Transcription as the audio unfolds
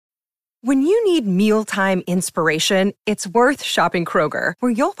When you need mealtime inspiration, it's worth shopping Kroger,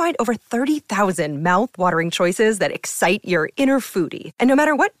 where you'll find over 30,000 mouth-watering choices that excite your inner foodie. And no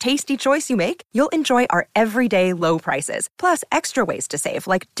matter what tasty choice you make, you'll enjoy our everyday low prices, plus extra ways to save,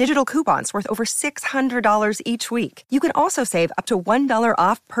 like digital coupons worth over $600 each week. You can also save up to $1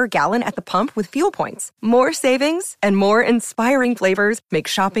 off per gallon at the pump with fuel points. More savings and more inspiring flavors make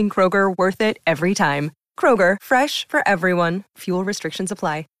shopping Kroger worth it every time. Kroger, fresh for everyone. Fuel restrictions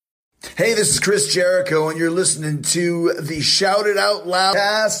apply. Hey, this is Chris Jericho, and you're listening to the Shout It Out Loud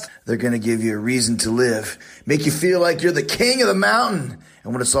cast. They're going to give you a reason to live, make you feel like you're the king of the mountain.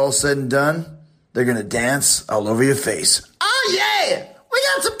 And when it's all said and done, they're going to dance all over your face. Oh, yeah! We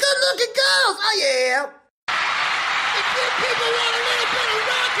got some good-looking girls! Oh, yeah! If you people want a little bit of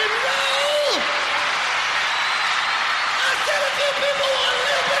rock and roll, I said if you people want a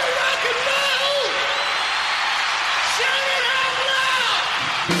little bit of rock and roll, shout it out loud!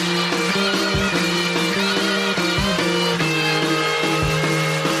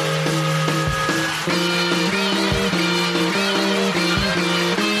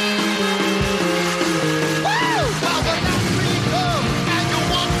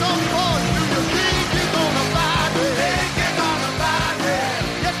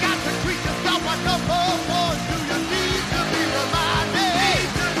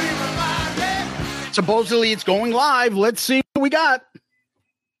 Supposedly it's going live. Let's see what we got.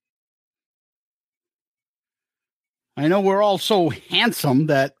 I know we're all so handsome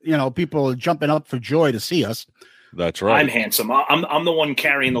that, you know, people are jumping up for joy to see us. That's right. I'm handsome. I'm the one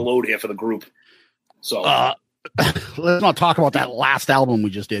carrying the load here for the group. So let's not talk about that last album we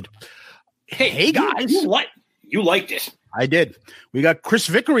just did. Hey guys. You liked it. I did. We got Chris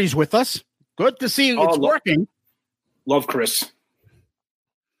Vickery's with us. Good to see it's working. Love Chris.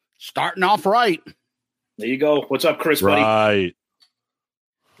 Starting off right. There you go. What's up, Chris, buddy?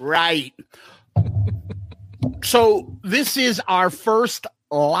 Right. So this is our first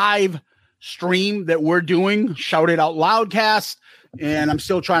live stream that we're doing, Shout It Out Loudcast, and I'm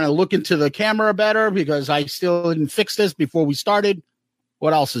still trying to look into the camera better because I still didn't fix this before we started.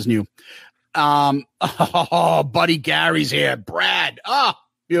 What else is new? Buddy Gary's here. Brad.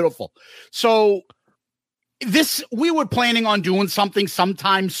 Beautiful. So we were planning on doing something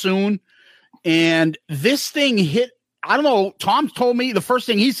sometime soon, and this thing hit. I don't know. Tom told me the first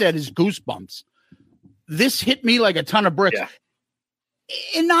thing he said is goosebumps. This hit me like a ton of bricks. Yeah.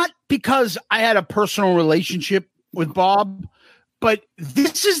 And not because I had a personal relationship with Bob, but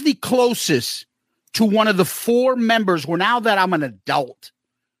this is the closest to one of the 4 members where now that I'm an adult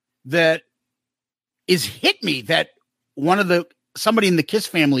that is hit me that somebody in the Kiss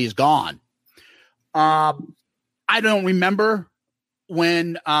family is gone. I don't remember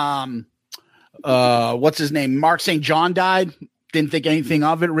when what's his name? Mark St. John died. Didn't think anything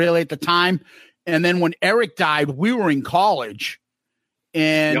of it really at the time. And then when Eric died, we were in college.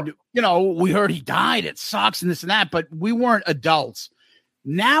 And, you know, we heard he died. It sucks and this and that, but we weren't adults.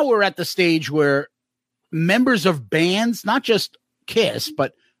 Now we're at the stage where members of bands, not just Kiss,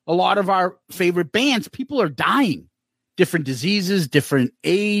 but a lot of our favorite bands, people are dying. Different diseases, different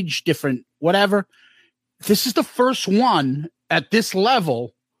age, different whatever. This is the first one at this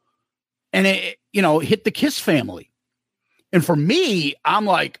level, and it, you know, hit the Kiss family. And for me, I'm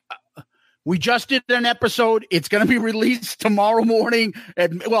like, we just did an episode. It's going to be released tomorrow morning.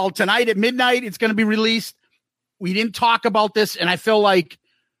 Tonight at midnight, it's going to be released. We didn't talk about this, and I feel like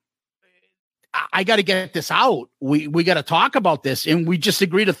I got to get this out. We got to talk about this, and we just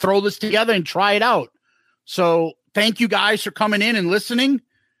agreed to throw this together and try it out. So thank you guys for coming in and listening.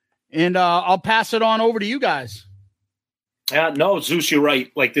 And I'll pass it on over to you guys. No, Zeus, you're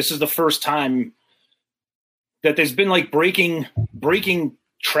right. Like, this is the first time that there's been like breaking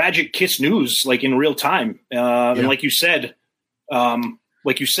tragic Kiss news, like in real time. And like you said,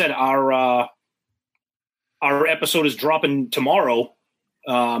 our episode is dropping tomorrow.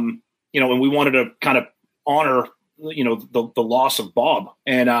 And we wanted to kind of honor, the loss of Bob.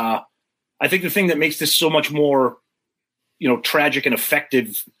 And I think the thing that makes this so much more, tragic and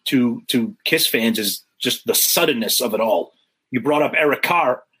effective to Kiss fans is just the suddenness of it all. You brought up Eric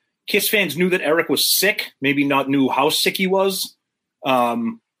Carr. Kiss fans knew that Eric was sick, maybe not knew how sick he was.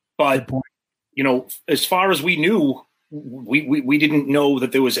 But as far as we knew, we didn't know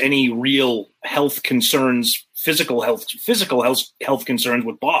that there was any real health concerns, physical health concerns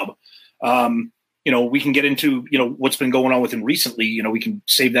with Bob. We can get into, what's been going on with him recently. We can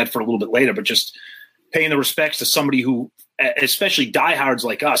save that for a little bit later, but just paying the respects to somebody who, especially diehards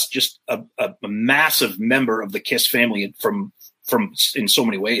like us, just a massive member of the Kiss family from in so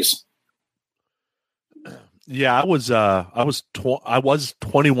many ways. Yeah, I was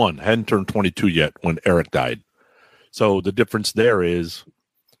 21, hadn't turned 22 yet when Eric died. So the difference there is,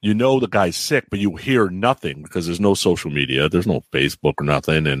 the guy's sick, but you hear nothing because there's no social media, there's no Facebook or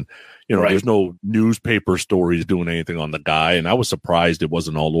nothing, and right. There's no newspaper stories doing anything on the guy. And I was surprised it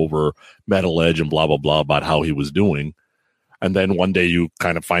wasn't all over Metal Edge and blah blah blah about how he was doing. And then one day you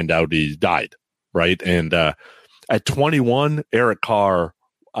kind of find out he died, right? And at 21, Eric Carr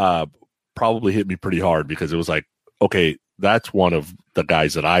probably hit me pretty hard because it was like, okay, that's one of the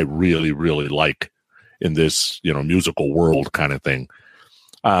guys that I really, really like in this, musical world kind of thing.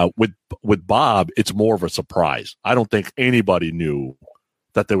 With Bob, it's more of a surprise. I don't think anybody knew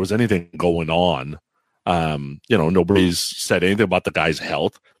that there was anything going on. Nobody's said anything about the guy's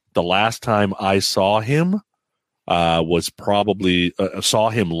health. The last time I saw him was probably saw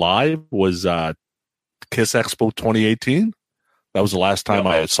him live was Kiss Expo 2018. That was the last time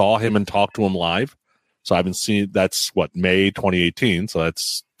I saw him and talked to him live. So I haven't seen, that's May 2018. So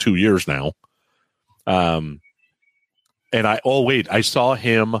that's 2 years now. And I saw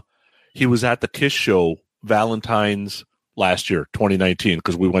him. He was at the Kiss show Valentine's last year, 2019,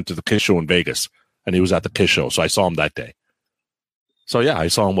 because we went to the Kiss show in Vegas and he was at the Kiss show. So I saw him that day. So yeah, I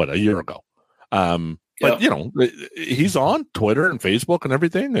saw him a year ago. But he's on Twitter and Facebook and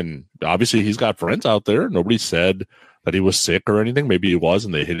everything. And obviously he's got friends out there. Nobody said that he was sick or anything. Maybe he was,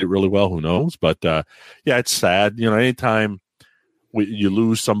 and they hit it really well. Who knows? But it's sad. Anytime you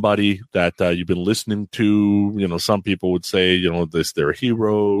lose somebody that you've been listening to, some people would say, they're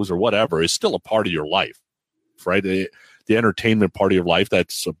heroes or whatever. It's still a part of your life, right? The entertainment part of your life,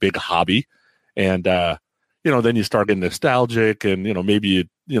 that's a big hobby. And, then you start getting nostalgic and, maybe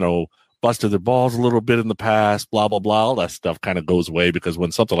you busted their balls a little bit in the past, blah, blah, blah. All that stuff kind of goes away because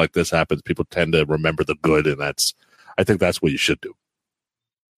when something like this happens, people tend to remember the good. And I think that's what you should do.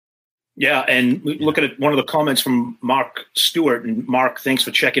 Yeah, and looking at one of the comments from Mark Stewart, and Mark, thanks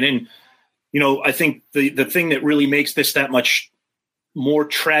for checking in. I think the thing that really makes this that much more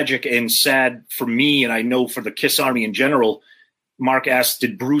tragic and sad for me, and I know for the Kiss Army in general, Mark asked,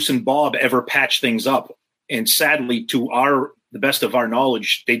 did Bruce and Bob ever patch things up? And sadly, to the best of our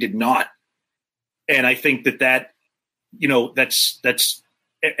knowledge, they did not. And I think that that's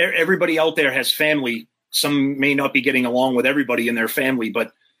everybody out there has family. Some may not be getting along with everybody in their family,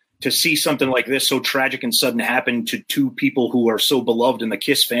 but to see something like this so tragic and sudden happen to two people who are so beloved in the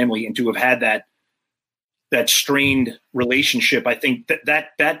Kiss family, and to have had that strained relationship, I think that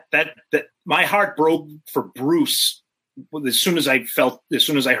my heart broke for Bruce as soon as I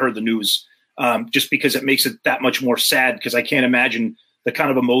heard the news, just because it makes it that much more sad, because I can't imagine the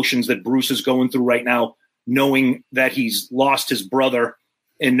kind of emotions that Bruce is going through right now, knowing that he's lost his brother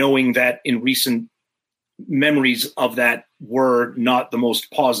and knowing that in recent memories of that were not the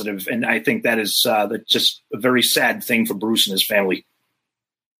most positive. And I think that is just a very sad thing for Bruce and his family.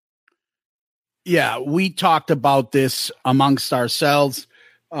 Yeah, we talked about this amongst ourselves.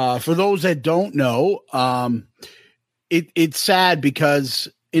 For those that don't know, it's sad because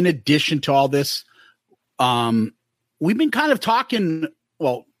in addition to all this, we've been kind of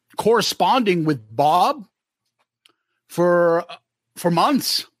corresponding with Bob for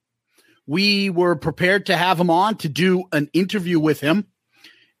months. We were prepared to have him on to do an interview with him,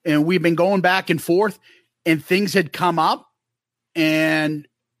 and we've been going back and forth, and things had come up, and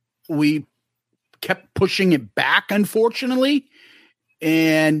we kept pushing it back, unfortunately.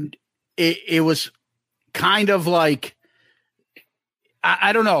 And it was kind of like,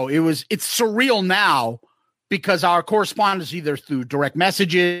 I don't know. It's surreal now because our correspondence, either through direct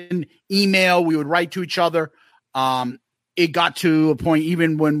messaging, email, we would write to each other. It got to a point,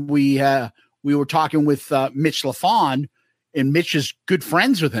 even when we were talking with Mitch LaFon, and Mitch is good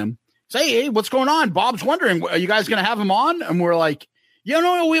friends with him. Say, hey, what's going on? Bob's wondering, are you guys going to have him on? And we're like,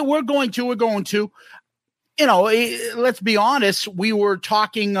 no, we're going to. We're going to. Let's be honest. We were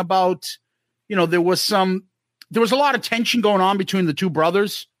talking about, there was a lot of tension going on between the two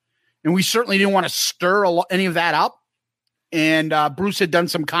brothers, and we certainly didn't want to stir any of that up. And Bruce had done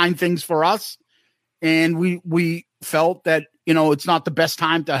some kind things for us, and we felt that, it's not the best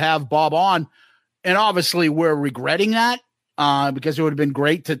time to have Bob on. And obviously we're regretting that because it would have been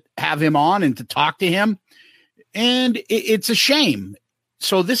great to have him on and to talk to him. And it's a shame.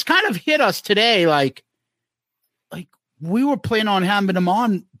 So this kind of hit us today. Like we were planning on having him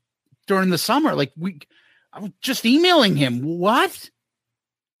on during the summer. I was just emailing him. What?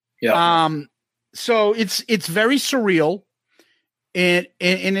 Yeah. So it's very surreal, and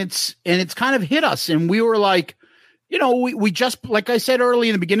it's kind of hit us. And we were like, we just, like I said early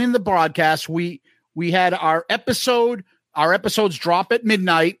in the beginning of the broadcast, we had our episodes drop at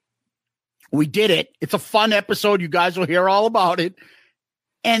midnight. We did it. It's a fun episode. You guys will hear all about it.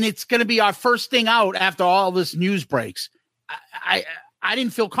 And it's going to be our first thing out after all this news breaks. I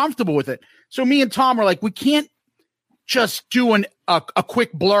didn't feel comfortable with it. So me and Tom were like, we can't just do a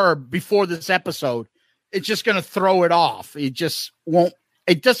quick blurb before this episode. It's just going to throw it off. It just won't.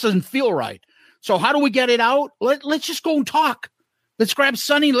 It just doesn't feel right. So how do we get it out? Let's just go and talk. Let's grab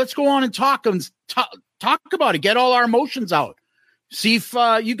Sonny. Let's go on and talk about it. Get all our emotions out. See if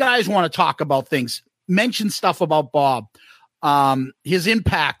you guys want to talk about things. Mention stuff about Bob, his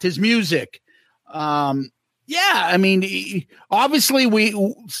impact, his music. Yeah, I mean, obviously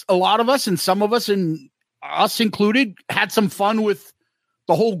a lot of us and some of us, and us included, had some fun with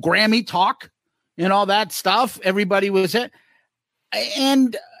the whole Grammy talk and all that stuff. Everybody was it.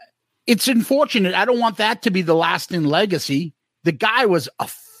 And it's unfortunate. I don't want that to be the lasting legacy. The guy was a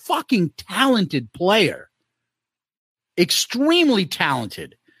fucking talented player. Extremely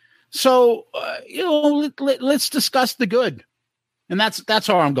talented. So, let's discuss the good. And that's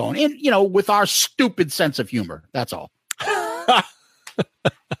how I'm going. And, with our stupid sense of humor. That's all.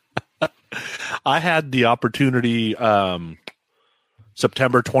 I had the opportunity,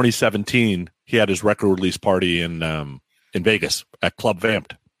 September 2017, he had his record release party in Vegas at Club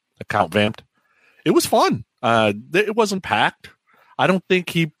Vamped, at Count Vamped. It was fun. It wasn't packed. I don't think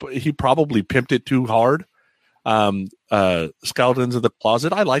he probably pimped it too hard. Skeletons in the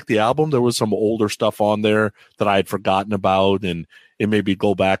Closet, I like the album. There was some older stuff on there that I had forgotten about, and it made me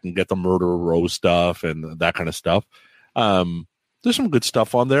go back and get the Murder Row stuff and that kind of stuff. There's some good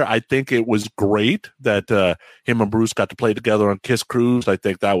stuff on there. I think it was great that him and Bruce got to play together on Kiss Cruise. I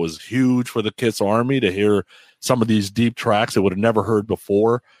think that was huge for the Kiss Army to hear some of these deep tracks they would have never heard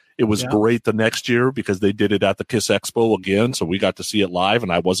before. It was great the next year because they did it at the Kiss Expo again, so we got to see it live,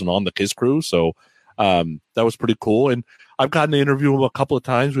 and I wasn't on the Kiss Cruise, so that was pretty cool. And I've gotten to interview him a couple of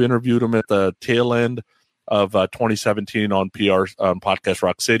times. We interviewed him at the tail end of 2017 on Podcast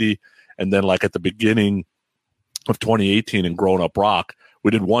Rock City, and then like at the beginning of 2018 in Grown Up Rock,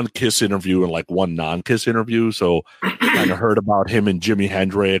 we did one Kiss interview and like one non-Kiss interview. So kind of heard about him and Jimi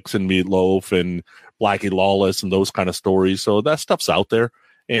Hendrix and Meatloaf and Blackie Lawless and those kind of stories. So that stuff's out there.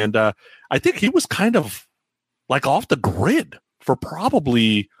 And I think he was kind of like off the grid for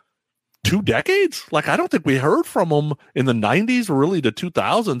probably 2 decades. Like, I don't think we heard from him in the 90s or really the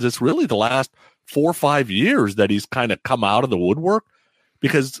 2000s. It's really the last 4 or 5 years that he's kind of come out of the woodwork,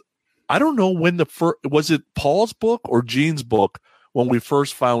 because I don't know when was it Paul's book or Gene's book when we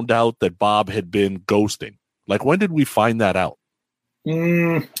first found out that Bob had been ghosting? Like, when did we find that out?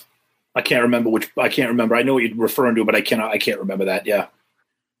 I can't remember I can't remember. I know what you're referring to, but I can't remember that. Yeah.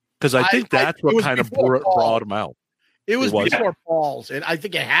 Because I think that's what kind of brought him out. It was before Paul's, and I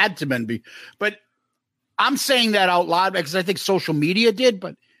think it had to be. But I'm saying that out loud because I think social media did,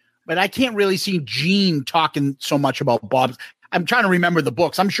 but I can't really see Gene talking so much about Bob. I'm trying to remember the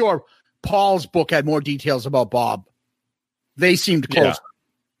books. I'm sure Paul's book had more details about Bob. They seemed close.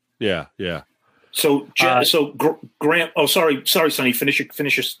 Yeah. So Grant. Oh, sorry, Sonny.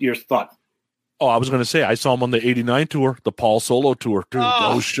 Finish your thought. Oh, I was going to say, I saw him on the 89 tour, the Paul solo tour. Dude,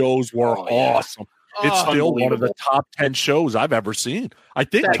 those shows were awesome. It's still one of the top 10 shows I've ever seen. I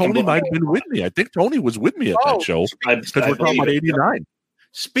think Tony might have been with me. I think Tony was with me at that show because we're talking about 89.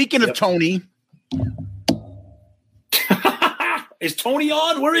 Speaking of Tony. Is Tony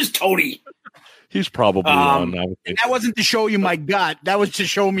on? Where is Tony? He's probably on. That wasn't to show you my gut. That was to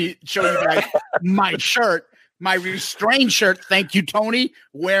show you guys my shirt, my restrained shirt. Thank you, Tony.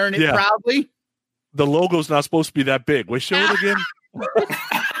 Wearing it proudly. The logo's not supposed to be that big. Wait, show it again.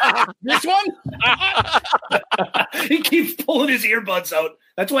 This one? He keeps pulling his earbuds out.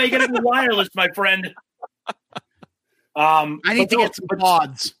 That's why you got to be wireless, my friend. I need to get some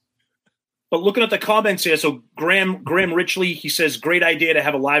pods. But looking at the comments here, so Graham Richley, he says, great idea to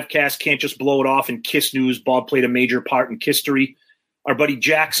have a live cast. Can't just blow it off in Kiss news. Bob played a major part in Kisstory. Our buddy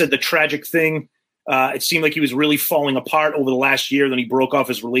Jack said the tragic thing. It seemed like he was really falling apart over the last year. Then he broke off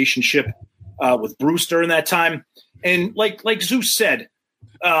his relationship with Bruce during that time. And like Zeus said,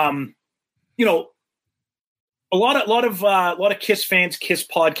 a lot of Kiss fans, Kiss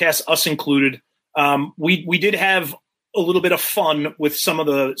podcasts, us included. We did have a little bit of fun with some of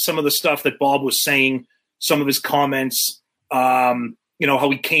the stuff that Bob was saying, some of his comments, how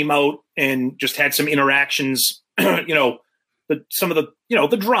he came out and just had some interactions, some of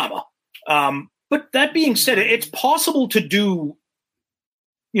the drama. But that being said, it's possible to do,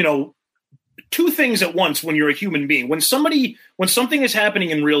 two things at once when you're a human being. When something is happening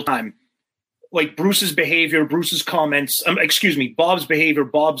in real time, like Bruce's behavior, Bruce's comments, Bob's behavior,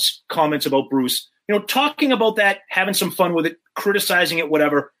 Bob's comments about Bruce, talking about that, having some fun with it, criticizing it,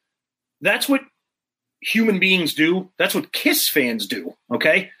 whatever. that's what human beings do. That's what Kiss fans do.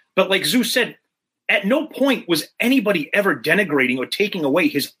 Okay. But like Zeus said, at no point was anybody ever denigrating or taking away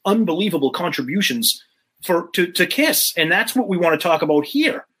his unbelievable contributions to Kiss. And that's what we want to talk about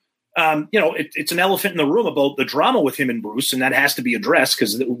here. It's an elephant in the room about the drama with him and Bruce, and that has to be addressed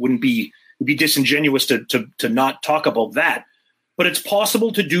because it would be disingenuous to not talk about that. But it's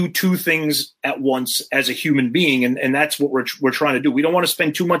possible to do two things at once as a human being, and that's what we're trying to do. We don't want to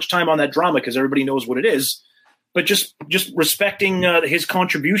spend too much time on that drama because everybody knows what it is, but just respecting his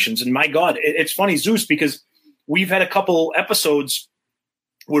contributions. And my God, it's funny, Zeus, because we've had a couple episodes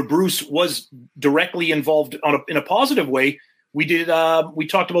where Bruce was directly involved in a positive way. We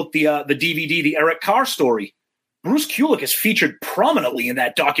talked about the DVD, the Eric Carr story. Bruce Kulick is featured prominently in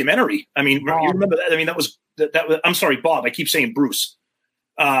that documentary. I mean, you remember that? I mean, that was I'm sorry, Bob. I keep saying Bruce.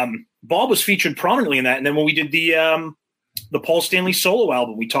 Bob was featured prominently in that. And then when we did the Paul Stanley solo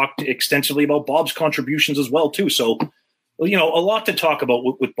album, we talked extensively about Bob's contributions as well, too. So, a lot to talk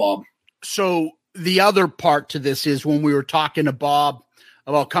about with Bob. So the other part to this is when we were talking to Bob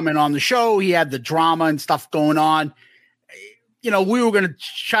about coming on the show, he had the drama and stuff going on. We were going to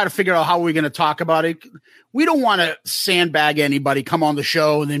try to figure out how we were going to talk about it. We don't want to sandbag anybody, come on the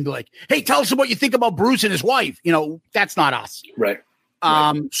show and then be like, hey, tell us what you think about Bruce and his wife. That's not us. Right.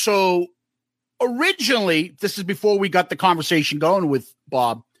 So originally, this is before we got the conversation going with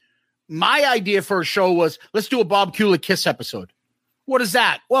Bob. My idea for a show was, let's do a Bob Kulick Kiss episode. What is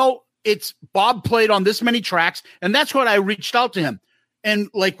that? Well, it's Bob played on this many tracks, and that's what I reached out to him. And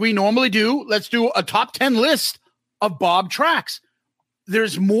like we normally do, let's do a top 10 list of Bob tracks.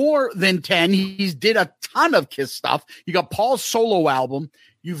 There's more than 10. He's did a ton of Kiss stuff. You got Paul's solo album.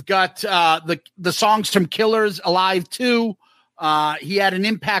 You've got the songs from Killers, Alive 2. He had an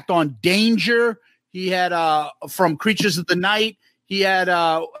impact on Danger. He had from Creatures of the Night. He had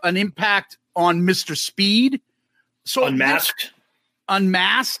an impact on Mr. Speed. So Unmasked.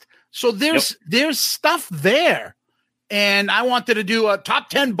 So there's stuff there. And I wanted to do a top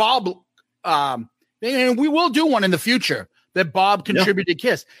 10 Bob and we will do one in the future that Bob contributed to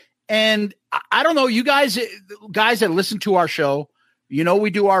Kiss. And I don't know, you guys that listen to our show, we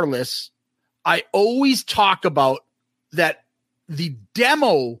do our lists. I always talk about that the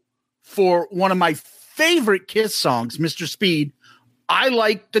demo for one of my favorite Kiss songs, Mr. Speed. I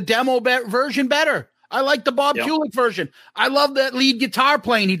like the demo version better. I like the Bob Kulick version. I love that lead guitar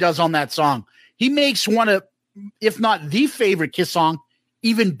playing he does on that song. He makes one of, if not the favorite Kiss song,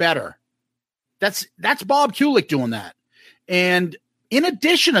 even better. That's Bob Kulick doing that. And in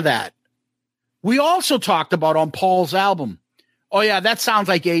addition to that, we also talked about on Paul's album. Oh yeah, that sounds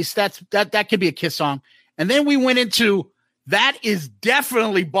like Ace. That could be a Kiss song. And then we went into that is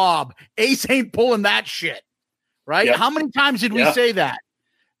definitely Bob. Ace ain't pulling that shit. Right? Yep. How many times did we say that?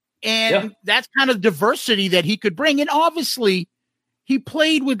 And that's kind of diversity that he could bring. And obviously he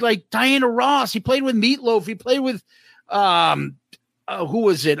played with like Diana Ross. He played with Meatloaf. He played with who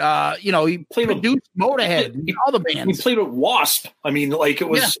was it? He played with Motorhead, all the bands. He played with Wasp. I mean, like it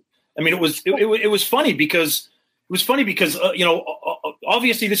was. I mean, it was funny because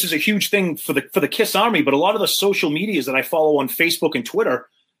obviously this is a huge thing for the Kiss Army, but a lot of the social medias that I follow on Facebook and Twitter,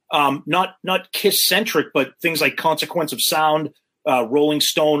 not Kiss centric, but things like Consequence of Sound, Rolling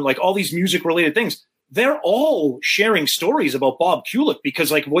Stone, like all these music related things. They're all sharing stories about Bob Kulick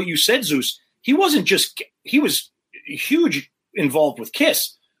because, like what you said, Zeus, he was huge involved with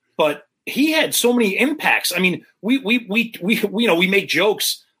Kiss, but he had so many impacts. I mean, we make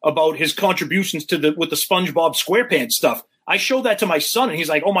jokes about his contributions with the SpongeBob SquarePants stuff. I show that to my son, and he's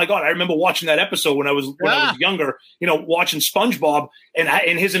like, "Oh my God, I remember watching that episode when I was younger. Watching SpongeBob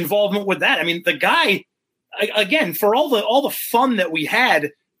and his involvement with that. I mean, the guy, again, for all the fun that we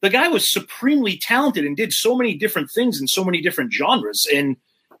had, the guy was supremely talented and did so many different things in so many different genres. And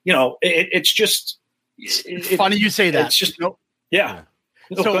it's just it's funny you say that. It's just yeah.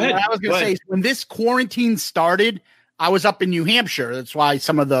 So what I was going to say is when this quarantine started, I was up in New Hampshire. That's why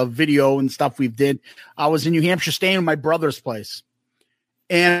some of the video and stuff we've did. I was in New Hampshire staying at my brother's place.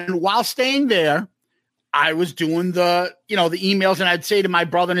 And while staying there, I was doing the emails, and I'd say to my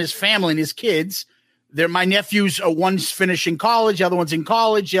brother and his family and his kids, they're my nephews. One's finishing college. The other one's in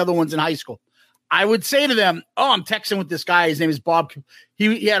college. The other one's in high school. I would say to them, "Oh, I'm texting with this guy. His name is Bob.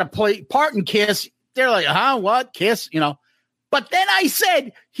 He had a part in Kiss." They're like, "Huh? What? Kiss?" But then I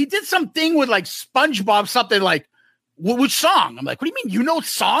said he did something with like SpongeBob, something like, which song? I'm like, "What do you mean? You know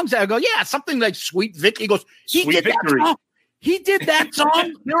songs?" I go, "Yeah, something like Sweet Victory." He goes, "He did that song. He did that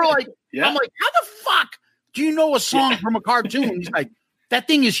song." They were like, I'm like, "How the fuck do you know a song from a cartoon?" He's like, "That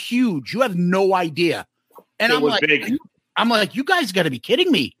thing is huge. You have no idea." And I'm like, "You guys got to be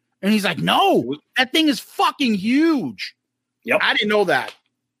kidding me." And he's like, no, that thing is fucking huge. Yep. I didn't know that.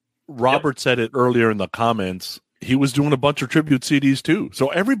 Robert said it earlier in the comments. He was doing a bunch of tribute CDs too. So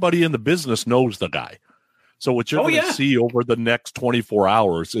everybody in the business knows the guy. So what you're going to see over the next 24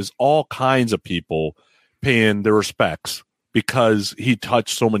 hours is all kinds of people paying their respects because he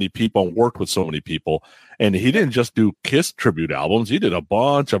touched so many people and worked with so many people. And he didn't just do Kiss tribute albums. He did a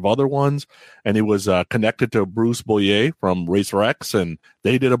bunch of other ones. And he was connected to Bruce Boyer from Racer X, and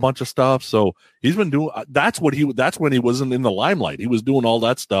they did a bunch of stuff. So he's been doing, that's when he wasn't in the limelight. He was doing all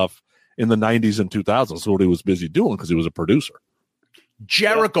that stuff in the 90s and 2000s. That's what he was busy doing because he was a producer.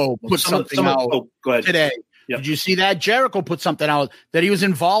 Jericho put something out today. Yep. Did you see that? Jericho put something out that he was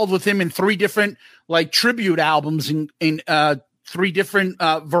involved with him in 3 different like tribute albums in 3 different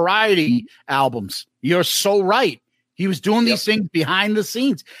variety albums. You're so right. He was doing these things behind the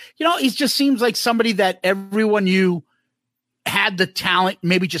scenes. You know, he just seems like somebody that everyone knew had the talent,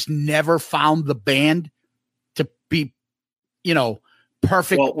 maybe just never found the band to be, you know,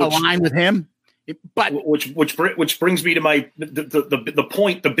 perfect aligned with him. But which brings me to my the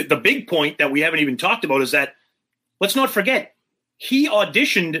point, the big point that we haven't even talked about is that let's not forget he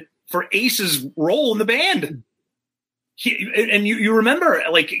auditioned for Ace's role in the band. You remember,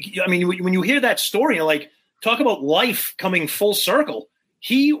 like, I mean, when you hear that story, like, talk about life coming full circle.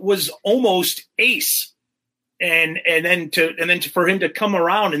 He was almost Ace, and then for him to come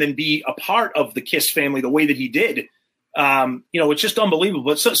around and then be a part of the Kiss family the way that he did, you know, it's just unbelievable.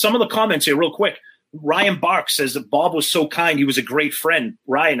 But some of the comments here, real quick. Ryan Bark says that Bob was so kind. He was a great friend.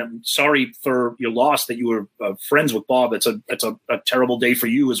 Ryan, I'm sorry for your loss that you were friends with Bob. It's a terrible day for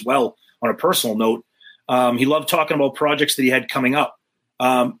you as well. On a personal note, he loved talking about projects that he had coming up.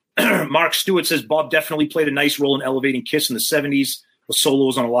 Mark Stewart says Bob definitely played a nice role in elevating Kiss in the 70s with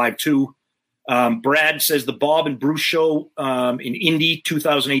solos on Alive 2. Brad says the Bob and Bruce show in Indy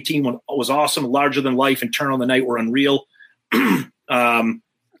 2018 was awesome. Larger than life and Turn on the Night were unreal. You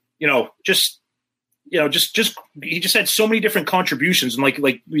know, he just had so many different contributions, and like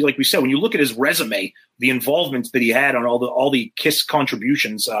we said, when you look at his resume, the involvement that he had on all the Kiss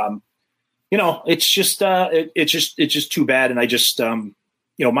contributions, you know, it's just too bad. And I just, you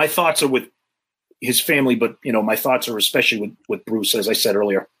know, my thoughts are with his family, but you know, my thoughts are especially with Bruce, as I said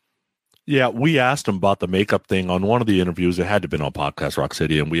earlier. Yeah, we asked him about the makeup thing on one of the interviews. It had to have been on Podcast Rock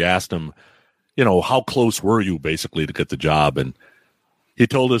City, and we asked him, you know, how close were you basically to get the job? And he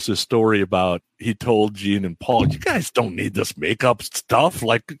told us his story about, he told Gene and Paul, you guys don't need this makeup stuff.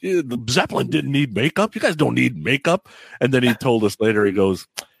 Like, Zeppelin didn't need makeup. You guys don't need makeup. And then he told us later, he goes,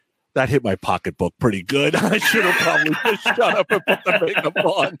 that hit my pocketbook pretty good. I should have probably just shut up and put the makeup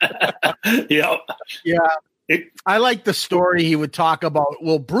on. Yeah. I like the story he would talk about.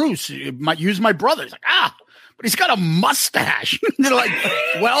 Well, Bruce, you might use my brother. He's like, but he's got a mustache. They're like,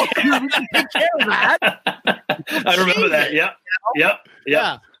 well, you can take care of that. I remember that. Yeah.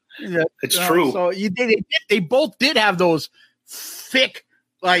 Yeah. It's true. So they both did have those thick,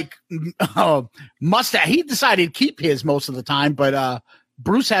 like, mustache. He decided to keep his most of the time, but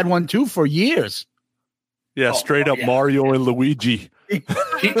Bruce had one too for years. Yeah, straight up Mario and Luigi.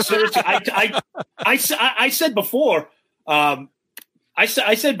 Seriously, I said before, I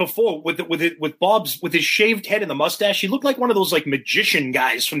said before with Bob's, with his shaved head and the mustache, he looked like one of those like magician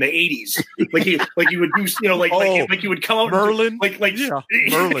guys from the 80s. Like he would do, you know, like he would come out Merlin,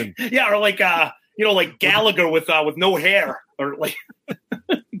 Merlin, yeah, or like you know, like Gallagher with no hair, or like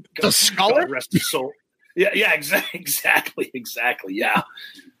the Skullet. Rest his soul. Yeah, exactly. Yeah.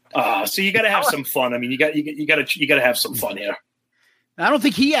 So you got to have some fun. I mean, you got to have some fun here. I don't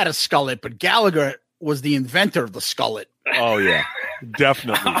think he had a skullet, but Gallagher was the inventor of the skullet. Oh yeah,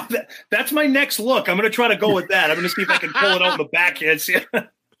 definitely. That's my next look. I'm going to try to go with that. I'm going to see if I can pull it out in the backhand.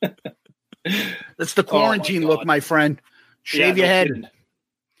 That's the quarantine look, my friend. Shave your head. Kidding.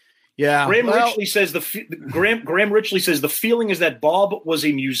 Yeah. Graham Richley says Graham Richley says the feeling is that Bob was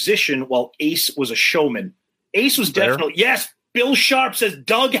a musician while Ace was a showman. Ace was definitely yes. Bill Sharp says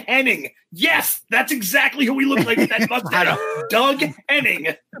Doug Henning. Yes, that's exactly who he looked like with that mustache. Doug Henning.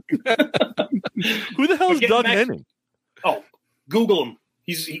 Who the hell is Doug Henning? Oh, Google him.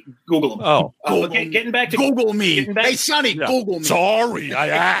 Google him. Oh, getting back to Google me. Hey, Sonny, Google me. Sorry, I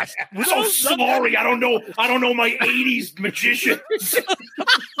asked. So sorry. I don't know my 80s magicians.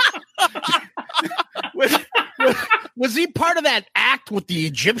 Was he part of that act with the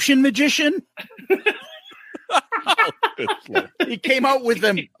Egyptian magician? He came out with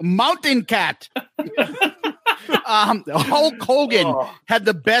a mountain cat. Hulk Hogan had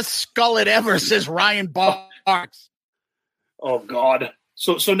the best skullet ever, says Ryan Barks. Oh God.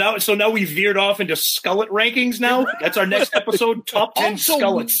 So now we veered off into skullet rankings now. That's our next episode, top 10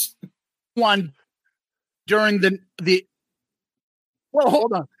 skullets. One during the well,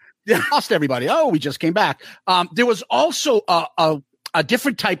 hold on. Lost everybody. Oh, we just came back. There was also a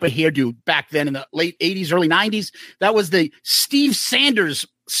different type of hairdo back then in the late 80s, early 90s. That was the Steve Sanders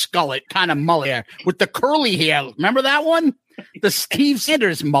skullet kind of mullet hair with the curly hair. Remember that one? The Steve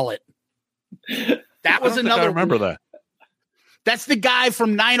Sanders mullet. That was another. I remember that. That's the guy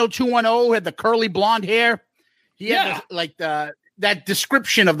from 90210 who had the curly blonde hair. He had that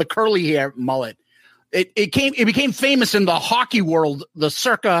description of the curly hair mullet. It became famous in the hockey world, the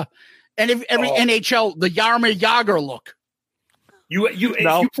circa, and every NHL, the Jaromir Jagr look. If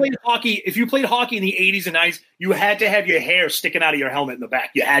you played hockey in the 80s and 90s, you had to have your hair sticking out of your helmet in the back.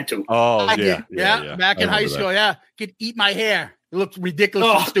 You had to. Oh, yeah. Back in high school, could eat my hair. It looked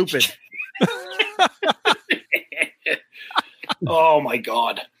ridiculously stupid. Oh my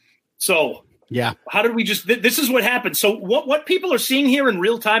God. So how did we this is what happens. So what people are seeing here in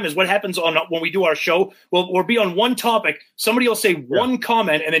real time is what happens when we do our show. We'll be on one topic. Somebody will say one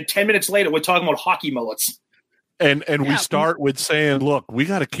comment, and then 10 minutes later, we're talking about hockey mullets. And we start with saying, look, we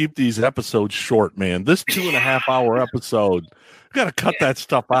got to keep these episodes short, man. This 2.5 hour episode, we got to cut that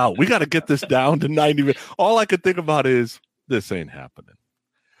stuff out. We got to get this down to 90 minutes. All I could think about is this ain't happening.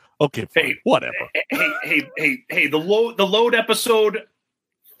 Okay, fine, whatever. Hey, the load episode,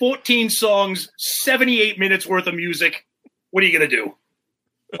 14 songs, 78 minutes worth of music. What are you going to do?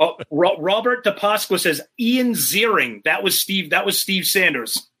 Robert DePasqua says Ian Ziering. That was Steve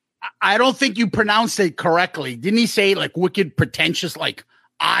Sanders. I don't think you pronounced it correctly. Didn't he say like wicked pretentious, like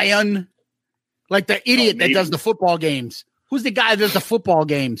Iron? Like the idiot that does the football games. Who's the guy that does the football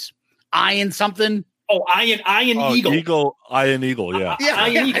games? Iron something? Oh, Iron Eagle. Iron Eagle, yeah.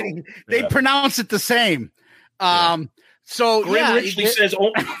 Iron Eagle. They pronounce it the same. So Grim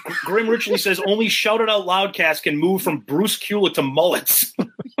Richley says only Shouted Out Loudcast can move from Bruce Kulick to mullets.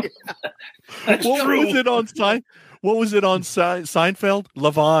 That's true. What was it on Seinfeld?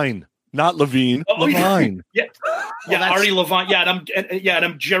 Levine, not Levine. Levine. Yeah, Artie Levine. Yeah, and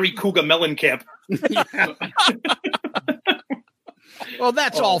I'm Jerry Cougar Mellencamp. Well,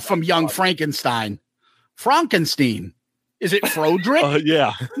 that's all from Young Frankenstein. Frankenstein. Is it Froderick?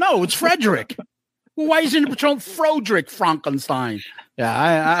 Yeah. No, it's Frederick. Well, why isn't it Froderick Frankenstein?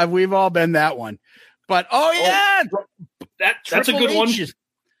 Yeah, we've all been that one. But that's a good one.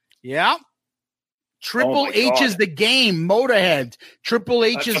 Yeah. Triple H is the game. Motorhead. Triple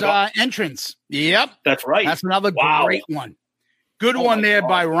H's entrance. Yep. That's right. That's another great one. Good one there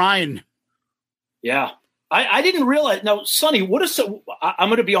by Ryan. Yeah. I didn't realize. Now, Sonny, I'm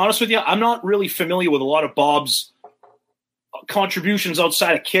going to be honest with you. I'm not really familiar with a lot of Bob's contributions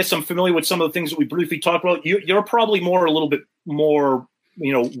outside of Kiss. I'm familiar with some of the things that we briefly talked about. You're probably a little bit more,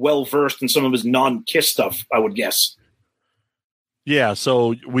 well-versed in some of his non-Kiss stuff, I would guess. Yeah,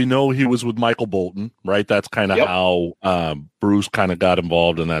 so we know he was with Michael Bolton, right? That's kind of how Bruce kind of got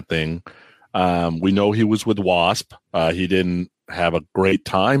involved in that thing. We know he was with Wasp. He didn't have a great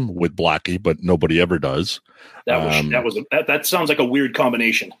time with Blackie, but nobody ever does. That sounds like a weird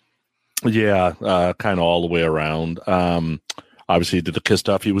combination. Yeah, kind of all the way around. Obviously, he did the Kiss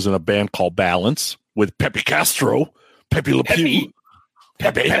stuff. He was in a band called Balance with Pepe Castro, Pepe Le Pew.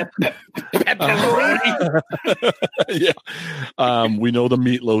 Pepe. Yeah. We know the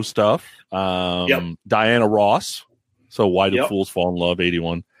Meatloaf stuff. Diana Ross. So Why Do Fools Fall in Love,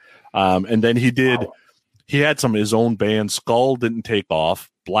 81. And then he had some of his own band. Skull didn't take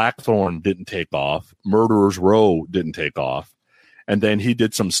off. Blackthorn didn't take off. Murderers Row didn't take off. And then he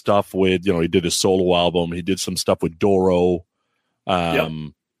did some stuff with, he did a solo album. He did some stuff with Doro.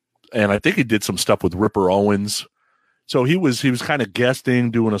 And I think he did some stuff with Ripper Owens. So he was kind of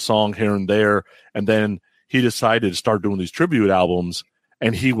guesting, doing a song here and there, and then he decided to start doing these tribute albums,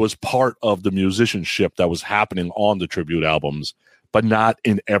 and he was part of the musicianship that was happening on the tribute albums, but not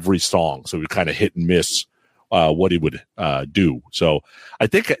in every song. So we kind of hit and miss what he would do. So I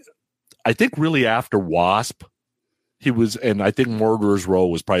think really after Wasp, he was, and I think Murderers Row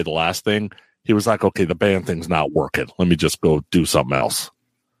was probably the last thing. He was like, okay, the band thing's not working. Let me just go do something else.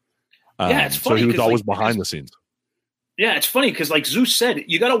 It's funny. So he was always behind the scenes. Yeah, it's funny because, like Zeus said,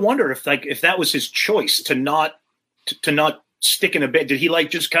 you got to wonder if that was his choice to not stick in a bit. Did he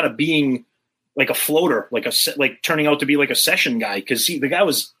just kind of being like a floater, like turning out to be like a session guy? Because the guy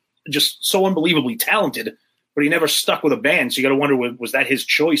was just so unbelievably talented, but he never stuck with a band. So you got to wonder, was that his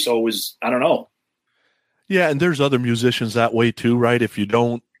choice, or I don't know. Yeah, and there's other musicians that way too, right? If you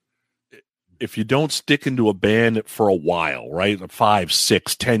don't stick into a band for a while, right, a 5,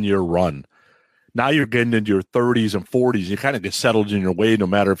 6, 10 year run, Now you're getting into your 30s and 40s. You kind of get settled in your way, no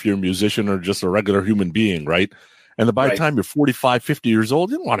matter if you're a musician or just a regular human being, right? And then by the time you're 45, 50 years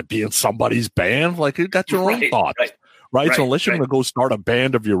old, you don't want to be in somebody's band. Like, you got your own thoughts, right? So unless you're going to go start a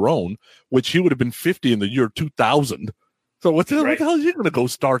band of your own, which he would have been 50 in the year 2000. So what the hell is he going to go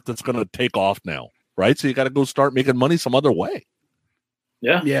start that's going to take off now, right? So you got to go start making money some other way.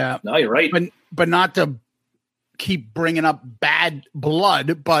 Yeah. No, you're right. But not to keep bringing up bad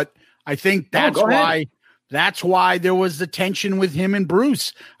blood, but I think that's why there was the tension with him and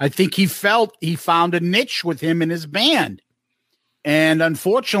Bruce. I think he felt he found a niche with him and his band. And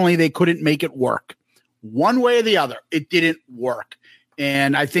unfortunately, they couldn't make it work. One way or the other, it didn't work.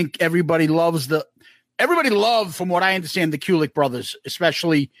 And I think everybody loved, from what I understand, the Kulick brothers,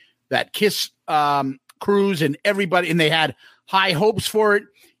 especially that Kiss cruise and everybody, and they had high hopes for it.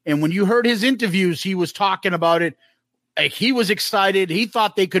 And when you heard his interviews, he was talking about it. He was excited. He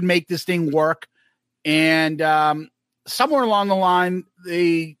thought they could make this thing work. And somewhere along the line,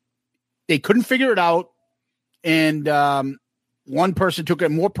 they couldn't figure it out. And one person took it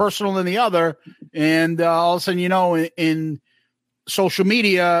more personal than the other. And all of a sudden, in social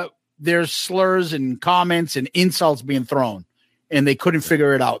media, there's slurs and comments and insults being thrown. And they couldn't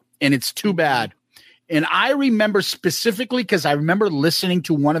figure it out. And it's too bad. And I remember specifically because I remember listening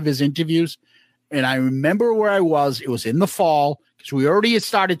to one of his interviews. And I remember where I was. It was in the fall because we already had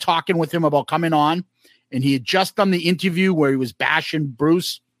started talking with him about coming on. And he had just done the interview where he was bashing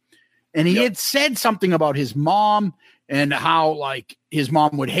Bruce. And he had said something about his mom and how, like, his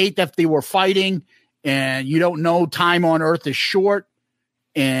mom would hate that they were fighting. And you don't know, time on earth is short.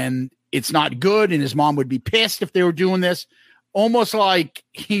 And it's not good. And his mom would be pissed if they were doing this. Almost like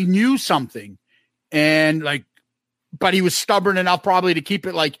he knew something. And, like, but he was stubborn enough probably to keep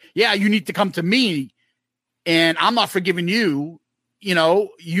it like, yeah, you need to come to me. And I'm not forgiving you.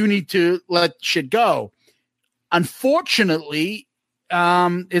 You need to let shit go. Unfortunately,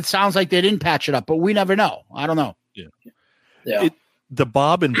 it sounds like they didn't patch it up, but we never know. I don't know. Yeah. The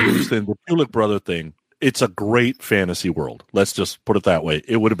Bob and Bruce thing, the Kulick brother thing, it's a great fantasy world. Let's just put it that way.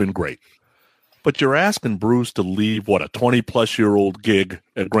 It would have been great. But you're asking Bruce to leave, a 20-plus-year-old gig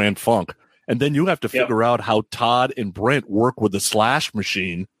at Grand Funk, and then you have to figure out how Todd and Brent work with the Slash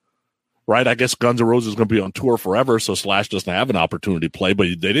machine, right? I guess Guns N' Roses is going to be on tour forever, so Slash doesn't have an opportunity to play, but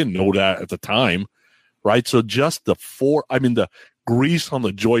they didn't know that at the time, right? So just the grease on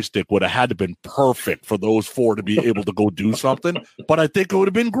the joystick would have had to been perfect for those four to be able to go do something, but I think it would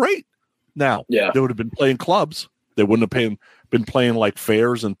have been great. Now, they would have been playing clubs. They wouldn't have been playing like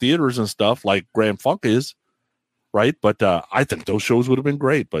fairs and theaters and stuff like Grand Funk is, right? But I think those shows would have been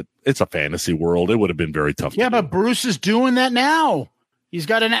great, but it's a fantasy world. It would have been very tough. Yeah, but Bruce is doing that now. He's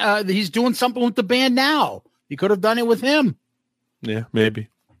got he's doing something with the band now. He could have done it with him. Yeah, maybe.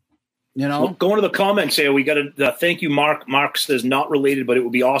 Well, going to the comments here, we got to thank you, Mark. Mark says not related, but it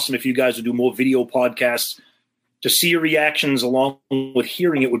would be awesome if you guys would do more video podcasts. To see your reactions along with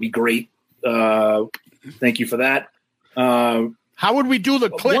hearing it would be great. Thank you for that. How would we do the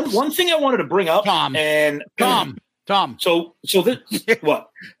clips? One thing I wanted to bring up, Tom. So this what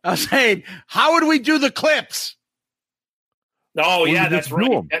I was saying? How would we do the clips? Oh yeah, that's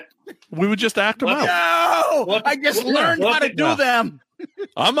right. We would just act them out. No, I just learned how to do them.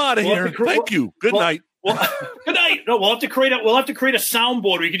 I'm out of here. Thank you. Good night. Well, good night. No, we'll have to create a soundboard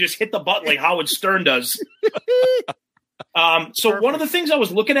where you can just hit the button like Howard Stern does. So one of the things I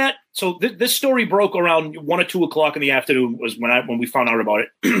was looking at, so this story broke around 1 or 2 o'clock in the afternoon was when we found out about it.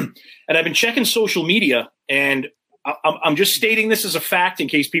 And I've been checking social media, and I'm just stating this as a fact in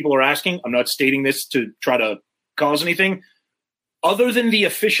case people are asking. I'm not stating this to try to cause anything. Other than the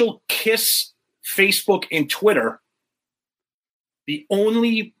official Kiss Facebook and Twitter, the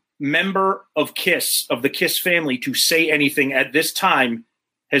only member of Kiss, of the Kiss family, to say anything at this time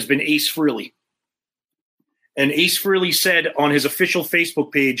has been Ace Frehley. And Ace Frehley said on his official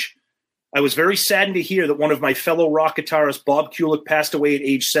Facebook page, "I was very saddened to hear that one of my fellow rock guitarists, Bob Kulick, passed away at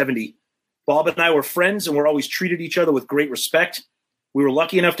age 70. Bob and I were friends and were always treated each other with great respect. We were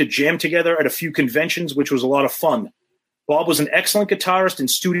lucky enough to jam together at a few conventions, which was a lot of fun. Bob was an excellent guitarist and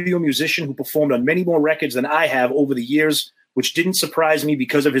studio musician who performed on many more records than I have over the years, which didn't surprise me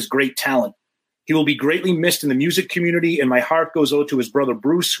because of his great talent. He will be greatly missed in the music community, and my heart goes out to his brother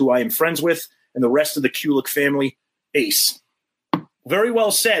Bruce, who I am friends with, and the rest of the Kulick family. Ace." Very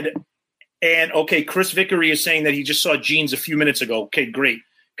well said. And okay, Chris Vickery is saying that he just saw Gene's a few minutes ago. Okay, great.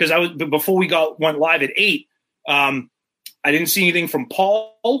 Because before we went live at 8, I didn't see anything from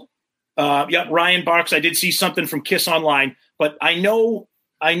Paul. Ryan Barks, I did see something from Kiss Online, but I know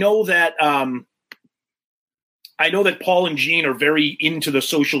that Paul and Gene are very into the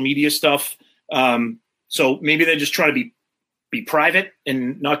social media stuff. So maybe they're just trying to be private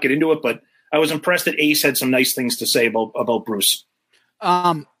and not get into it. But I was impressed that Ace had some nice things to say about Bruce.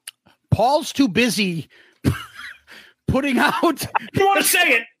 Paul's too busy putting out. I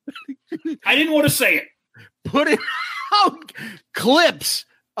didn't want to say it. Putting out clips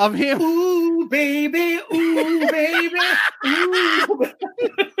of him. Ooh, baby. Ooh, baby. Ooh.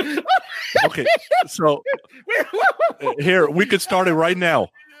 Okay, so here we could start it right now.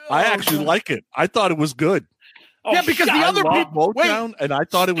 I actually like it. I thought it was good. Yeah, because the other people Motown, and I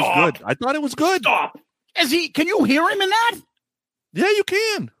thought it was good. I thought it was good. Stop. Can you hear him in that? Yeah, you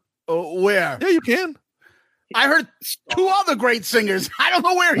can. Where? Yeah, you can. I heard two other great singers. I don't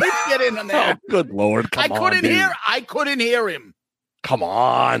know where he'd get in on that. Oh, good Lord. I couldn't hear him. Come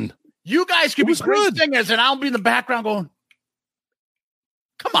on. You guys could be great good. singers, and I'll be in the background going,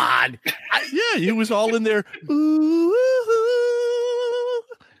 come on. Yeah, he was all in there. Ooh,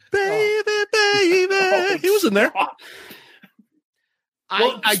 baby, baby. He was in there.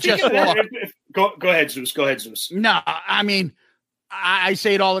 I just walked. Go ahead, Zeus. Go ahead, Zeus. No, I mean, I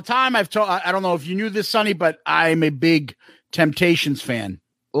say it all the time. I don't know if you knew this, Sonny, but I'm a big Temptations fan.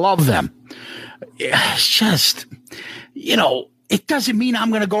 Love them. It's just, it doesn't mean I'm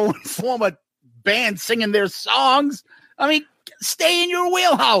going to go and form a band singing their songs. I mean, stay in your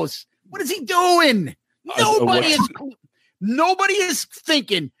wheelhouse. What is he doing? Nobody is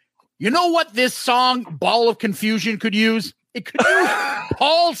thinking, you know what this song, Ball of Confusion, could use? It could use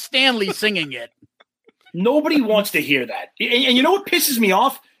Paul Stanley singing it. Nobody wants to hear that. And you know what pisses me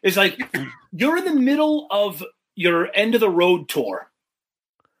off is you're in the middle of your end of the road tour.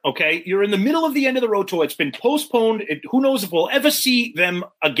 Okay. You're in the middle of the end of the road tour. It's been postponed. Who knows if we'll ever see them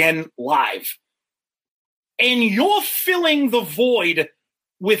again live. And you're filling the void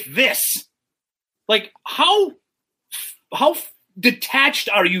with this. How detached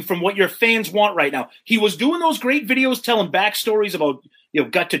are you from what your fans want right now? He was doing those great videos telling backstories about,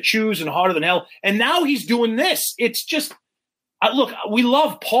 Got to Choose and Harder Than Hell. And now he's doing this. It's just, look, we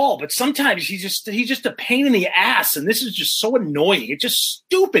love Paul, but sometimes he's just a pain in the ass. And this is just so annoying. It's just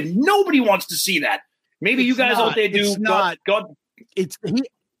stupid. Nobody wants to see that. Maybe you guys out there do. It's not. God.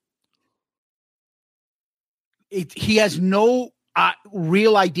 He has no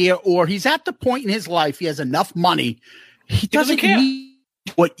real idea, or he's at the point in his life, he has enough money. He doesn't care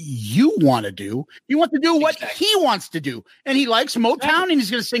what you want to do. You want to do what he wants to do. And he likes Motown, and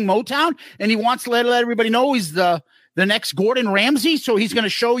he's going to sing Motown, and he wants to let everybody know he's the next Gordon Ramsay. So he's going to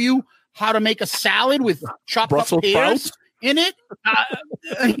show you how to make a salad with chopped Brussels up pears sprouts in it.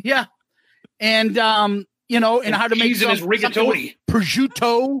 Yeah. And, and how to make his rigatoni.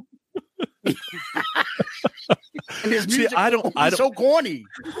 Prosciutto. And his music is so corny.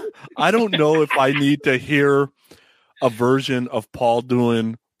 I don't know if I need to hear a version of Paul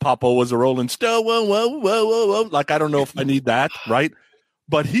doing Papa Was a Rolling Stone. Whoa, whoa, whoa, whoa, whoa. I don't know if I need that, right?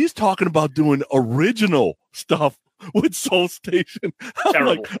 But he's talking about doing original stuff with Soul Station.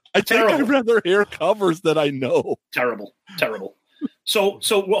 Terrible. I think I'd rather hear covers that I know. Terrible. So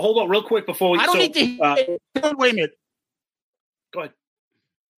hold on real quick before we. I don't need to. Wait a minute. Go ahead.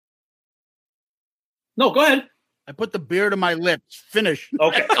 No, go ahead. I put the beer to my lips. Finish.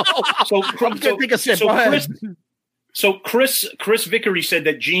 Okay. Take a sip. Go ahead. Chris Vickery said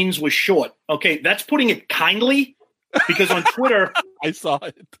that Jeans was short. Okay, that's putting it kindly, because on Twitter I saw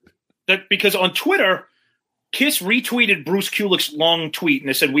it. Because on Twitter, Kiss retweeted Bruce Kulick's long tweet, and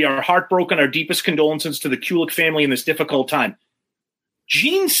they said, "We are heartbroken. Our deepest condolences to the Kulick family in this difficult time."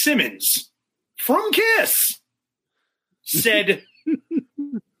 Gene Simmons from Kiss said,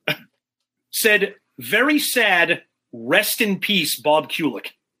 "Very sad. Rest in peace, Bob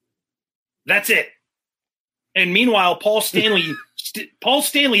Kulick." That's it. And meanwhile, Paul Stanley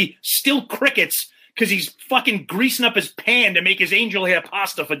still crickets because he's fucking greasing up his pan to make his angel hair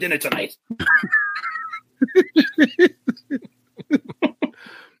pasta for dinner tonight.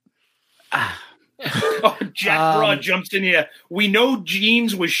 Jack Broad jumps in here. We know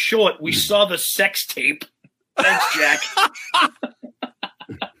Jeans was short. We saw the sex tape. Thanks, Jack.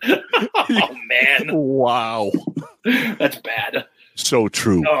 Oh, man. Wow. That's bad. So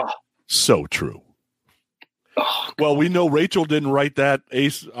true. Oh. So true. Oh, well, we know Rachel didn't write that.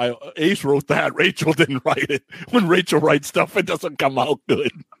 Ace wrote that. Rachel didn't write it. When Rachel writes stuff, it doesn't come out good.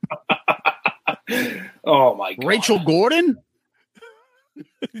 Oh my God. Rachel Gordon?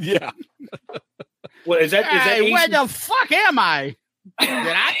 Yeah. What is that? Hey, where the fuck am I? Did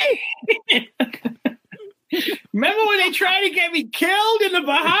I? Remember when they tried to get me killed in the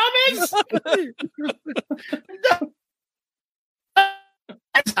Bahamas?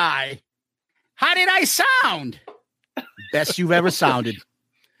 That's high. How did I sound? Best you've ever sounded.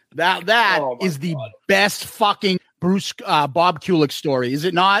 That is the best fucking Bob Kulick story, is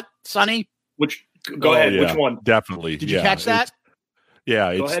it not, Sonny? Go ahead. Yeah, which one? Definitely. Did you catch that?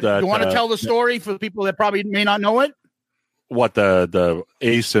 It's that. You want to tell the story for people that probably may not know it? What the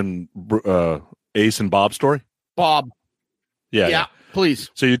Ace and Bob story? Bob. Yeah. Please.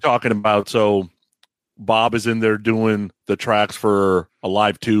 So you're talking about Bob is in there doing the tracks for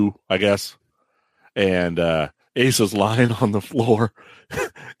Alive 2, I guess, and Ace is lying on the floor,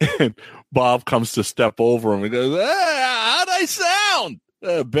 and Bob comes to step over him and goes, "Hey, how'd I sound?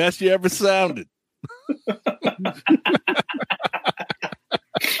 Best you ever sounded."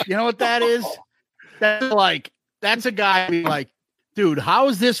 You know what that is? That's a guy being like, dude, how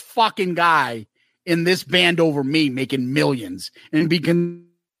is this fucking guy in this band over me making millions and be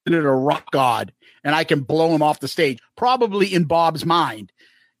considered a rock god, and I can blow him off the stage, probably in Bob's mind.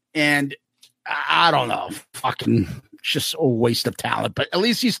 And I don't know, fucking just a waste of talent, but at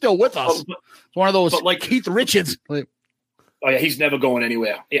least he's still with us. It's one of those Keith Richards. Oh yeah, he's never going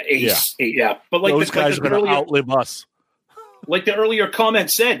anywhere. Yeah, Ace. Yeah. But those guys are going to outlive us. Like the earlier comment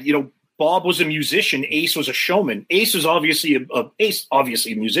said, Bob was a musician. Ace was a showman. Ace is obviously a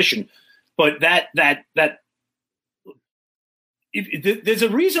musician, but there's a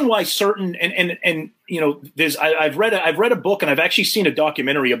reason why certain I've read a book, and I've actually seen a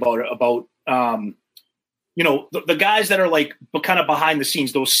documentary about the guys that are like kind of behind the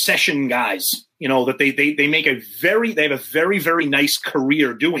scenes, those session guys, that they make they have a very, very nice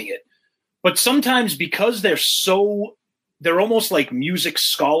career doing it. But sometimes because they're almost like music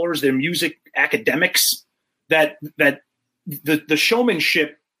scholars, they're music academics, that the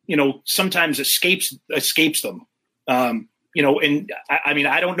showmanship, sometimes escapes them. And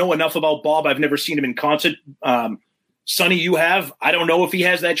I don't know enough about Bob. I've never seen him in concert. Sonny, you have. I don't know if he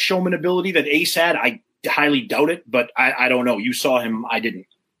has that showman ability that Ace had. I highly doubt it, but I don't know. You saw him. I didn't.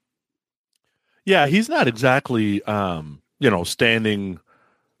 Yeah, he's not exactly, standing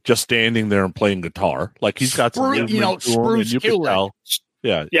there and playing guitar. Like he's got some movement to him, and you can tell.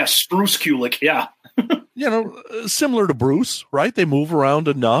 Yeah, Spruce Kulick. Yeah, similar to Bruce, right? They move around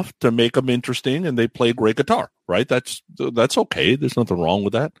enough to make them interesting, and they play great guitar, right? That's okay. There's nothing wrong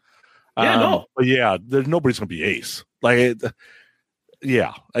with that. Yeah, no. But yeah, nobody's gonna be Ace. He's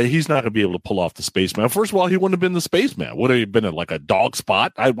not gonna be able to pull off the Spaceman. First of all, he wouldn't have been the Spaceman. Would have been like a dog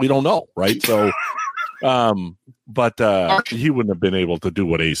spot? We don't know, right? So, but he wouldn't have been able to do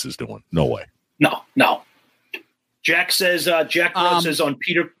what Ace is doing. No way. No. Jack says, says on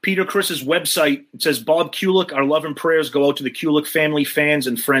Peter Chris's website, it says, Bob Kulick, our love and prayers go out to the Kulick family, fans,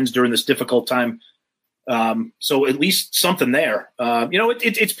 and friends during this difficult time. So at least something there.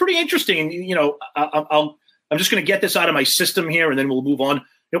 It's pretty interesting. I'm just going to get this out of my system here, and then we'll move on.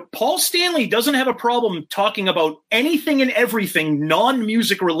 Paul Stanley doesn't have a problem talking about anything and everything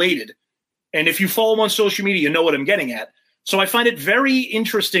non-music related. And if you follow him on social media, you know what I'm getting at. So I find it very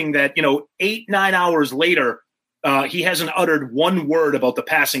interesting that, 8-9 hours later, he hasn't uttered one word about the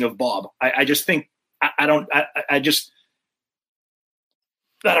passing of Bob. I just think I don't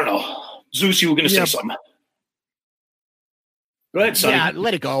know. Zeus, you were going to say something. Go ahead, Sonny. Yeah,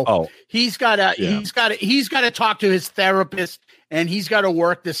 let it go. Oh, he's got to talk to his therapist, and he's got to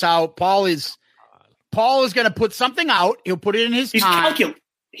work this out. Paul is going to put something out. He'll put it in his time.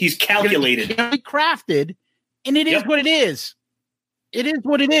 He's calculated. He's crafted, and it is what it is. It is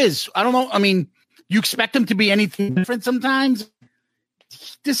what it is. I don't know. I mean, you expect him to be anything different sometimes.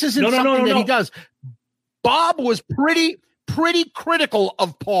 This isn't something that he does. Bob was pretty critical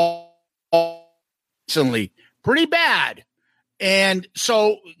of Paul recently. Pretty bad. And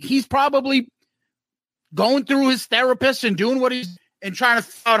so he's probably going through his therapist and doing what he's and trying to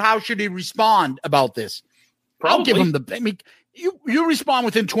figure out how should he respond about this. Probably. I'll give him you respond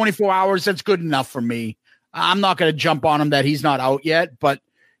within 24 hours. That's good enough for me. I'm not going to jump on him that he's not out yet, but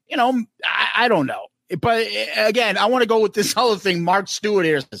I don't know. But again, I want to go with this other thing. Mark Stewart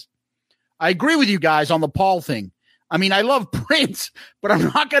here says, I agree with you guys on the Paul thing. I mean, I love Prince, but I'm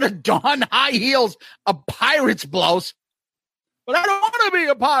not going to don high heels, a pirate's blouse. But I don't want to be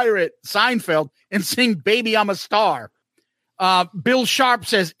a pirate, Seinfeld, and sing Baby I'm a Star. Bill Sharp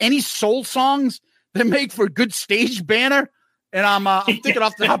says, any soul songs that make for a good stage banner? And I'm thinking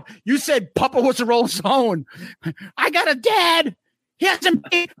off the top. You said Papa was a Rolling Stone. I got a dad. He hasn't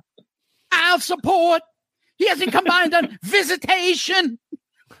paid child support. He hasn't combined on visitation.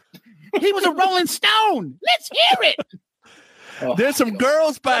 He was a Rolling Stone. Let's hear it. There's some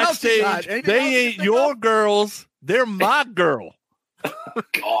girls backstage. They ain't your girls. They're my girl.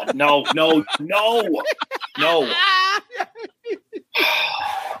 God, no.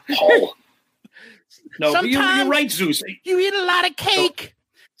 Paul. No, you're right, Zeus. You eat a lot of cake.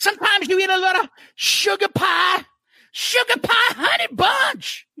 Sometimes you eat a lot of sugar pie honey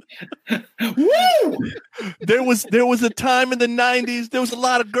bunch. Woo! There was a time in the 90s, there was a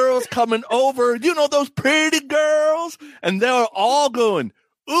lot of girls coming over, you know, those pretty girls, and they were all going,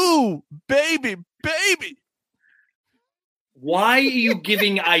 ooh, baby. Why are you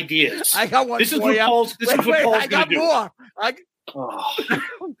giving ideas? I got one. This is what Paul's going to do. More.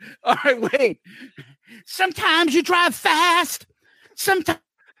 All right, wait. Sometimes you drive fast. Sometimes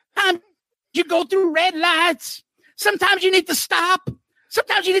you go through red lights. Sometimes you need to stop.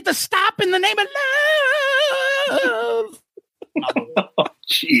 Sometimes you need to stop in the name of love. Oh,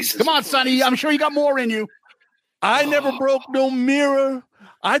 Jesus. Come on, Sonny. I'm sure you got more in you. I never broke no mirror.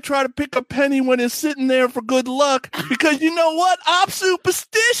 I try to pick a penny when it's sitting there for good luck because you know what? I'm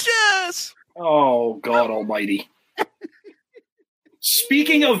superstitious. Oh, God almighty.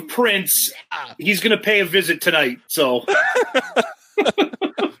 Speaking of Prince, he's going to pay a visit tonight, so.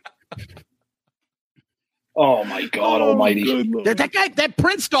 Oh, my God almighty. That guy, that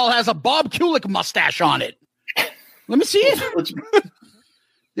Prince doll has a Bob Kulick mustache on it. Let me see it.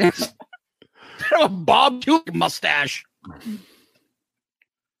 Yes. A Bob Kulick mustache.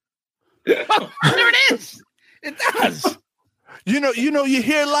 Oh, there it is. It does. You know, you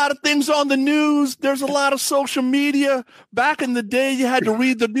hear a lot of things on the news. There's a lot of social media. Back in the day, you had to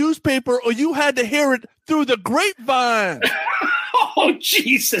read the newspaper or you had to hear it through the grapevine. Oh,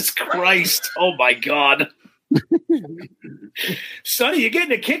 Jesus Christ. Oh, my God. Sonny, you're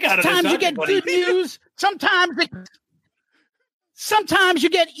getting a kick out of this. Sometimes you get good news. Sometimes you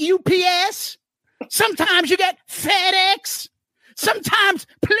get UPS. Sometimes you get FedEx. Sometimes,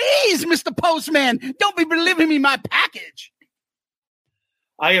 please, Mr. Postman, don't be delivering me my package.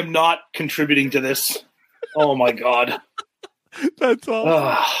 I am not contributing to this. Oh, my God. That's all.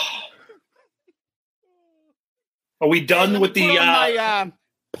 Are we done with the my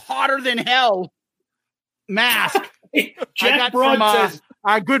hotter than hell mask? Jack Broad says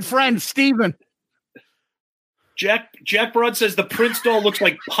our good friend Steven. Jack Broad says the Prince doll looks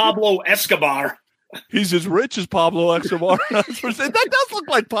like Pablo Escobar. He's as rich as Pablo Escobar. That does look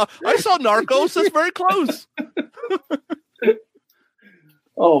like Pablo. I saw Narcos. That's very close.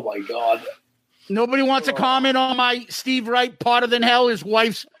 Oh, my God. Nobody wants to comment on my Steve Wright, hotter than hell, his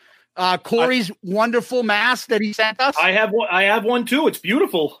wife's Corey's wonderful mask that he sent us? I have one too. It's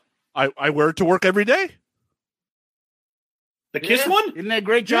beautiful. I wear it to work every day. The Kiss one? Isn't that a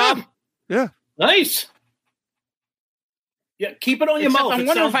great job? Yeah. Nice. Yeah, keep it on your mouth. I'm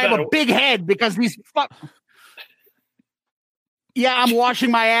wondering if I have a big head because these Yeah, I'm washing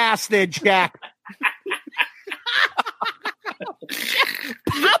my ass there, Jack.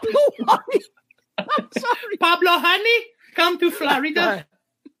 Pablo, honey. I'm sorry. Pablo, honey, come to Florida.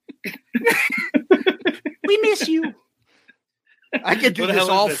 We miss you. I could do this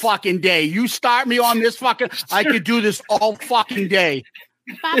all fucking day. You start me on this fucking. I could do this all fucking day.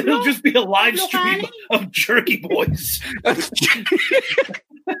 It'll just be a live stream of Jerky Boys.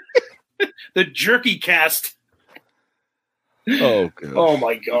 The Jerky Cast. Oh, God. Oh,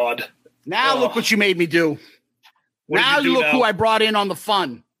 my God. Now look what you made me do. Now you look who I brought in on the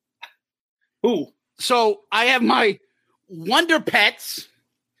fun. Who? So I have my Wonder Pets.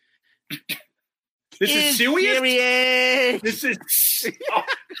 This is serious? This is...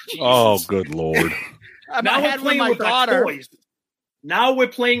 Oh, good Lord. Now we're playing with our toys. Now we're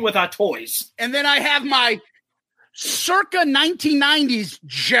playing with our toys. And then I have my circa 1990s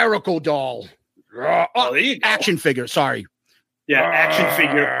Jericho doll. There you go. Action figure, sorry. Yeah, action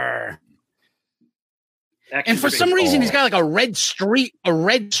figure. And for some reason, he's got like a red streak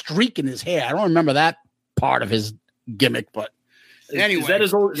in his hair. I don't remember that part of his gimmick, but anyway. Is that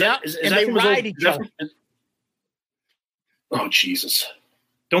his old? Yeah, and they ride each other. Oh, Jesus.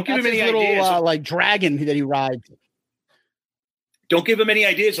 Don't give him any little, ideas. Like dragon that he rides. Don't give him any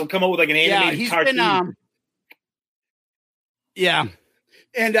ideas. He'll come up with like an animated cartoon. Yeah.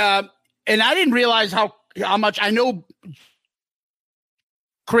 And I didn't realize how much I know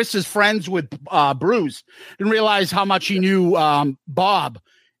Chris is friends with Bruce. Didn't realize how much he knew Bob.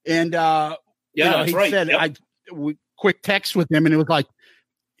 And he said we quick text with him and it was like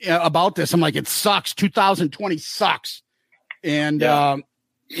about this. I'm like, it sucks. 2020 sucks. And I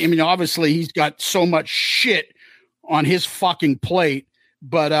mean, obviously he's got so much shit on his fucking plate.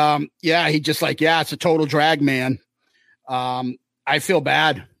 But he just like, it's a total drag, man. I feel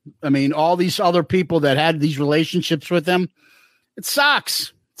bad. I mean, all these other people that had these relationships with him, it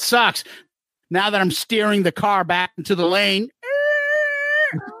sucks. It sucks. Now that I'm steering the car back into the lane.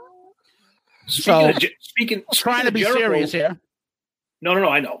 Speaking trying to be Jericho, serious here. No,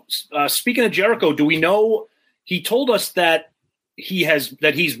 I know. Speaking of Jericho, do we know he told us that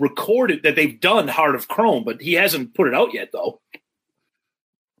he's recorded, that they've done Heart of Chrome, but he hasn't put it out yet though.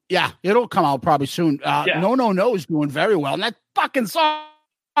 Yeah, it'll come out probably soon. No is doing very well, and that fucking song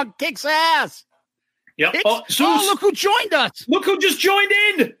kicks ass. Yeah. Oh, look who joined us! Look who just joined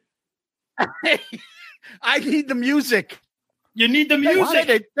in. I need the music. You need the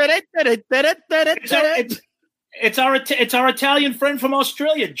music. It's our Italian friend from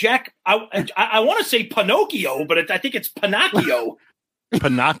Australia, Jack. I want to say Pinocchio, but I think it's Pinocchio.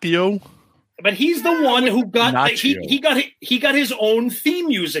 Pinocchio. But he's the one who got he got his own theme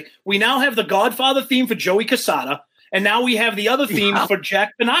music. We now have the Godfather theme for Joey Casada, and now we have the other theme for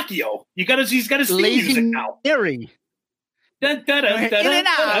Jack Pinocchio. He's got his theme music now. In and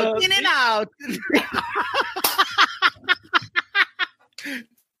out.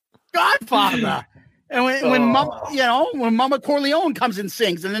 Godfather. And when Mama Corleone comes and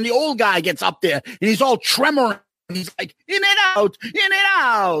sings, and then the old guy gets up there and he's all tremoring, and he's like, in and out.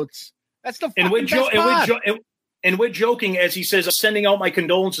 That's the fucking best part. And we're joking as he says, sending out my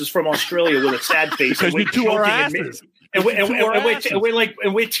condolences from Australia with a sad face. Because we're joking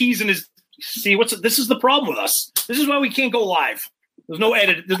and we're teasing his. See, this is the problem with us. This is why we can't go live. There's no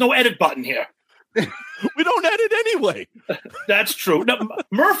edit button here. We don't edit anyway. That's true. Now,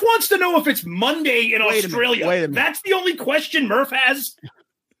 Murph wants to know if it's Monday in Australia. Wait a minute. That's the only question Murph has.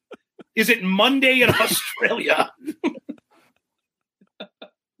 Is it Monday in Australia?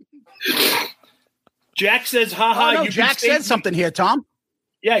 Jack says, haha. No, Jack said something here, Tom.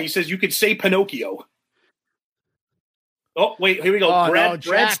 Yeah, he says you could say Pinocchio. Oh, wait, here we go. Jack,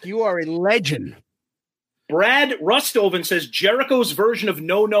 Brad, you are a legend. Brad Rustoven says Jericho's version of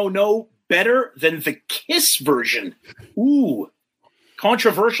No, No, No better than the Kiss version. Ooh,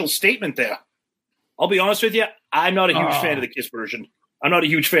 controversial statement there. I'll be honest with you. I'm not a huge fan of the Kiss version.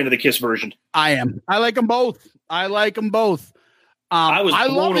 I am. I like them both. I love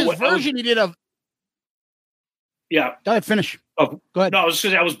his version he did of. Yeah. Go ahead, finish. Oh, go ahead. No, I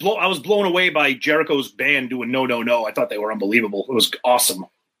was blown away by Jericho's band doing No, No, No. I thought they were unbelievable. It was awesome.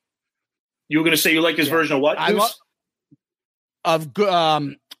 You were going to say you liked his version of what? Of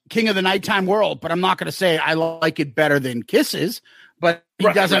King of the Nighttime World, but I'm not going to say I like it better than Kiss's, but he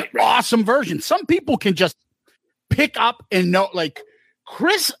does an awesome version. Some people can just pick up and know, like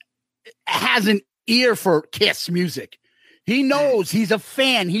Chris has an ear for Kiss music. He knows, he's a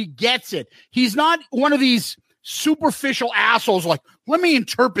fan. He gets it. He's not one of these superficial assholes like, let me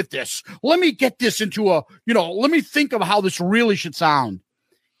interpret this. Let me get this into let me think of how this really should sound.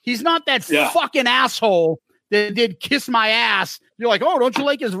 He's not that fucking asshole that did Kiss My Ass. You're like, oh, don't you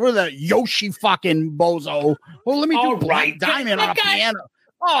like his version? That Yoshi fucking bozo. Well, let me do Black Diamond on a piano.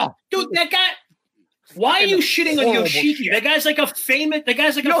 Oh, dude, that guy. Why are you shitting on Yoshiki? That guy's like a famous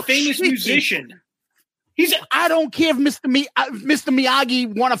musician. I don't care if Mr.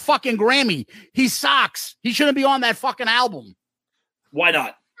 Miyagi won a fucking Grammy. He sucks. He shouldn't be on that fucking album. Why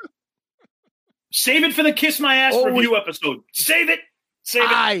not? Save it for the Kiss My Ass review episode. Save it.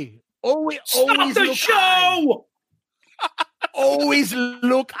 Always stop the show. Always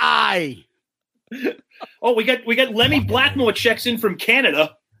look I. Oh, we got Lemmy Blackmore checks in from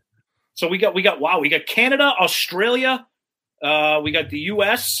Canada. So we got Canada, Australia, we got the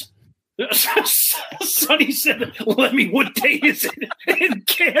US. Sonny said, Lemmy, what day is it in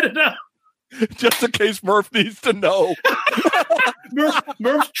Canada? Just in case Murph needs to know.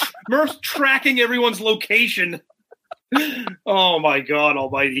 Murph tracking everyone's location. Oh my God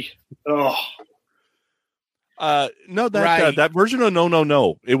Almighty! Oh, no, that version of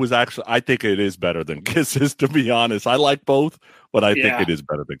No. It was actually, I think it is better than Kisses. To be honest, I like both, but I think it is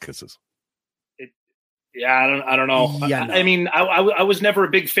better than Kisses. I don't know. Yeah, no. I mean, I was never a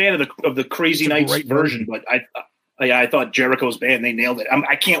big fan of the Crazy Nights version, but I thought Jericho's band, they nailed it.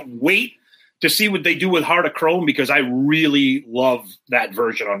 I can't wait to see what they do with Heart of Chrome because I really love that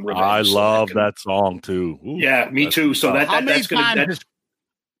version on Revenge. I love that song too. Ooh, yeah, me too. So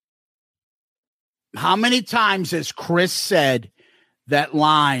how many times has Chris said that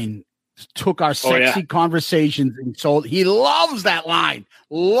line took our sexy conversations and sold? He loves that line,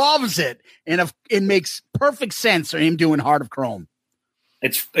 loves it, and it makes perfect sense for him doing Heart of Chrome.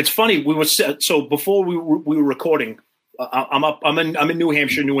 It's funny. So before we were recording. I'm in New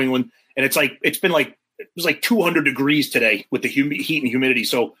Hampshire, New England. And it was like 200 degrees today with the heat and humidity.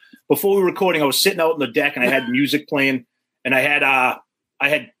 So before we were recording, I was sitting out on the deck and I had music playing and I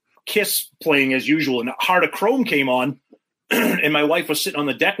had Kiss playing as usual. And Heart of Chrome came on and my wife was sitting on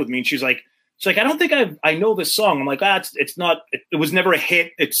the deck with me and she's like, I don't think I know this song. I'm like, it was never a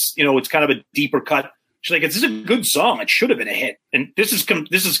hit. It's, it's kind of a deeper cut. She's like, this is a good song. It should have been a hit. And this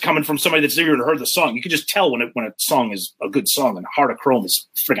is coming from somebody that's never even heard the song. You can just tell when a song is a good song. And Heart of Chrome is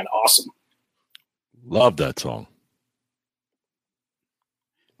freaking awesome. Love that song.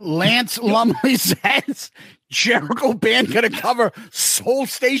 Lance Lumley says Jericho band gonna cover Soul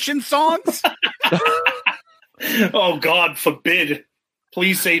Station songs. Oh, God forbid.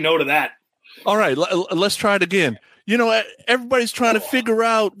 Please say no to that. All right, let's try it again. You know, everybody's trying to figure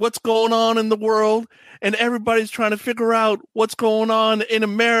out what's going on in the world, and everybody's trying to figure out what's going on in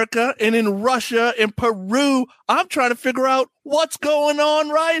America and in Russia and Peru. I'm trying to figure out what's going on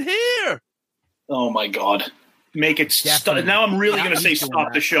right here. Oh, my God. Make it stop. Now I'm really going to say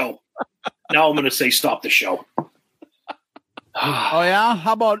stop the show. Now I'm going to say stop the show. Oh, yeah?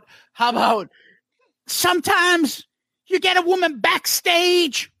 How about sometimes you get a woman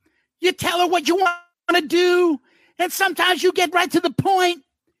backstage, you tell her what you want to do, and sometimes you get right to the point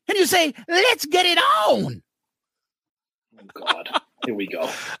and you say, let's get it on. Oh, God. Here we go.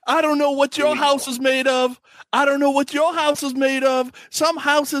 I don't know what your house is made of. I don't know what your house is made of. Some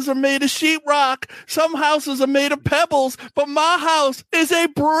houses are made of sheetrock. Some houses are made of pebbles. But my house is a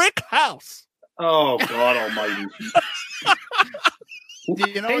brick house. Oh, God almighty.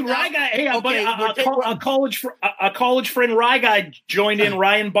 You know, hey, Rye Guy. Hey, okay, a college friend, Rye Guy, joined in.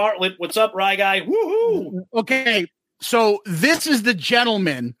 Ryan Bartlett. What's up, Rye Guy? Woohoo! Okay, so this is the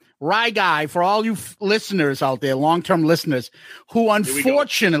gentleman, Rye Guy, for all you listeners out there, long-term listeners, who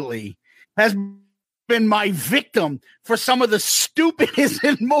unfortunately has been my victim for some of the stupidest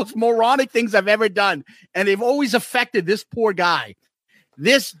and most moronic things I've ever done, and they've always affected this poor guy.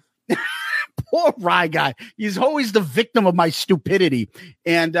 This poor Rye Guy. He's always the victim of my stupidity.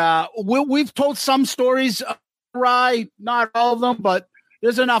 And we've told some stories, Rye, not all of them, but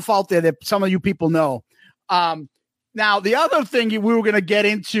there's enough out there that some of you people know. Now, the other thing we were going to get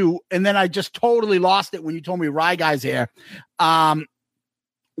into, and then I just totally lost it when you told me Rye Guy's here.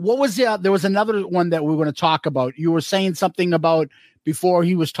 What was there was another one that we were going to talk about. You were saying something about before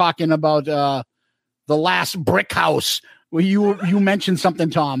he was talking about the last brick house where you mentioned something,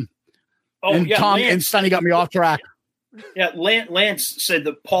 Tom. Oh, and yeah, Tom Lance, and Sonny got me off track. Yeah, Lance said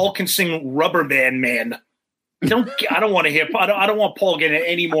that Paul can sing Rubber Band Man. I don't want to hear. I don't want Paul getting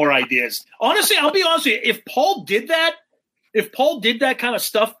any more ideas. Honestly, I'll be honest with you. If Paul did that kind of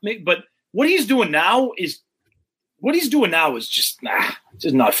stuff, but what he's doing now is just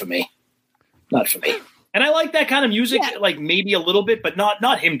not for me. Not for me. And I like that kind of music, like maybe a little bit, but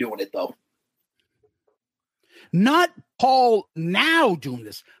not him doing it though. Not Paul now doing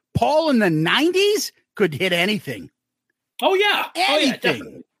this. Paul in the 90s could hit anything. Oh, yeah.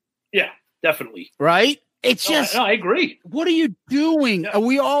 Anything. Definitely. Right? It's just. I agree. What are you doing? Are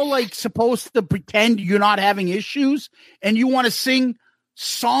we all like supposed to pretend you're not having issues and you want to sing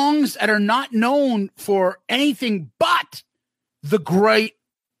songs that are not known for anything but the great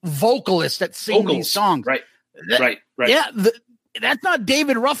vocalists that sing these songs? Right. Right. Yeah. That's not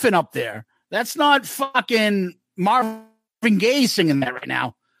David Ruffin up there. That's not fucking Marvin Gaye singing that right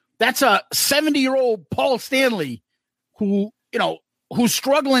now. That's a 70-year-old Paul Stanley who's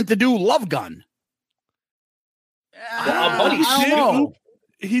struggling to do Love Gun. Buddy,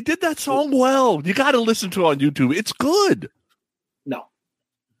 he did that song well. You got to listen to it on YouTube. It's good. No.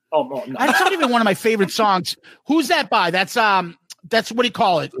 Oh, no. That's not even one of my favorite songs. Who's that by? That's what do you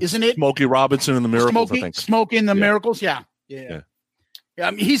call it? Isn't it? Smokey Robinson and the Miracles, I think. Smokey and the Miracles, yeah. I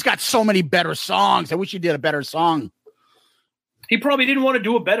mean, he's got so many better songs. I wish he did a better song. He probably didn't want to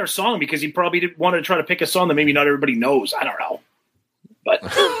do a better song because he probably didn't want to try to pick a song that maybe not everybody knows. I don't know. But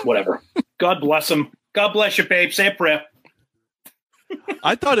whatever. God bless him. God bless you, babe. Say a prayer.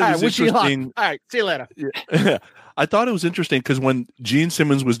 I thought it was interesting. All right, see you later. Yeah. I thought it was interesting because when Gene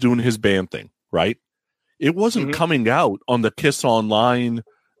Simmons was doing his band thing, right? It wasn't coming out on the Kiss Online.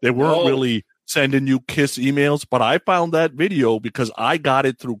 They weren't really sending you Kiss emails, but I found that video because I got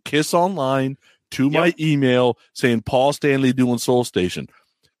it through Kiss Online to my email saying Paul Stanley doing Soul Station.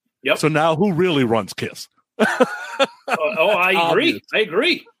 Yep. So now who really runs Kiss? I agree. I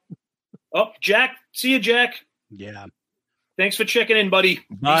agree. Oh, Jack. See you, Jack. Yeah. Thanks for checking in, buddy.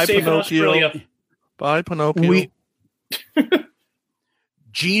 Bye, Be safe Pinocchio. in Australia. Bye, Pinocchio.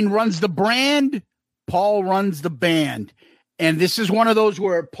 Gene runs the brand. Paul runs the band. And this is one of those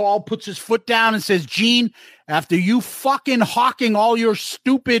where Paul puts his foot down and says, Gene, after you fucking hawking all your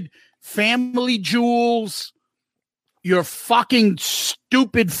stupid family jewels, your fucking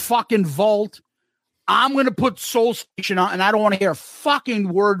stupid fucking vault, I'm going to put Soul Station on, and I don't want to hear a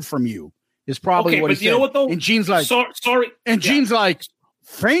fucking word from you, is probably what he said. You know what, though? And Gene's like, sorry. And Gene's like,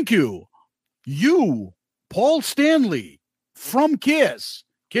 thank you. You, Paul Stanley from Kiss,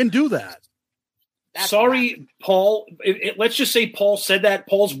 can do that. Sorry, Paul. Let's just say Paul said that.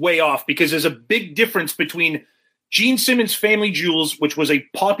 Paul's way off because there's a big difference between Gene Simmons' Family Jewels, which was a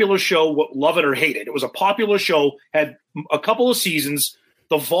popular show, love it or hate it. It was a popular show, had a couple of seasons.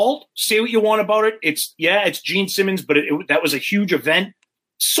 The Vault, say what you want about it. It's Gene Simmons, but that was a huge event.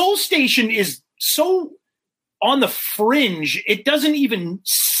 Soul Station is so on the fringe, it doesn't even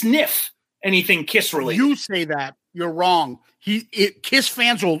sniff anything Kiss related. You say that. You're wrong. Kiss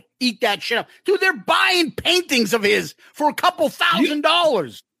fans will eat that shit up. Dude, they're buying paintings of his for a couple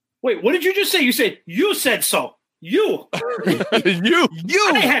 $1,000. Wait, what did you just say? You said so. You. you.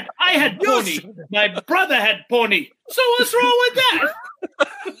 I had pony. My brother had pony. So what's wrong with that?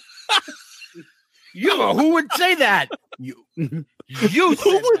 Who would say that? You. Who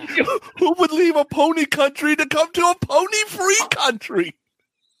would leave a pony country to come to a pony-free country?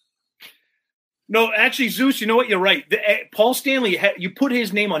 No, actually, Zeus, you know what? You're right. Paul Stanley, you put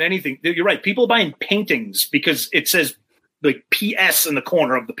his name on anything. You're right. People are buying paintings because it says like PS in the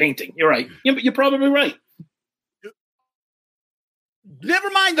corner of the painting. You're right. You're probably right. Never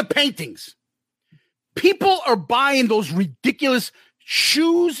mind the paintings. People are buying those ridiculous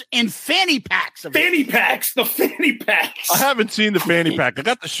shoes and fanny packs. The fanny packs. I haven't seen the fanny pack. I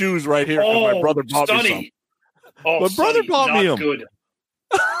got the shoes right here. My brother bought me some. My brother bought me them. Good.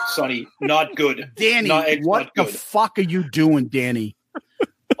 Sonny, not good. Danny, what the fuck are you doing, Danny?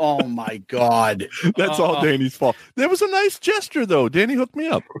 Oh, my God. That's all Danny's fault. There was a nice gesture, though. Danny hooked me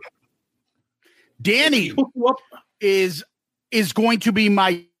up. Danny is going to be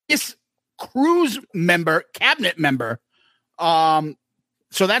my cruise member, cabinet member.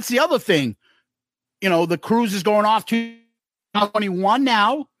 So that's the other thing. You know, the cruise is going off to 2021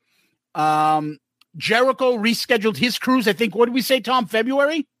 now. Jericho rescheduled his cruise. I think, what did we say, Tom?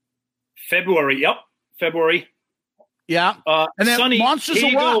 February? Yep. February. Yeah. And then Sonny, Monsters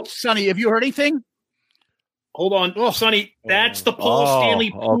of Rock. Sonny, have you heard anything? Hold on. Oh, Sonny, that's the Paul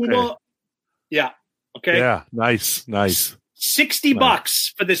Stanley Puma. Okay. Yeah. Okay. Yeah. Nice.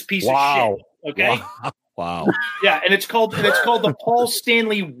 $60 for this piece of shit. Okay. Wow. Yeah, and it's called the Paul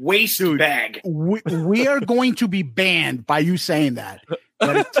Stanley waist bag. We are going to be banned by you saying that.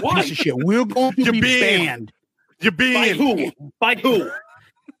 That it's a piece of shit. We're going to be banned. You're being By who?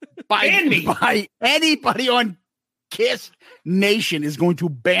 By anybody on Kiss Nation is going to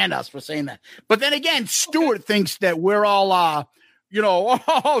ban us for saying that. But then again, Stuart thinks that we're all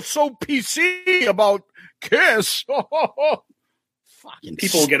so PC about Kiss. Fucking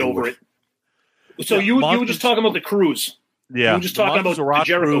people will get over it. So you were just talking about the cruise. Yeah. You were just talking about the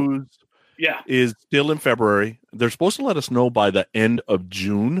Jericho cruise. Yeah. Is still in February. They're supposed to let us know by the end of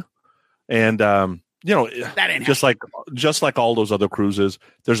June. And just like all those other cruises,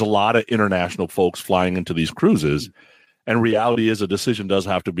 there's a lot of international folks flying into these cruises. And reality is a decision does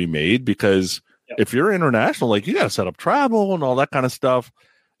have to be made because if you're international, like you got to set up travel and all that kind of stuff.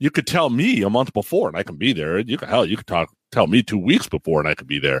 You could tell me a month before and I can be there. You could tell me 2 weeks before and I could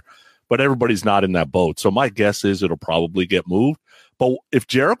be there. But everybody's not in that boat. So my guess is it'll probably get moved. But if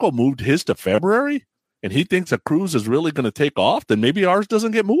Jericho moved his to February and he thinks a cruise is really going to take off, then maybe ours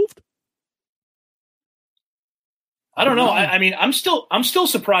doesn't get moved. I don't know. I mean, I'm still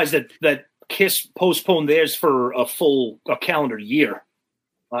surprised that Kiss postponed theirs for a calendar year.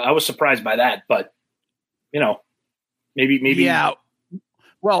 I was surprised by that, but maybe. Yeah.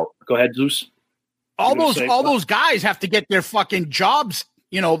 Well, go ahead, Zeus. All those guys have to get their fucking jobs.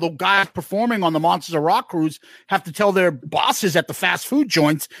 The guys performing on the Monsters of Rock cruise have to tell their bosses at the fast food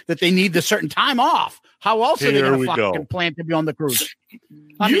joints that they need a certain time off. How else are they going to fucking plan to be on the cruise?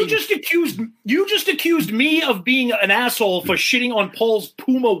 You just accused me of being an asshole for shitting on Paul's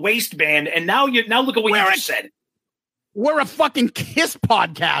Puma waistband, and now look at what you just said. We're a fucking Kiss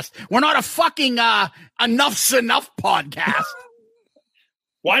podcast. We're not a fucking Enough's Enough podcast.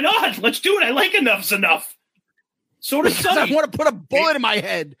 Why not? Let's do it. I like Enough's Enough. So does Sonny. I want to put a bullet in my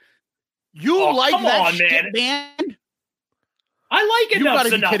head. You like that shit, man? I like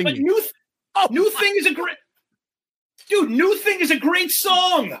Enough's Enough. But New Thing is a great... Dude, New Thing is a great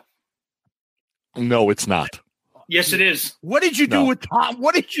song. No, it's not. Yes, it is. What did you do with Tom?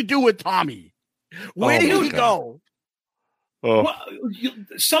 What did you do with Tommy? Where did he go? Oh. Well,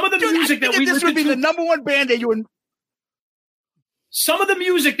 some of the music that we this would be the number one band that you would... Some of the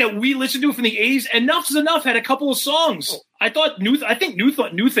music that we listened to from the 80s, Enough's Enough had a couple of songs. I think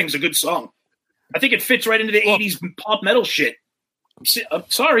New Thing's a good song. I think it fits right into the 80s pop metal shit. I'm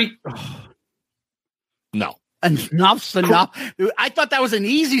sorry. No. Enough's Enough. I thought that was an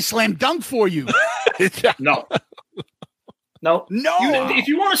easy slam dunk for you. No. If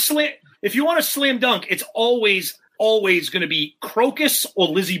you want to slam dunk, it's always going to be Crocus or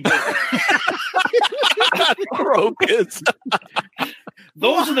Lizzie Borden. Crow kids.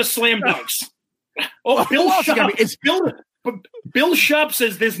 Those are the slam dunks. Oh, Bill Shop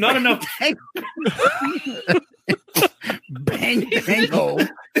says there's not enough. Bang Tango.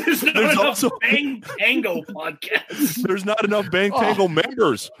 There's not enough Bang Tango podcasts. There's not enough Bang Tango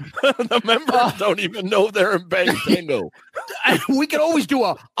members. The members don't even know they're in Bang Tango. We could always do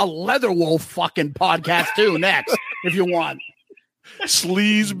a Leather Wolf fucking podcast too next if you want.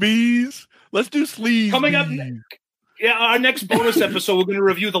 Sleaze Bees. Let's do Sleaze Coming up, Bees. yeah, our next bonus episode, we're going to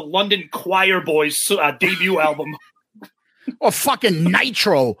review the London Choir Boys debut album. Or fucking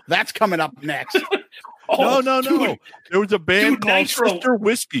Nitro. That's coming up next. Oh, No. There was a band called Nitro. Sister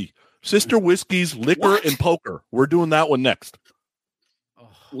Whiskey. Sister Whiskey's Liquor and Poker. We're doing that one next.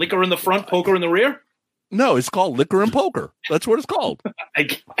 Liquor in the front, poker in the rear? No, it's called Liquor and Poker. That's what it's called. I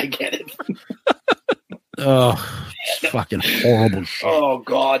get it. Oh, fucking horrible shit. Oh,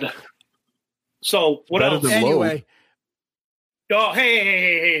 God. So, what Better else? than Anyway, Oh,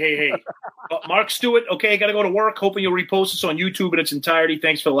 hey. Mark Stewart, okay, got to go to work. Hoping you'll repost this on YouTube in its entirety.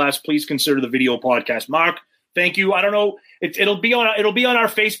 Thanks for the last. Please consider the video podcast. Mark, thank you. I don't know. It'll be on our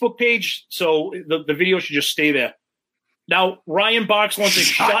Facebook page, so the video should just stay there. Now, Ryan Box wants a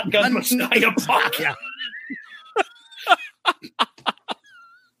Shotgun Messiah podcast.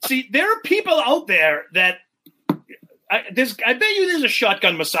 See, there are people out there that I bet you there's a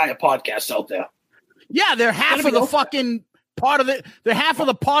Shotgun Messiah podcast out there. yeah, they're half of the fucking part of the. They're half of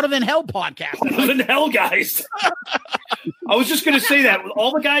the Part of in Hell podcast. Part of the Hell guys. I was just going to say that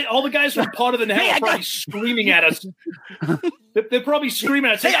all the guys from Part of the Hell are probably screaming at us. They're probably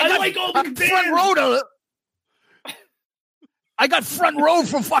screaming at us. Hey, I like all these bands. I got front row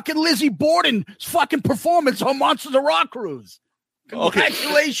for fucking Lizzie Borden's fucking performance on Monsters of Rock Cruise.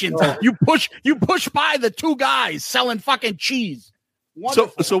 Congratulations. You push by the two guys selling fucking cheese.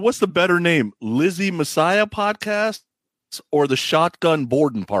 Wonderful. So what's the better name? Lizzie Messiah podcast or the Shotgun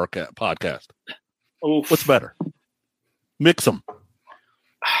Borden podcast? Oof. What's better? Mix them.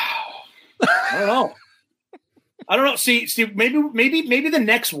 I don't know. See, maybe the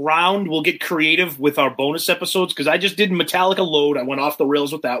next round we'll get creative with our bonus episodes because I just did Metallica Load. I went off the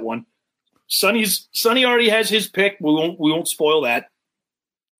rails with that one. Sonny already has his pick. We won't spoil that.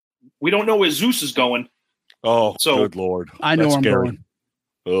 We don't know where Zeus is going. Oh, so, good Lord. I know That's where I'm scary. going.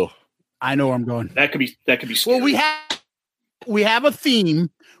 Oh. I know where I'm going. That could be scary. Well, we have a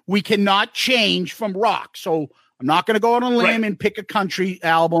theme we cannot change from rock. So I'm not going to go on a limb and pick a country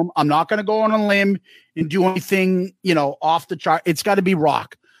album. I'm not going to go on a limb and do anything, off the chart. It's got to be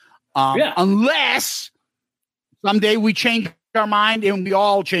rock. Unless someday we change our mind and we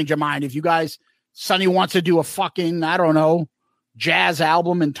all change our mind. If you guys, Sonny wants to do a fucking, I don't know, jazz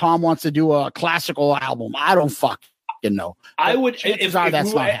album and Tom wants to do a classical album. I don't fucking know. I would, if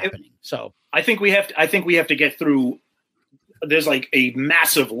that's not happening. So I think we have to get through. There's like a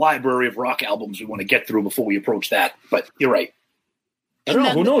massive library of rock albums we want to get through before we approach that. But you're right. I don't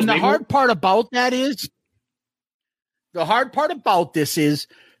know. Who knows? The hard part about this is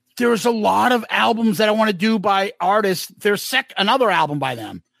there's a lot of albums that I want to do by artists. There's another album by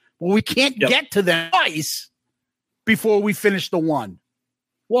them. Well, we can't get to them twice before we finish the one.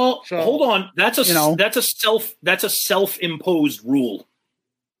 Well, hold on. That's a self-imposed rule.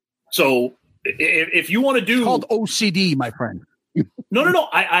 So if you want to do, it's called OCD, my friend. No.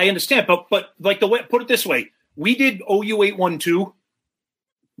 I understand, but like the way, put it this way, we did OU812.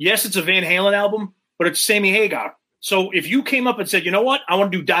 Yes, it's a Van Halen album, but it's Sammy Hagar. So if you came up and said, you know what, I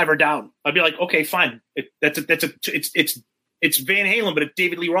want to do Diver Down, I'd be like, okay, fine. It's Van Halen, but it's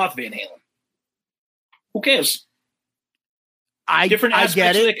David Lee Roth Van Halen. Who cares? I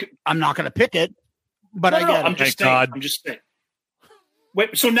get it. I'm not going to pick it, but I get it. I'm just saying.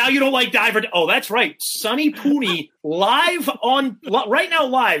 Wait, so now you don't like Diver? Oh, that's right. Sonny Pooney right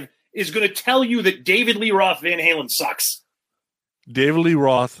now is going to tell you that David Lee Roth Van Halen sucks. David Lee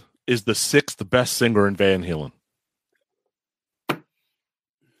Roth is the 6th best singer in Van Halen.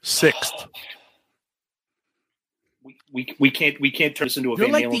 6th. We can't turn this into a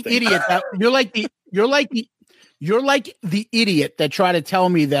Van Halen thing. Idiot. You're like the idiot that tried to tell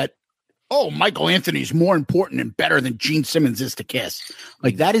me that, Michael Anthony's more important and better than Gene Simmons is to Kiss.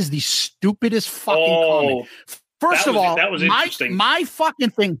 Like, that is the stupidest fucking comment. First of all, that was interesting. My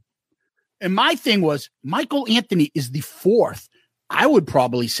fucking thing, and my thing was Michael Anthony is the 4th, I would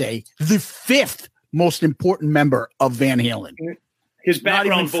probably say the 5th most important member of Van Halen. His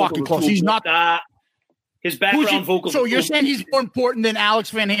background vocal fucking close. He's not. His background vocals. So you're saying he's more important than Alex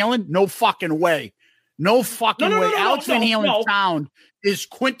Van Halen? No fucking way. No fucking way. Alex Van Halen's sound is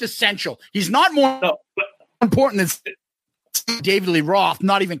quintessential. He's not more important than. David Lee Roth,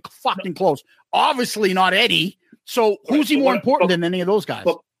 not even fucking close. Obviously not Eddie. So who's he more important than any of those guys?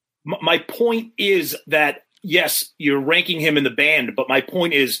 But my point is that, yes, you're ranking him in the band, but my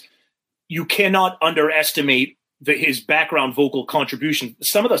point is you cannot underestimate his background vocal contribution.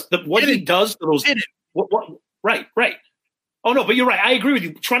 Some of what he does to those. Right. Oh no, but you're right. I agree with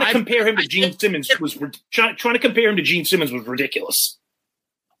you. Trying to compare him to Gene Simmons was ridiculous.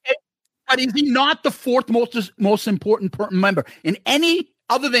 But is he not the fourth most important member in any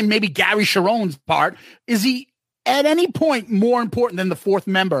other than maybe Gary Sharon's part? Is he at any point more important than the fourth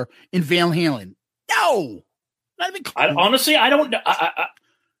member in Van Halen? No, not even close. Honestly, I don't know.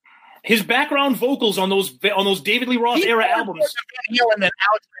 His background vocals on those David Lee Roth era albums.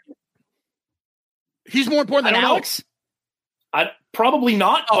 He's more important than Alex. Probably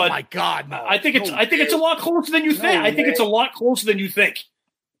not. Oh but my God! No. I think it's a lot closer than you think. I think it's a lot closer than you think.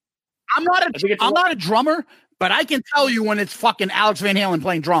 I'm not a drummer, but I can tell you when it's fucking Alex Van Halen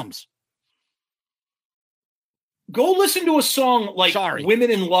playing drums. Go listen to a song like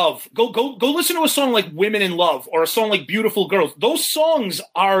Women in Love. Go listen to a song like Women in Love or a song like Beautiful Girls. Those songs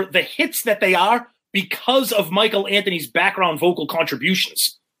are the hits that they are because of Michael Anthony's background vocal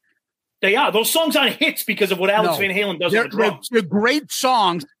contributions. They are. Those songs aren't hits because of what Alex Van Halen does on the drums. They're great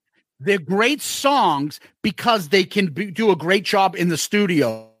songs. They're great songs because they can do a great job in the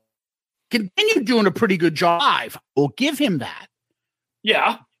studio. Continue doing a pretty good job live. We'll give him that.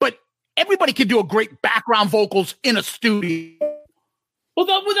 Yeah. But everybody can do a great background vocals in a studio. Well,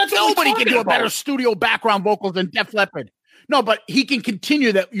 that's nobody can do a better studio background vocals than Def Leppard. No, but he can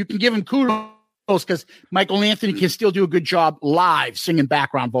continue that. You can give him kudos because Michael Anthony can still do a good job live singing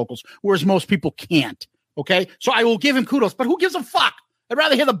background vocals, whereas most people can't. Okay? So I will give him kudos, but who gives a fuck? I'd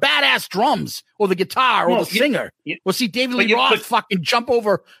rather hear the badass drums or the guitar or the singer. Or see David Lee Roth fucking jump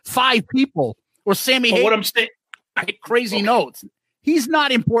over 5 people or Sammy Hagar. What I'm saying, crazy notes. He's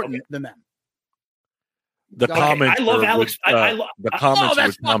not important than them. The comments. I love Alex. The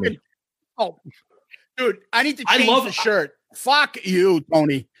comments were coming. Oh, dude, I need to change the shirt. Fuck you,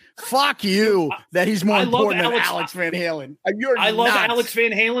 Tony. Fuck you. That he's more important than Alex Van Halen. I love Alex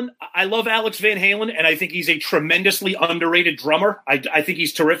Van Halen. I love Alex Van Halen, and I think he's a tremendously underrated drummer. I think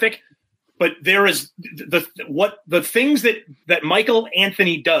he's terrific. But there is the things that Michael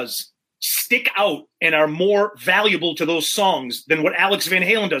Anthony does stick out and are more valuable to those songs than what Alex Van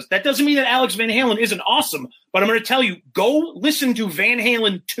Halen does. That doesn't mean that Alex Van Halen isn't awesome, but I'm going to tell you, go listen to Van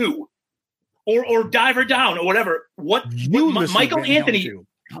Halen 2 or Diver Down or whatever.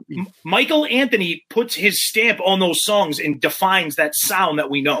 Michael Anthony puts his stamp on those songs and defines that sound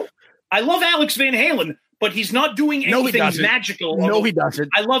that we know. I love Alex Van Halen, but he's not doing anything magical. No, he doesn't.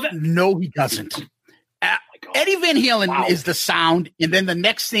 I love it. No, he doesn't. Eddie Van Halen is the sound, and then the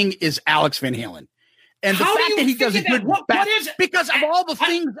next thing is Alex Van Halen. And the fact that he does a good because of all the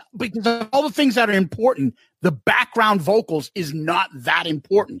things that are important, the background vocals is not that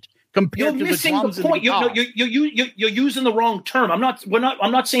important compared to the drums and the guitar. You're using the wrong term. I'm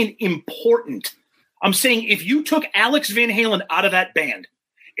not saying important. I'm saying if you took Alex Van Halen out of that band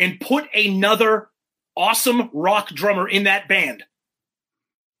and put another awesome rock drummer in that band,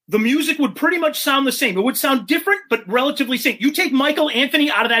 the music would pretty much sound the same. It would sound different, but relatively same. You take Michael Anthony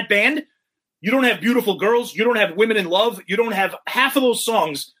out of that band, you don't have Beautiful Girls, you don't have Women in Love, you don't have half of those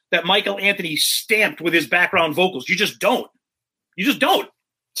songs that Michael Anthony stamped with his background vocals. You just don't.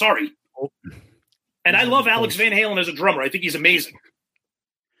 Sorry. And I love Alex Van Halen as a drummer. I think he's amazing.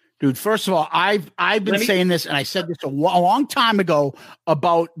 Dude, first of all, I've been saying this, and I said this a long time ago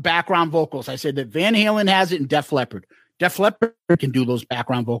about background vocals. I said that Van Halen has it in Def Leppard. Def Leppard can do those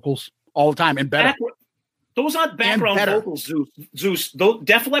background vocals all the time and better. Those aren't background vocals, Zeus.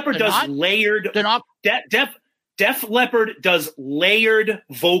 Def Leppard does layered. They're not. Def Leppard does layered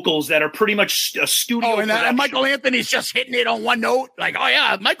vocals that are pretty much a studio. And Michael Anthony's just hitting it on one note. Like, oh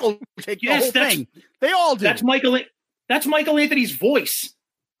yeah, Michael take the whole thing. They all do. That's Michael Anthony's voice.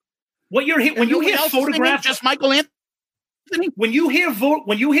 When you hear Photograph, just Michael Anthony. When you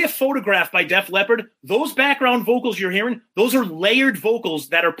hear Photograph by Def Leppard, those background vocals you're hearing, those are layered vocals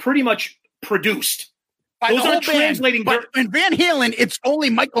that are pretty much produced. Those aren't translating. But in Van Halen, it's only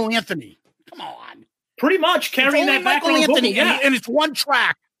Michael Anthony. Come on. Pretty much carrying that background vocal. Yeah. And it's one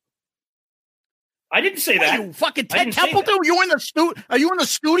track. I didn't say that. You fucking Ted Templeton? Are you in the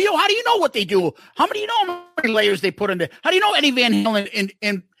studio? How do you know what they do? How many layers they put in there? How do you know Eddie Van Halen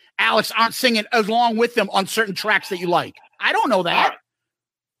and Alex aren't singing along with them on certain tracks that you like? I don't know that.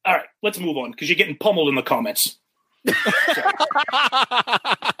 All right. Let's move on because you're getting pummeled in the comments.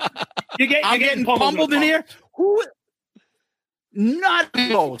 You're getting pummeled in here. Not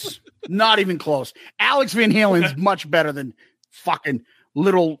even close. Not even close. Alex Van Halen's much better than fucking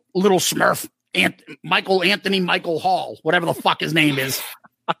little Smurf, Michael Hall, whatever the fuck his name is.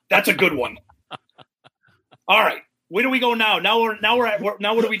 That's a good one. All right. Where do we go now? Now what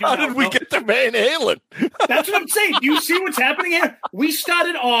do we do? How now? did we get to Van Halen? That's what I'm saying. Do you see what's happening here? We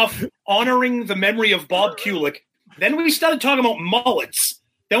started off honoring the memory of Bob Kulick. Then we started talking about mullets.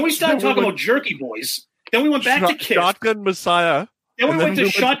 Then we started talking about Jerky Boys. Then we went back to Kiss. Shotgun Messiah. Then we went to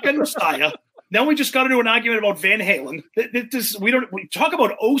Shotgun Messiah. Then we just got into an argument about Van Halen. We talk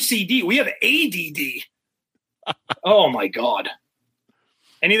about OCD. We have ADD. Oh my God.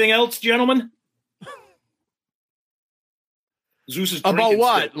 Anything else, gentlemen? Zeus is about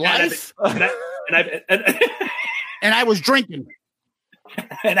what? Still. Life? And I was drinking.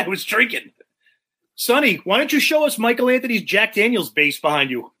 And I was drinking. Sonny, why don't you show us Michael Anthony's Jack Daniels bass behind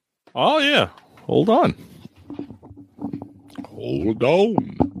you? Oh yeah. Hold on.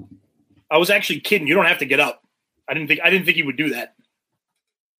 I was actually kidding. You don't have to get up. I didn't think he would do that.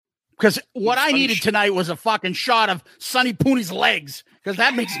 Because what I needed tonight was a fucking shot of Sonny Pooney's legs. Because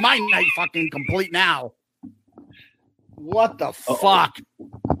that makes my night fucking complete now. What the fuck?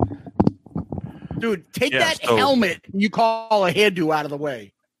 Dude, take that helmet you call a hairdo out of the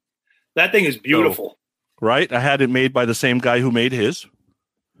way. That thing is beautiful. Right? I had it made by the same guy who made his.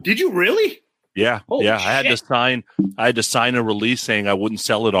 Did you really? Yeah. Holy yeah. shit. I had to sign a release saying I wouldn't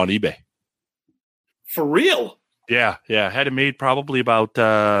sell it on eBay. For real? Yeah. Yeah. I had it made probably about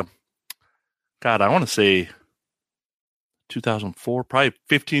I want to say 2004, probably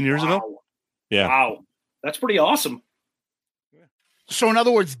 15 years ago. Yeah. Wow. That's pretty awesome. So in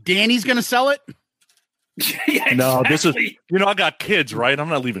other words, Danny's going to sell it? Yeah, no, exactly. I got kids, right? I'm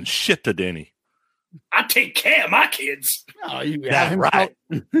not leaving shit to Danny. I take care of my kids. Oh, yeah, right.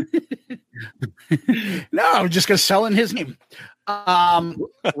 No, I'm just going to sell in his name.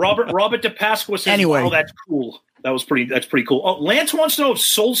 Robert DePasqua says, anyway. "Oh, that's cool. That's pretty cool." Oh, Lance wants to know if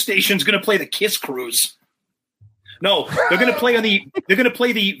Soul Station's going to play the Kiss Cruise. No, they're going to play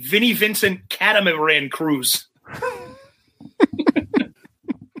the Vinnie Vincent Catamaran Cruise.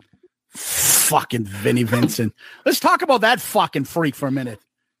 Fucking Vinnie Vincent. Let's talk about that fucking freak for a minute.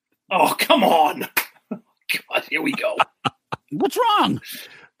 Oh, come on. God, here we go. What's wrong?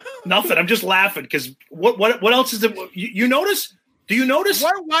 Nothing. I'm just laughing because what else is it? You notice? Do you notice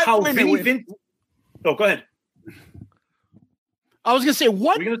how Vinnie Vincent? Oh, go ahead. I was going to say,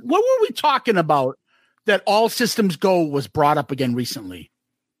 what were we talking about that All Systems Go was brought up again recently?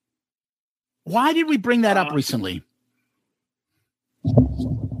 Why did we bring that up recently?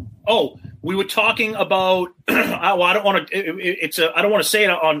 Oh, we were talking about. I don't want to. I don't want to say it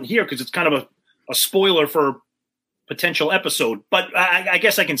on here because it's kind of a spoiler for potential episode. But I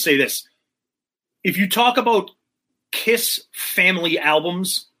guess I can say this: if you talk about Kiss family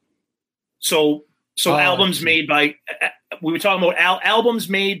albums, so albums made by. We were talking about albums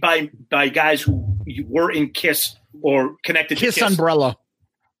made by guys who were in Kiss or connected to Kiss umbrella.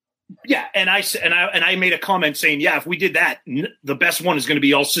 Yeah, and I made a comment saying, yeah, if we did that, the best one is going to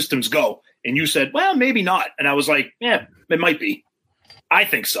be All Systems Go. And you said, well, maybe not. And I was like, yeah, it might be. I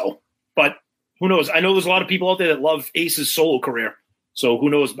think so. But who knows? I know there's a lot of people out there that love Ace's solo career. So who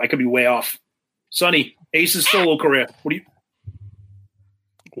knows? I could be way off. Sonny, Ace's solo career.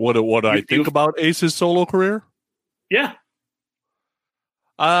 What do I think about Ace's solo career? Yeah.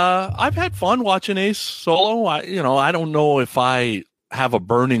 I've had fun watching Ace solo. I don't know if I have a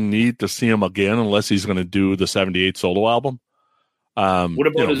burning need to see him again unless he's going to do the 78 solo album. What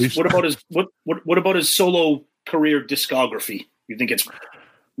about his solo career discography?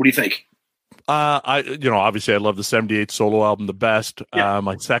 What do you think? Obviously I love the 78 solo album the best. Yeah.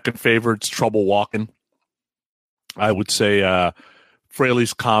 My second favorite's Trouble Walking. I would say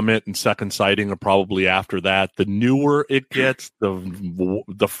Fraley's Comet and Second Sighting are probably after that. The newer it gets,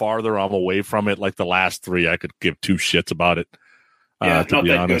 the farther I'm away from it. Like the last three, I could give two shits about it. Yeah, to not be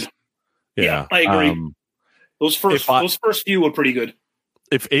that honest. Good. Yeah, I agree. Those first few were pretty good.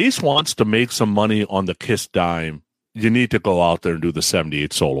 If Ace wants to make some money on the Kiss dime, you need to go out there and do the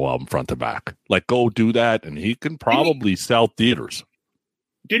 78 solo album front to back. Like, go do that, and he can probably sell theaters.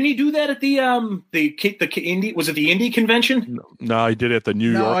 Didn't he do that at the indie? Was it the indie convention? No, he did it at the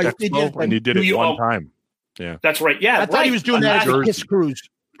New York Expo, and he did it one time. Yeah, that's right. Yeah, I thought he was doing that at the Kiss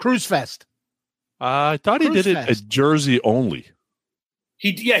Cruise Fest. I thought he did it at Jersey only.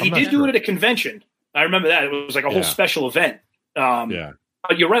 He did do it at a convention. I remember that. It was like a whole special event.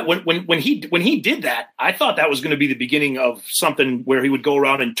 You're right. When he did that, I thought that was going to be the beginning of something where he would go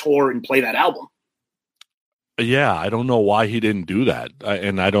around and tour and play that album. Yeah, I don't know why he didn't do that,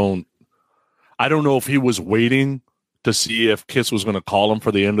 and I don't know if he was waiting to see if Kiss was going to call him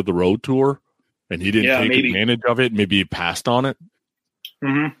for the end of the road tour, and he didn't take advantage of it. Maybe he passed on it,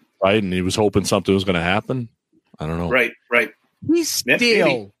 right? And he was hoping something was going to happen. I don't know. Right. He's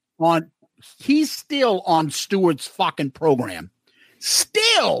still on Stewart's fucking program.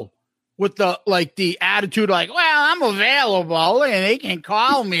 Still with the attitude like, well, I'm available and they can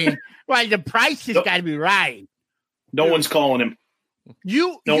call me. Well, the price has got to be right. No one's calling him.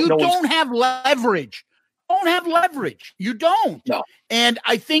 You don't have leverage. You don't. No. And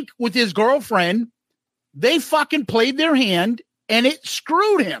I think with his girlfriend, they fucking played their hand and it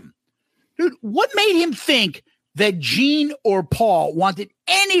screwed him. Dude, what made him think that Gene or Paul wanted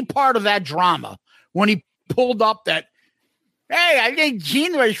any part of that drama when he pulled up that, hey, I think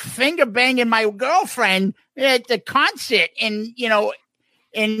Gene was finger banging my girlfriend at the concert, and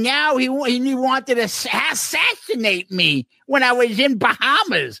and now he wanted to assassinate me when I was in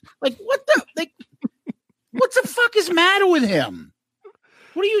Bahamas. Like, what the fuck is matter with him?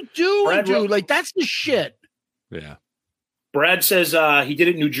 What are you doing, dude? Like, that's the shit. Yeah. Brad says he did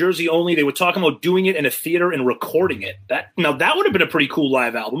it in New Jersey only. They were talking about doing it in a theater and recording it. That would have been a pretty cool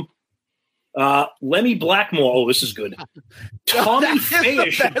live album. Lemmy Blackmore. Oh, this is good. Tommy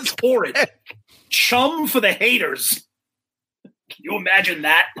Fayesh tore it. Chum for the haters. Can you imagine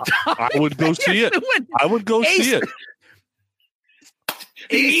that? I would go see it. I would go see it.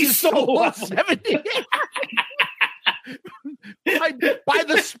 He's so 70. by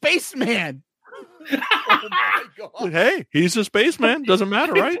the spaceman. Oh my God. Hey, he's a spaceman. Doesn't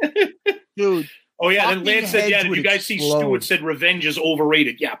matter, right? Dude. Oh, yeah. Then Lance said, yeah, did you guys see Stewart said revenge is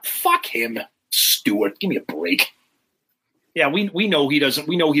overrated? Yeah, fuck him, Stewart. Give me a break. Yeah, we know he doesn't.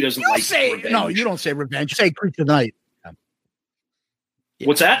 We know he doesn't like revenge. No, you don't say revenge. You say Creature of the Night. Yeah.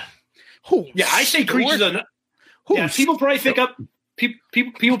 What's that? Who? Yeah, I say Creatures of the Night. Yeah, people probably think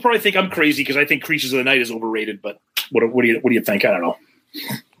people probably think I'm crazy because I think Creatures of the Night is overrated. But what do you think? I don't know.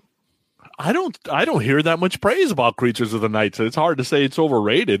 I don't hear that much praise about Creatures of the Night, so it's hard to say it's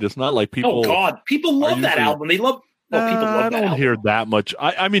overrated. It's not like people. Oh God, people love that album. They love. Well, people love that album. I don't hear that much.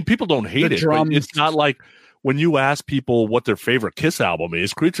 I mean, people don't hate it. But it's not like when you ask people what their favorite Kiss album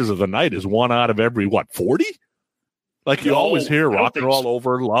is. Creatures of the Night is one out of every 40. Like you always hear Rock and Roll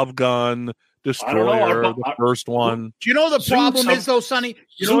Over, Love Gun, Destroyer, the first one. Do you know the problem is though, Sonny?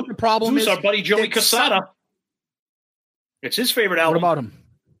 You know what the problem is? Our buddy Joey Casada. It's his favorite album. What about him?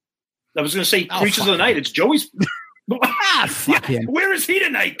 I was going to say Creatures of the Night. It's Joey's. Fuck him. Where is he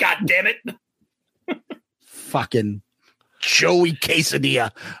tonight? God damn it! Fucking Joey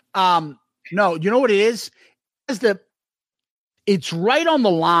Quesadilla. No, you know what it is? It's right on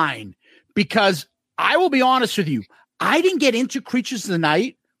the line because I will be honest with you. I didn't get into Creatures of the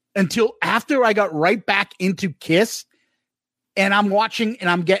Night until after I got right back into Kiss, and I'm watching and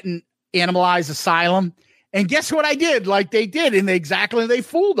I'm getting Animalized Asylum. And guess what I did? Like they did, and they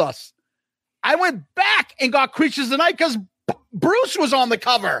fooled us. I went back and got Creatures of the Night because Bruce was on the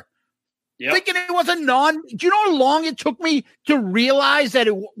cover. Yep. Thinking it was a do you know how long it took me to realize that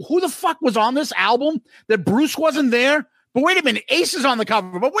who the fuck was on this album? That Bruce wasn't there? But wait a minute, Ace is on the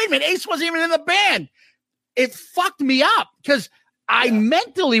cover. But wait a minute, Ace wasn't even in the band. It fucked me up because I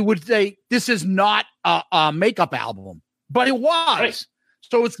mentally would say this is not a makeup album, but it was. Right.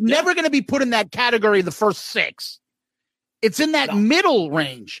 So it's never going to be put in that category, the first 6. It's in that middle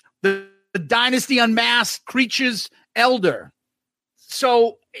range, the Dynasty Unmasked, Creatures, Elder.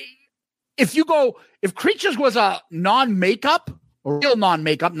 So if Creatures was a non-makeup, or real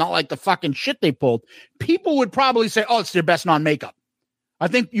non-makeup, not like the fucking shit they pulled, people would probably say, oh, it's their best non-makeup. I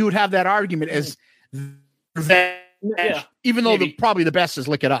think you would have that argument as even though probably the best is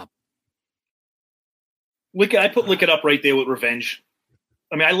Lick It Up. I put Lick It Up right there with Revenge.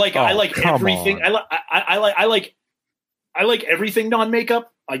 I mean, I like everything. I like everything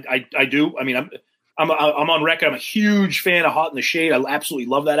non-makeup. I do. I mean, I'm on record. I'm a huge fan of Hot in the Shade. I absolutely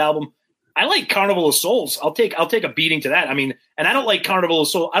love that album. I like Carnival of Souls. I'll take a beating to that. I mean, and I don't like Carnival of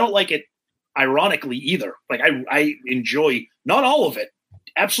Souls. I don't like it ironically either. Like I enjoy not all of it,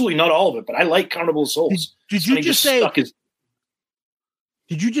 absolutely not all of it, but I like Carnival of Souls. Did you just say?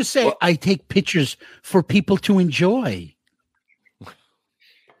 Did you just say what? I take pictures for people to enjoy?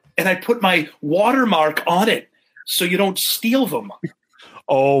 And I put my watermark on it so you don't steal them.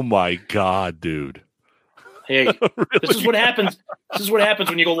 Oh my God, dude. Hey, really? This is what happens. This is what happens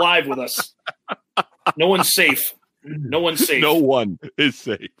when you go live with us. No one's safe. No one's safe. No one is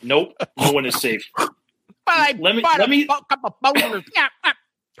safe. Nope. No one is safe.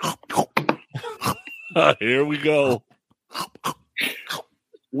 Here we go.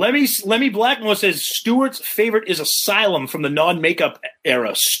 Lemmy Blackmore says Stewart's favorite is Asylum from the non-makeup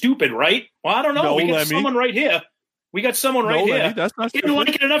era. Stupid, right? Well, I don't know. We got someone right here. We got someone right here. Lenny, that's not didn't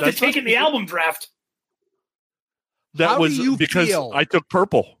like it enough to take it in the album draft. That was because I took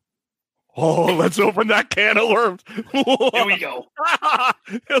purple. Oh, let's open that can of worms. Here we go.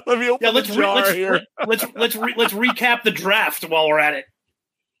 Let me open the jar here. Let's recap the draft while we're at it.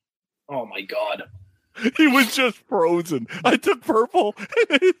 Oh my God. He was just frozen. I took purple.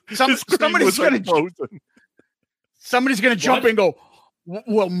 Somebody's going to jump in and go,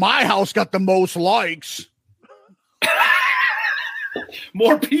 well, my house got the most likes.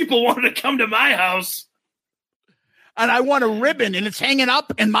 More people wanted to come to my house. And I want a ribbon, and it's hanging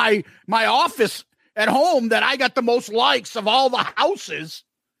up in my office at home that I got the most likes of all the houses.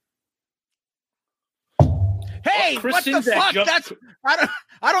 Hey, what the fuck?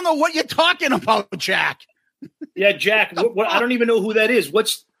 I don't know what you're talking about, Jack. Yeah, Jack. What, I don't even know who that is.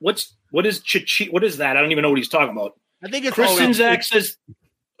 What is what is that? I don't even know what he's talking about. I think it's Chris Sinzak says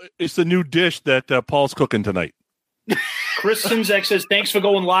it's the new dish that Paul's cooking tonight. Chris Sinzak says, thanks for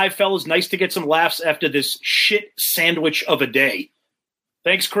going live, fellas. Nice to get some laughs after this shit sandwich of a day.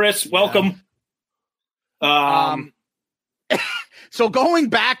 Thanks, Chris. Welcome. So going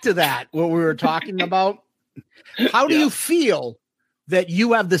back to that, what we were talking about, how do you feel that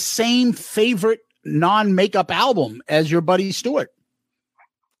you have the same favorite non-makeup album as your buddy Stuart?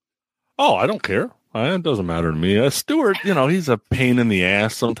 Oh, I don't care. It doesn't matter to me. Stuart, he's a pain in the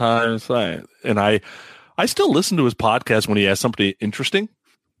ass sometimes. I still listen to his podcast when he has something interesting.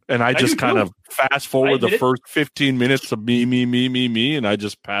 And I just kind of fast forward the first 15 minutes of me, and I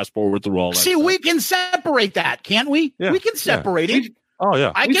just pass forward through all that. See, we can separate that, can't we? Yeah. We can separate it. Oh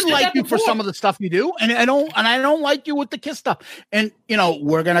yeah. I can like you for some of the stuff you do, and I don't like you with the Kiss stuff. And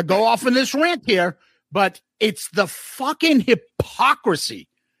we're gonna go off in this rant here, but it's the fucking hypocrisy.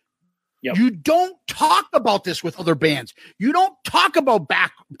 Yep. You don't talk about this with other bands. You don't talk about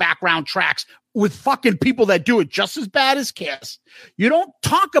background tracks with fucking people that do it just as bad as Kiss. You don't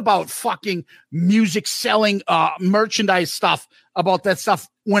talk about fucking music selling merchandise stuff about that stuff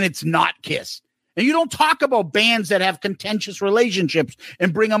when it's not Kiss. And you don't talk about bands that have contentious relationships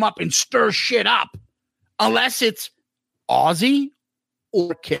and bring them up and stir shit up unless it's Ozzy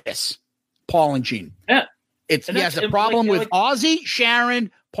or Kiss, Paul and Gene. Yeah. He has a problem with Ozzy,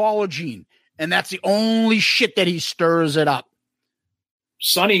 Sharon, Paul or Gene. And that's the only shit that he stirs it up.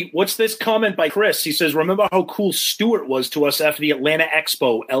 Sonny, what's this comment by Chris? He says, remember how cool Stuart was to us after the Atlanta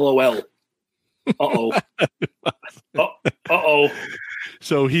Expo, LOL. Uh-oh. Uh-oh.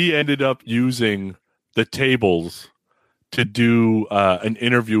 So he ended up using the tables to do an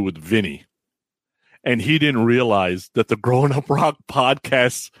interview with Vinny. And he didn't realize that the Growing Up Rock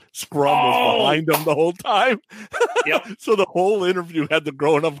podcast scrum was behind him the whole time. Yep. So the whole interview had the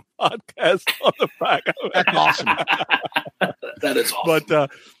Growing Up podcast on the back of it. That's awesome. That is awesome.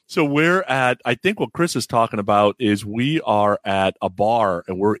 But so we're at, I think what Chris is talking about is we are at a bar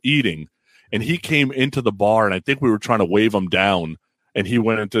and we're eating. And he came into the bar and I think we were trying to wave him down. And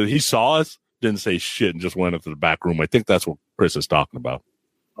he saw us, didn't say shit, and just went into the back room. I think that's what Chris is talking about.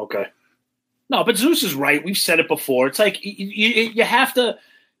 Okay. No, but Zeus is right. We've said it before. It's like you have to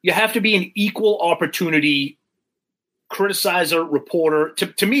be an equal opportunity criticizer, reporter.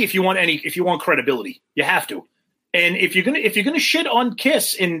 To me, if you want credibility, you have to. And if you're gonna shit on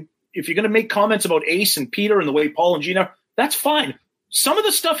Kiss and if you're gonna make comments about Ace and Peter and the way Paul and Gina, that's fine. Some of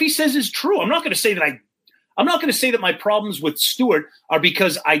the stuff he says is true. I'm not going to say that my problems with Stuart are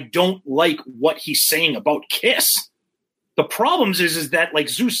because I don't like what he's saying about Kiss. The problems is that, like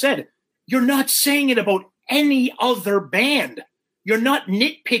Zeus said, you're not saying it about any other band. You're not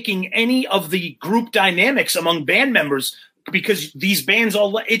nitpicking any of the group dynamics among band members because these bands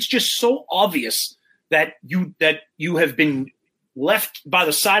it's just so obvious that you have been left by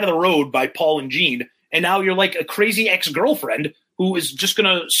the side of the road by Paul and Gene, and now you're like a crazy ex-girlfriend who is just going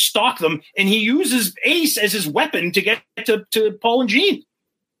to stalk them, and he uses Ace as his weapon to get to Paul and Gene.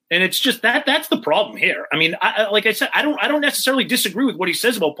 And it's just that's the problem here. I mean, like I said, I don't necessarily disagree with what he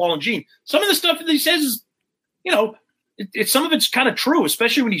says about Paul and Gene. Some of the stuff that he says is, some of it's kind of true,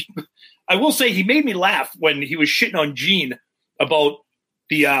 especially when I will say he made me laugh when he was shitting on Gene about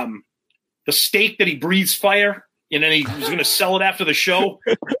the steak that he breathes fire, and then he was going to sell it after the show.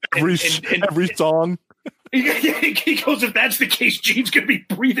 Every song. He goes, if that's the case, Gene's going to be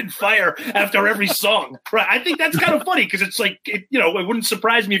breathing fire after every song. Right? I think that's kind of funny because it's like, it wouldn't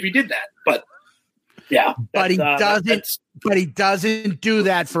surprise me if he did that. But yeah, but he doesn't. But he doesn't do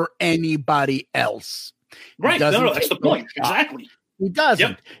that for anybody else. Right? No, that's the point. Exactly. He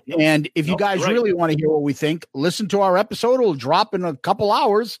doesn't. Yep. And if you guys really want to hear what we think, listen to our episode. It'll drop in a couple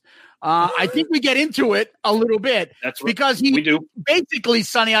hours. I think we get into it a little bit. That's right. Because we do. Basically,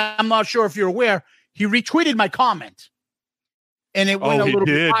 Sonny, I'm not sure if you're aware. he retweeted my comment, and it went a little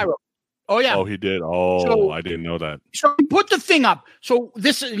bit viral. Oh yeah. Oh, he did. Oh, so, I didn't know that. So he put the thing up. So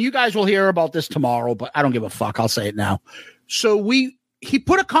you guys will hear about this tomorrow, but I don't give a fuck. I'll say it now. So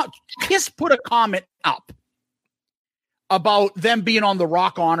Kiss put a comment up about them being on the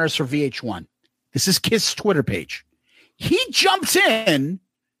Rock Honors for VH1. This is Kiss' Twitter page. He jumps in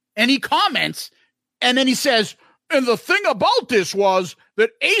and he comments, and then he says, and the thing about this was that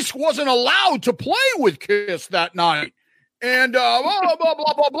Ace wasn't allowed to play with Kiss that night. And blah, blah, blah,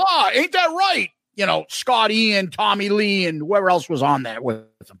 blah, blah, blah. Ain't that right? You know, Scott Ian, Tommy Lee, and whoever else was on there with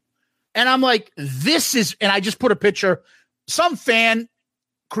him. And I'm like, and I just put a picture. Some fan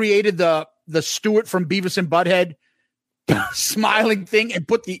created the Stewart from Beavis and Butthead smiling thing and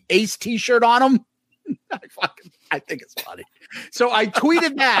put the Ace t-shirt on him. I think it's funny. So I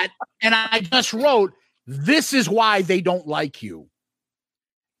tweeted that, and I just wrote, this is why they don't like you.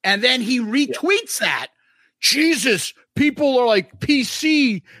 And then he retweets that. Jesus, people are like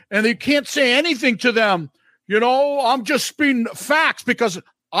PC and they can't say anything to them. You know, I'm just spitting facts because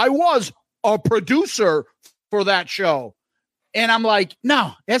I was a producer for that show. And I'm like,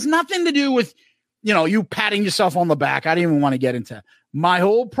 no, it has nothing to do with, you know, you patting yourself on the back. I didn't even want to get into it. My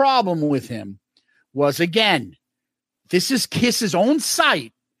whole problem with him was, again, this is Kiss's own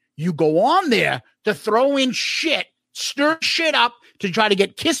site. You go on there to throw in shit, stir shit up to try to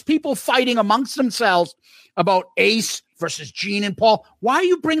get Kiss people fighting amongst themselves about Ace versus Gene and Paul. Why are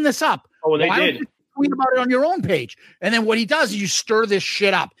you bringing this up? Oh, they Why did. don't you tweet about it on your own page? And then what he does is you stir this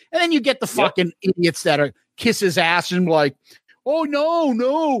shit up. And then you get the fucking idiots that are kiss his ass and like, oh,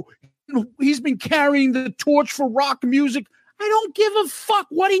 no, he's been carrying the torch for rock music. I don't give a fuck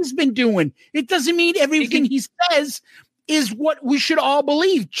what he's been doing. It doesn't mean everything he says is what we should all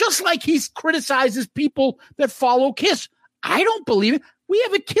believe. Just like he criticizes people that follow Kiss. I don't believe it. We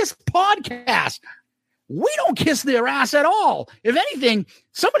have a Kiss podcast. We don't kiss their ass at all. If anything,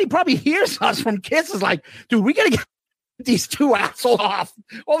 somebody probably hears us from Kiss is like, dude, we got to get these two assholes off.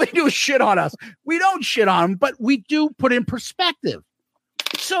 All they do is shit on us. We don't shit on them, but we do put in perspective.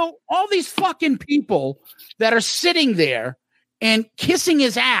 So all these fucking people that are sitting there and kissing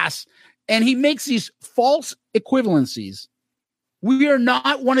his ass, and he makes these false equivalencies. We are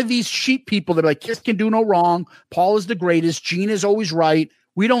not one of these sheep people that are like, Kiss can do no wrong. Paul is the greatest. Gene is always right.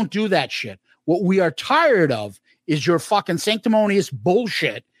 We don't do that shit. What we are tired of is your fucking sanctimonious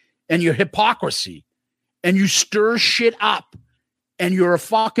bullshit and your hypocrisy. And you stir shit up and you're a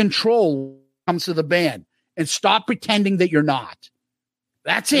fucking troll when it comes to the band. And stop pretending that you're not.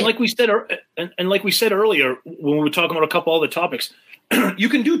 That's it. And like we said earlier, when we were talking about a couple other topics, you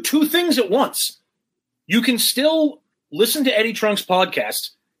can do two things at once. You can still listen to Eddie Trunk's podcast.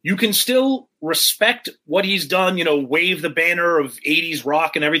 You can still respect what he's done, you know, wave the banner of 80s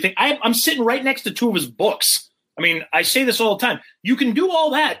rock and everything. I'm sitting right next to two of his books. I mean, I say this all the time. You can do all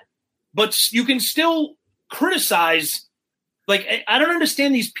that, but you can still criticize. Like, I don't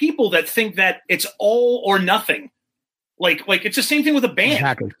understand these people that think that it's all or nothing. Like it's the same thing with a band.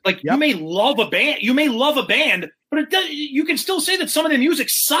 Exactly. Like, you may love a band, but you can still say that some of the music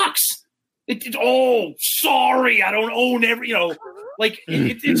sucks. Sorry, I don't own every, you know. Like,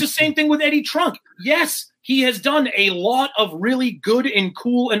 it's the same thing with Eddie Trunk. Yes, he has done a lot of really good and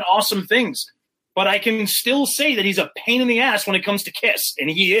cool and awesome things, but I can still say that he's a pain in the ass when it comes to Kiss, and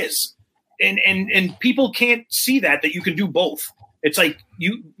he is. And people can't see that you can do both. It's like,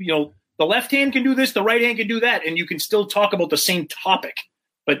 you know, the left hand can do this, the right hand can do that, and you can still talk about the same topic,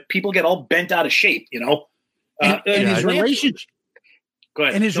 but people get all bent out of shape, you know? And his relationship. Go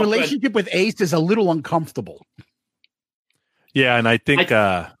ahead. And his relationship with Ace is a little uncomfortable. Yeah, and I think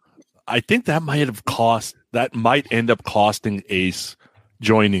that might end up costing Ace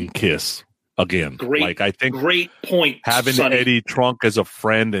joining Kiss again. Great point. Having Sonny. Eddie Trunk as a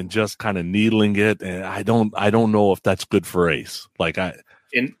friend and just kind of needling it, and I don't know if that's good for Ace. We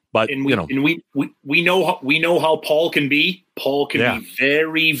know how Paul can be. Paul can be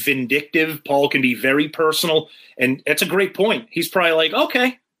very vindictive. Paul can be very personal, and that's a great point. He's probably like,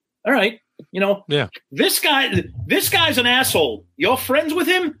 okay, all right. You know, this guy's an asshole. You're friends with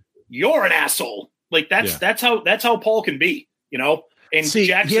him, you're an asshole. Like that's how Paul can be, you know. And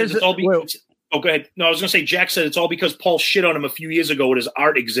Jack says it's all because. Oh, go ahead. No, I was going to say Jack said it's all because Paul shit on him a few years ago at his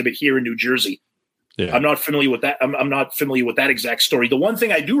art exhibit here in New Jersey. Yeah. I'm not familiar with that. I'm not familiar with that exact story. The one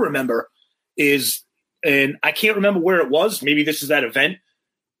thing I do remember is, and I can't remember where it was. Maybe this is that event.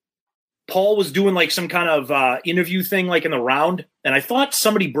 Paul was doing like some kind of interview thing, like in the round, and I thought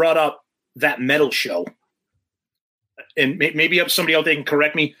somebody brought up that metal show. And maybe somebody out there can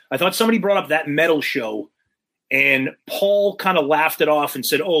correct me. I thought somebody brought up that metal show, and Paul kind of laughed it off and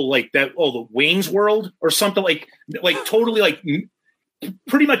said, the Wayne's World or something like totally like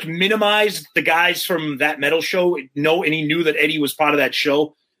pretty much minimized the guys from that metal show. No, and he knew that Eddie was part of that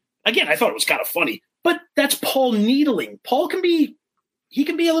show. Again, I thought it was kind of funny, but that's Paul needling. Paul can be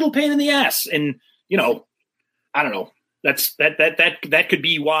a little pain in the ass, and I don't know. That could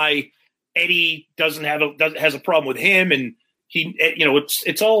be why Eddie has a problem with him, and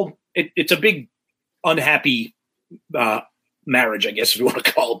it's a big unhappy marriage, I guess if you want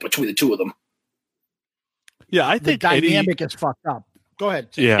to call it, between the two of them. Yeah, I think the dynamic is fucked up. Go ahead.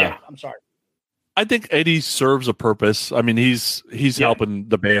 Yeah, I'm sorry. I think Eddie serves a purpose. I mean, he's helping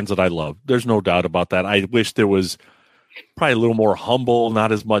the bands that I love. There's no doubt about that. I wish there was probably a little more humble,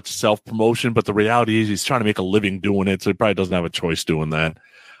 not as much self-promotion, but the reality is he's trying to make a living doing it, so he probably doesn't have a choice doing that.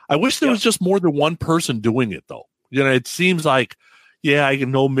 I wish there was just more than one person doing it, though. It seems like, I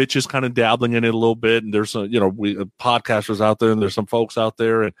know Mitch is kind of dabbling in it a little bit, and there's podcasters out there, and there's some folks out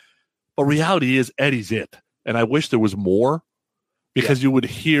there, but reality is Eddie's it. And I wish there was more, because you would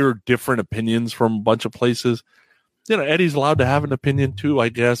hear different opinions from a bunch of places. Eddie's allowed to have an opinion too, I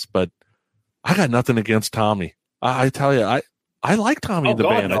guess, but I got nothing against Tommy. I tell you, I like Tommy in the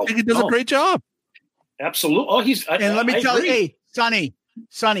band. No. I think he does a great job. Absolutely. Oh, let me tell you, hey,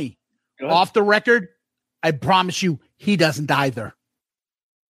 Sonny, off the record, I promise you, he doesn't either.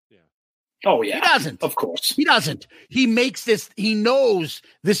 Yeah. Oh yeah, he doesn't. Of course, he doesn't. He makes this. He knows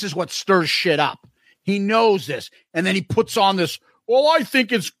this is what stirs shit up. He knows this, and then he puts on this. Well, I think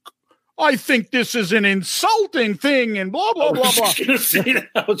this is an insulting thing, and blah blah blah blah.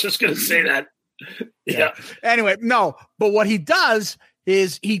 I was just going to say that. Yeah. Anyway, no, but what he does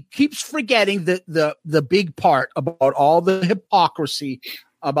is he keeps forgetting the big part about all the hypocrisy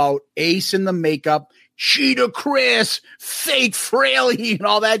about Ace and the makeup, Cheetah Chris, fake Fraley, and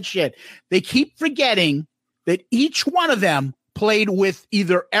all that shit. They keep forgetting that each one of them played with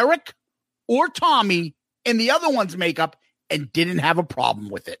either Eric or Tommy in the other one's makeup and didn't have a problem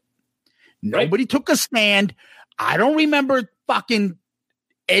with it. Right. Nobody took a stand. I don't remember fucking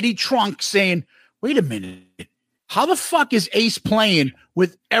Eddie Trunk saying, wait a minute, how the fuck is Ace playing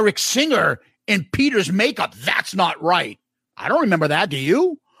with Eric Singer in Peter's makeup? That's not right. I don't remember that. Do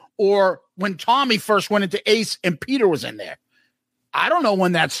you? Or when Tommy first went into Ace and Peter was in there. I don't know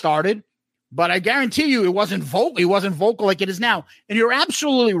when that started, but I guarantee you it wasn't vocal. It wasn't vocal like it is now. And you're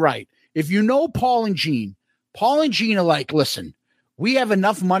absolutely right. If you know Paul and Gene are like, listen, we have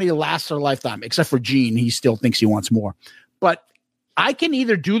enough money to last our lifetime, except for Gene. He still thinks he wants more. But I can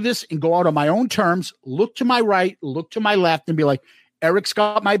either do this and go out on my own terms, look to my right, look to my left, and be like, Eric's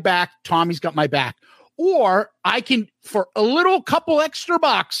got my back, Tommy's got my back. Or I can, for a little couple extra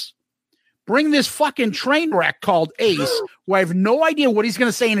bucks, bring this fucking train wreck called Ace, where I have no idea what he's going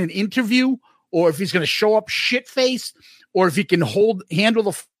to say in an interview, or if he's going to show up shit-faced, or if he can handle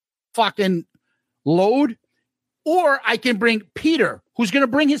the fucking load. Or I can bring Peter, who's going to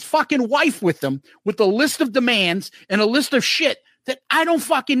bring his fucking wife with him with a list of demands and a list of shit that I don't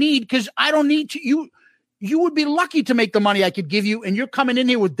fucking need, because I don't need to. You would be lucky to make the money I could give you, and you're coming in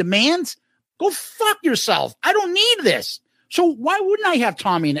here with demands? Go fuck yourself. I don't need this. So why wouldn't I have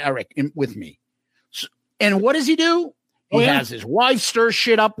Tommy and Eric with me? And what does he do? He has his wife stir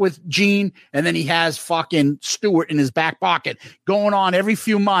shit up with Gene, and then he has fucking Stewart in his back pocket going on every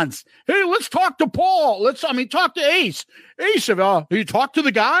few months. Hey, let's talk to Paul. Talk to Ace. Ace, you talk to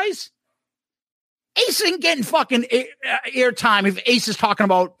the guys? Ace ain't getting fucking airtime if Ace is talking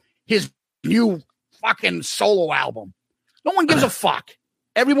about his new fucking solo album. No one gives a fuck.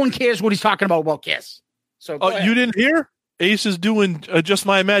 Everyone cares what he's talking about Kiss. So you didn't hear? Ace is doing Just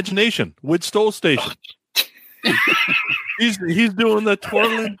My Imagination with Stoll Station. he's doing the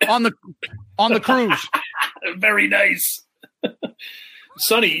twirling on the cruise. Very nice.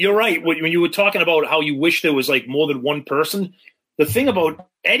 Sonny, you're right. When you were talking about how you wish there was like more than one person, the thing about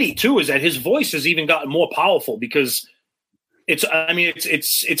Eddie too is that his voice has even gotten more powerful, because it's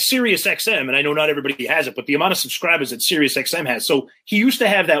Sirius XM, and I know not everybody has it, but the amount of subscribers that Sirius XM has. So he used to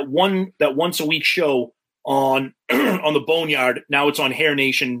have that once a week show on on the Boneyard. Now it's on Hair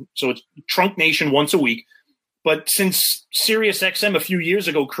Nation, so it's Trunk Nation once a week. But since Sirius XM a few years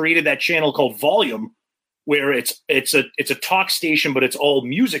ago created that channel called Volume, where it's a talk station, but it's all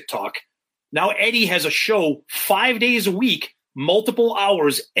music talk. Now Eddie has a show 5 days a week, multiple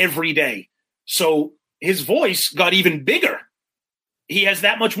hours every day. So his voice got even bigger. He has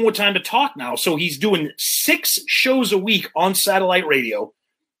that much more time to talk now. So he's doing 6 shows a week on satellite radio,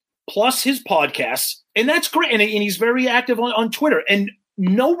 plus his podcasts. And that's great. And he's very active on Twitter. And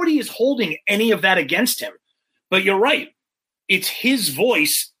nobody is holding any of that against him. But you're right. It's his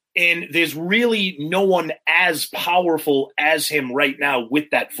voice And there's really no one as powerful as him right now with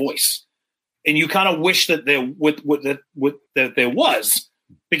that voice. And you kind of wish that that there was,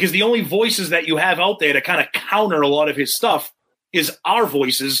 because the only voices that you have out there to kind of counter a lot of his stuff is our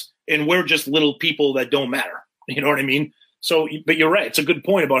voices, and we're just little people that don't matter. You know what I mean? So, but you're right. It's a good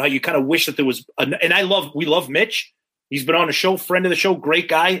point about how you kind of wish that there was. And we love Mitch. He's been on the show, friend of the show, great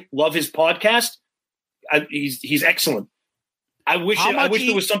guy. Love his podcast. He's excellent. I wish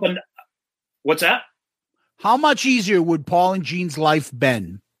there was something. What's that? How much easier would Paul and Gene's life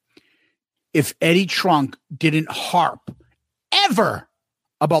been if Eddie Trunk didn't harp ever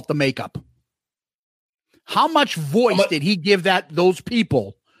about the makeup? How much voice did he give those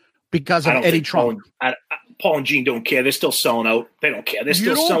people because of Eddie Trunk? Paul and Gene don't care. They're still selling out. They don't care. They're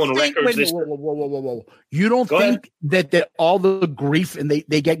still selling records. Whoa. You don't think that all the grief, and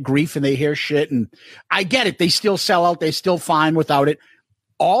they get grief and they hear shit, and I get it. They still sell out. They're still fine without it.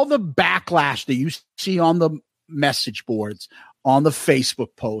 All the backlash that you see on the message boards, on the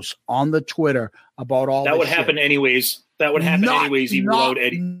Facebook posts, on the Twitter about all that would happen anyways. That would happen anyways, even without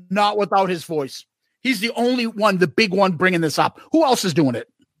Eddie. Not without his voice. He's the only one, the big one, bringing this up. Who else is doing it?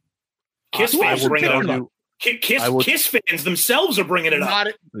 Kiss fans bringing it up. Kiss fans themselves are bringing it up.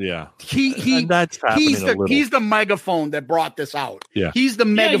 Yeah, he's the megaphone that brought this out. Yeah, he's the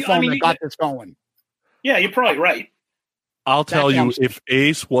megaphone that got this going. Yeah, you're probably right. I'll tell you, if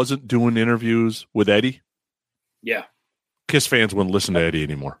Ace wasn't doing interviews with Eddie, Kiss fans wouldn't listen to Eddie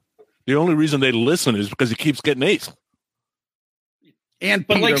anymore. The only reason they listen is because he keeps getting Ace.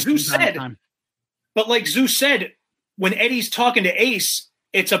 But like Zeus said, when Eddie's talking to Ace,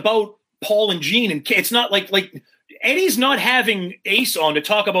 it's about Paul and Gene, and it's not like Eddie's not having Ace on to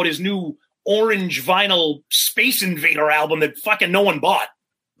talk about his new orange vinyl Space Invader album that fucking no one bought.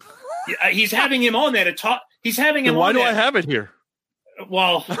 He's having him on there to talk. He's having him. Why do I have it here?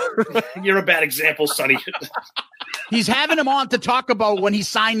 Well, you're a bad example, Sonny. He's having him on to talk about when he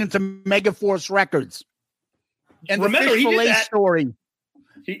signed into Megaforce Records, and remember, the fish fillet story,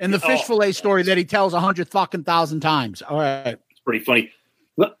 and the fish fillet story that he tells 100,000 times. All right, it's pretty funny.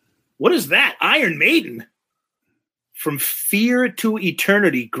 What is that? Iron Maiden. From Fear to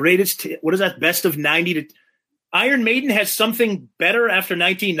Eternity. Greatest. What is that? Best of 90 to. Iron Maiden has something better after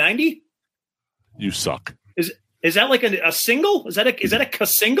 1990? You suck. Is that like a single? Is that a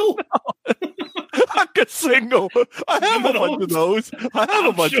single? A single. I have a bunch of those. I have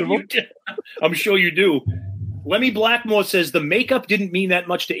a bunch of them. I'm sure you do. Lemmy Blackmore says the makeup didn't mean that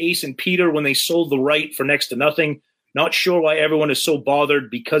much to Ace and Peter when they sold the right for next to nothing. Not sure why everyone is so bothered,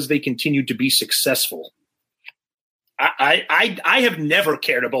 because they continued to be successful. I have never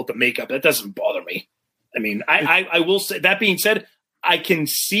cared about the makeup. That doesn't bother me. I mean, I will say, that being said, I can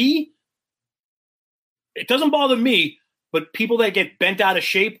see it doesn't bother me, but people that get bent out of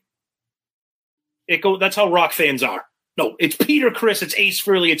shape, that's how rock fans are. No, it's Peter Criss, it's Ace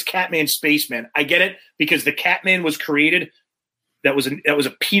Frehley, it's Catman Spaceman. I get it, because the Catman was created. That was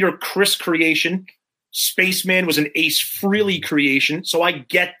a Peter Criss creation. Spaceman was an Ace Frehley creation, so I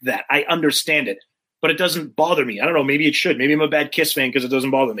get that. I understand it, but it doesn't bother me. I don't know. Maybe it should. Maybe I'm a bad Kiss fan because it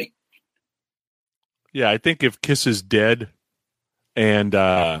doesn't bother me. Yeah, I think if Kiss is dead and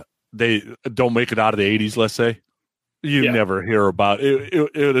they don't make it out of the 80s, let's say, you never hear about it.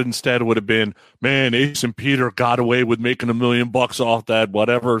 It instead would have been, man, Ace and Peter got away with making $1 million off that,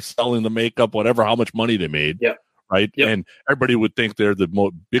 whatever, selling the makeup, whatever, how much money they made. Yeah. Right. Yep. And everybody would think they're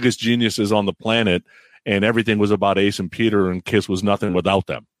the biggest geniuses on the planet, and everything was about Ace and Peter, and Kiss was nothing without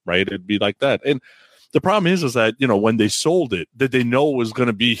them. Right. It'd be like that. And the problem is that, when they sold it, did they know it was going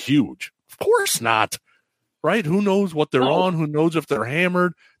to be huge? Of course not. Right. Who knows what they're on? Who knows if they're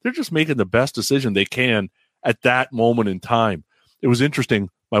hammered? They're just making the best decision they can at that moment in time. It was interesting.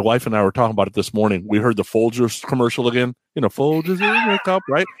 My wife and I were talking about it this morning. We heard the Folgers commercial again. Folgers in your cup,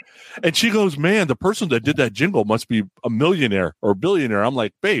 right? And she goes, man, the person that did that jingle must be a millionaire or a billionaire. I'm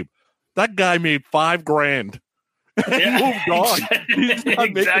like, babe, that guy made $5,000 and moved on. He's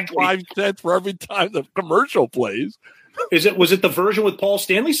not making 5 cents for every time the commercial plays. Was it the version with Paul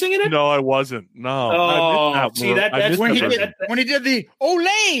Stanley singing it? No, I wasn't. No. Oh, see that's when he did the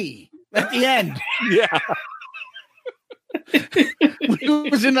Olay at the end. Yeah. He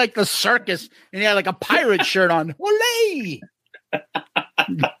was in like the circus and he had like a pirate shirt on. Olay!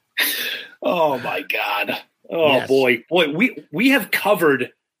 Oh my God. Oh yes. boy. We have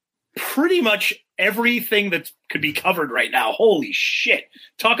covered pretty much everything that could be covered right now. Holy shit.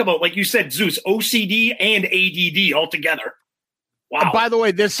 Talk about, like you said, Zeus, OCD and ADD all together. Wow. By the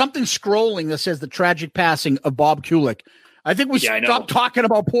way, there's something scrolling that says the tragic passing of Bob Kulick. I think we stopped talking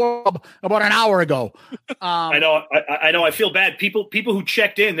about poor Bob about an hour ago. I know. I feel bad. People who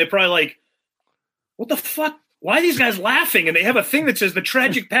checked in, they're probably like, what the fuck? Why are these guys laughing? And they have a thing that says the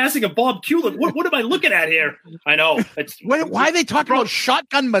tragic passing of Bob Kulick. What am I looking at here? I know. Why are they talking about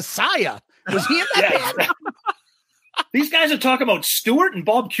Shotgun Messiah? Was he in that band? These guys are talking about Stewart and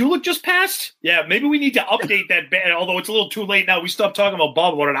Bob Kulick just passed? Yeah, maybe we need to update that band, although it's a little too late now. We stopped talking about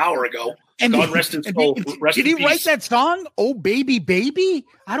Bob about an hour ago. And God rest his soul. Did he write that song, Oh Baby Baby?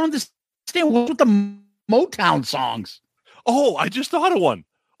 I don't understand. What's with the Motown songs? Oh, I just thought of one.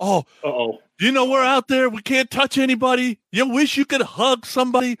 Oh, you know, we're out there. We can't touch anybody. You wish you could hug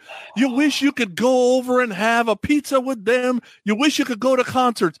somebody. You wish you could go over and have a pizza with them. You wish you could go to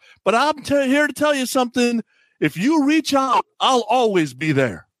concerts. But I'm here to tell you something. If you reach out, I'll always be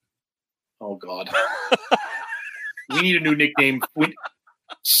there. Oh, God. We need a new nickname.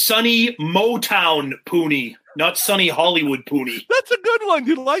 Sunny Motown Pooney, not Sunny Hollywood Pooney. That's a good one.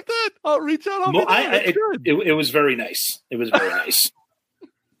 You like that? I'll reach out. It was very nice. It was very nice.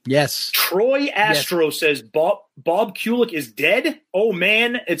 Yes. Troy Astro says Bob Kulick is dead. Oh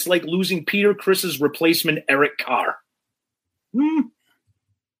man, it's like losing Peter Criss's replacement Eric Carr. It's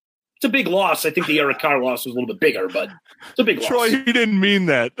a big loss. I think the Eric Carr loss was a little bit bigger, but it's a big loss. Troy, he didn't mean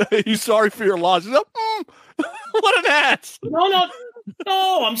that. He's sorry for your loss. He's like, what an ass. No.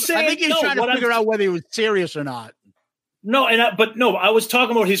 I'm saying I think he's trying to figure out whether he was serious or not. No, I was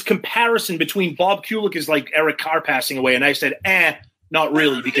talking about his comparison between Bob Kulick is like Eric Carr passing away, and I said, not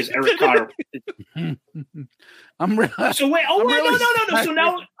really, because Eric Carr. So wait, no. So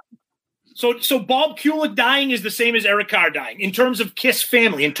now, so Bob Kulick dying is the same as Eric Carr dying in terms of Kiss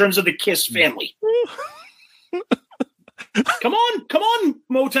family, in terms of the Kiss family. Come on,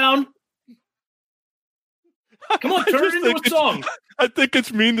 Motown. Come on, turn it into a song. I think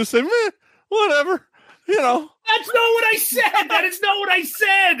it's mean to say, whatever, you know. That's not what I said. That is not what I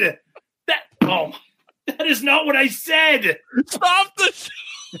said. That is not what I said. Stop the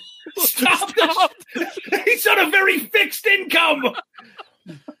Stop. He's on a very fixed income.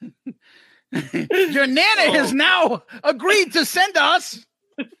 Your Nana has now agreed to send us.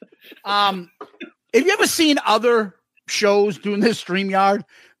 Have you ever seen other shows doing this StreamYard?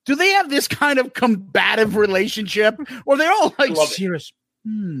 Do they have this kind of combative relationship? Or they're all like serious?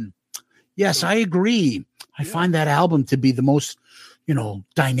 Yes, I agree. I find that album to be the most,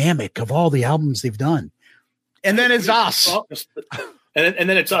 dynamic of all the albums they've done. And then it's us. And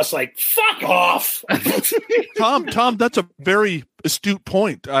then it's us like, fuck off. Tom, that's a very astute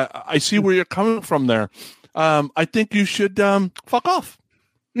point. I see where you're coming from there. I think you should fuck off.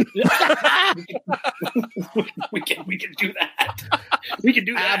 we can do that. We can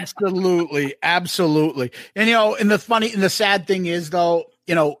do that. Absolutely. And and the sad thing is though,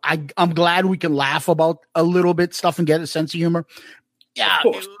 I'm glad we can laugh about a little bit stuff and get a sense of humor. Yeah,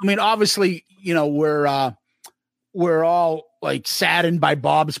 I mean, obviously, we're all like saddened by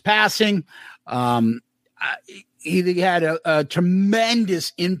Bob's passing. He had a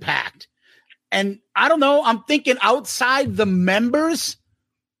tremendous impact, and I don't know. I'm thinking outside the members.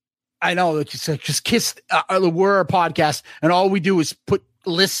 I know it's just Kiss. We're a podcast, and all we do is put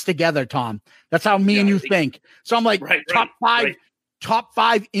lists together. Tom, that's how me and you think. So I'm like top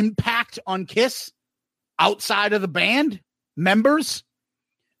five impact on Kiss outside of the band members.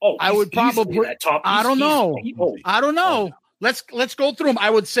 I would probably. I don't know. Let's go through them. I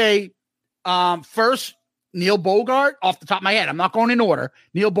would say first Neil Bogart off the top of my head. I'm not going in order.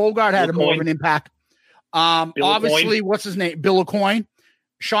 Neil Bogart had more of an impact. Obviously, what's his name? Bill Aucoin.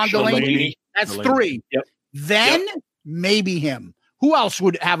 Sean Delaney. That's three. Yep. Then maybe him. Who else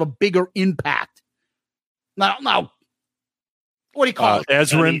would have a bigger impact? Now, what do you call it?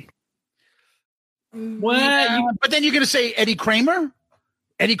 Ezrin. Well, but then you're going to say Eddie Kramer?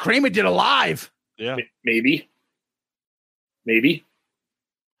 Eddie Kramer did a live. Yeah. Maybe.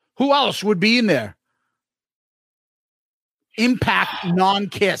 Who else would be in there? Impact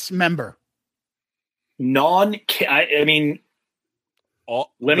non-Kiss member. Non-Kiss. I mean,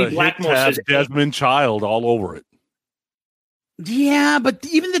 Lenny Blackmore says Desmond Child all over it. Yeah, but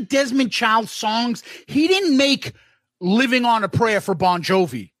even the Desmond Child songs, he didn't make Living on a Prayer for Bon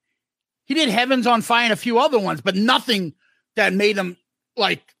Jovi. He did Heaven's on Fire and a few other ones, but nothing that made him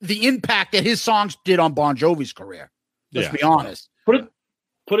like the impact that his songs did on Bon Jovi's career. Let's be honest. Put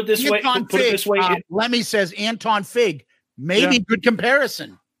it this way. Lemmy says Anton Fig. Maybe good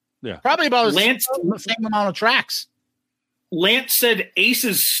comparison. Yeah. Probably about the same amount of tracks. Lance said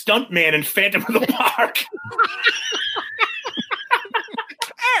Ace's stuntman in Phantom of the Park.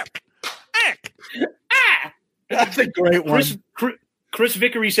 That's a great one. Chris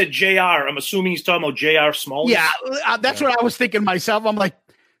Vickery said JR. I'm assuming he's talking about JR Smalley. Yeah, that's what I was thinking myself. I'm like,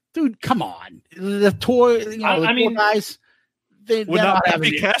 dude, come on. The tour, tour guys, they're not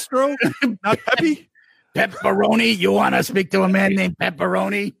Pepe Castro? Not Pepe? Pepperoni. You want to speak to a man named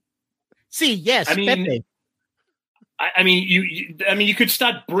Pepperoni? See, yes, Pepe. You could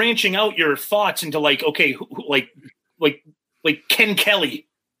start branching out your thoughts into like Ken Kelly.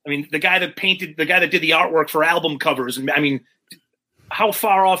 I mean, the guy that did the artwork for album covers. And I mean, how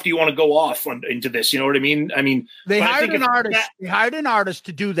far off do you want to go off into this? You know what I mean? I mean, they hired an artist. They hired an artist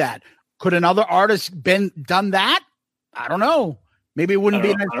to do that. Could another artist done that? I don't know. Maybe it wouldn't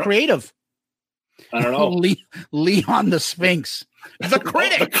be as creative. I don't know. Leon the Sphinx, the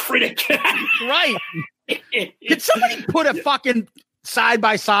critic. The critic, right? Could somebody put a fucking side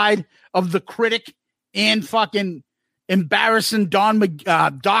by side of the critic and fucking embarrassing Doc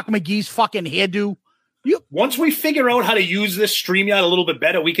McGee's fucking hairdo? Once we figure out how to use this StreamYard a little bit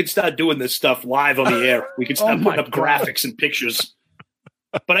better, we can start doing this stuff live on the air. We can start putting up graphics and pictures.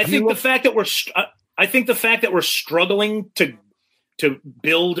 But I think the fact that we're struggling to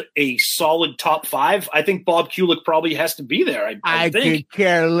build a solid top 5, I think Bob Kulick probably has to be there. I think. Could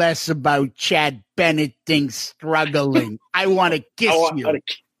care less about Chad Bennett things struggling. I want to kiss you.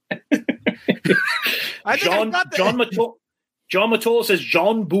 John Matola says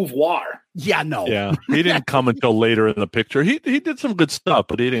Jean Beauvoir. Yeah, no. Yeah, he didn't come until later in the picture. He did some good stuff,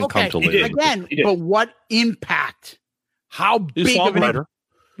 but he didn't come until later. Again, but what impact? How big of an impact?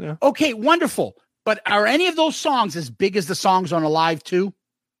 Yeah. Okay, wonderful. But are any of those songs as big as the songs on Alive 2?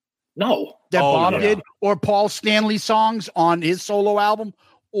 No. That Bob did? Or Paul Stanley's songs on his solo album?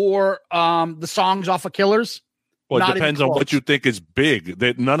 Or the songs off of Killers? Well, it depends on what you think is big.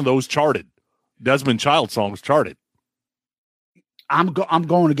 None of those charted. Desmond Child songs charted. I'm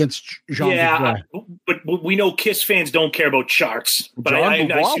going against Jean. Yeah, but we know Kiss fans don't care about charts. But John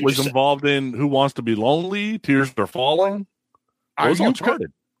Beauvoir was involved in Who Wants to Be Lonely, Tears Are Falling. Those all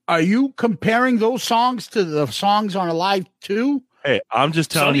charted. Are you comparing those songs to the songs on Alive 2? Hey, I'm just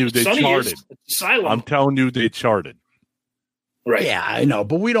telling you they charted. I'm telling you they charted. Right. Yeah, I know,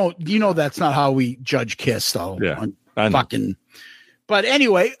 but we don't. That's not how we judge Kiss, though. Yeah, fucking. But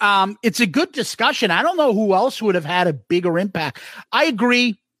anyway, it's a good discussion. I don't know who else would have had a bigger impact. I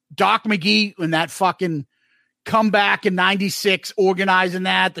agree. Doc McGee and that fucking comeback in '96, organizing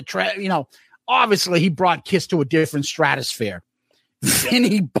that. Obviously he brought Kiss to a different stratosphere.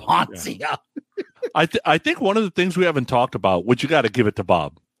 Vinny Bonzio. Yeah. I think one of the things we haven't talked about, which you got to give it to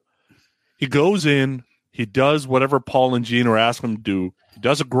Bob. He goes in, he does whatever Paul and Gene are asking him to do. He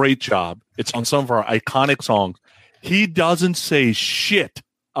does a great job. It's on some of our iconic songs. He doesn't say shit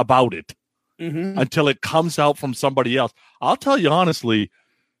about it until it comes out from somebody else. I'll tell you honestly,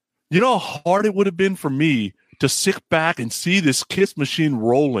 you know how hard it would have been for me to sit back and see this Kiss machine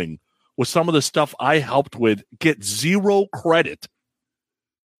rolling with some of the stuff I helped with, get zero credit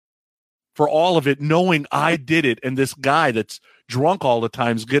for all of it, knowing I did it, and this guy that's drunk all the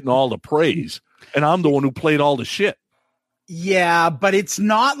time is getting all the praise, and I'm the one who played all the shit. Yeah, but it's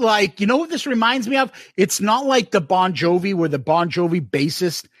not like, what this reminds me of? It's not like the Bon Jovi, where the Bon Jovi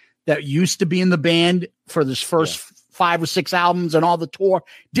bassist that used to be in the band for this first 5 or 6 albums and all the tour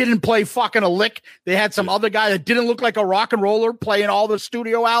didn't play fucking a lick. They had some other guy that didn't look like a rock and roller playing all the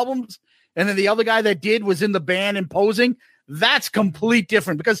studio albums. And then the other guy that did was in the band and posing. That's complete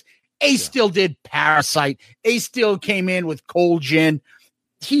different, because Ace still did Parasite. Ace still came in with Cold Gin.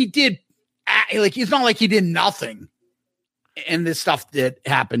 He did, it's not like he did nothing. And this stuff that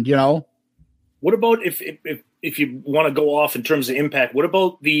happened, What about if you want to go off in terms of impact? What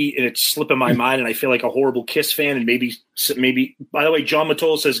about and it's slipping my mind, and I feel like a horrible Kiss fan, and maybe. By the way, John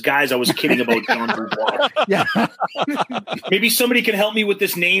Matola says, "Guys, I was kidding about John Beauvoir." Yeah, maybe somebody can help me with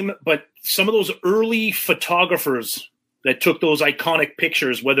this name, but some of those early photographers that took those iconic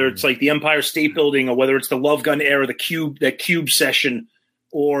pictures, whether it's like the Empire State Building or whether it's the Love Gun era, that Cube session,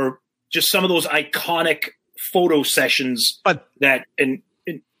 or just some of those iconic photo sessions. But and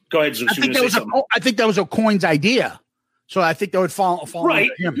go ahead, Zeus. I think that was O'Coin's idea, so I think that would fall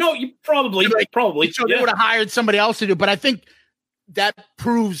right. Him. No, you probably. So they would have hired somebody else to do. But I think that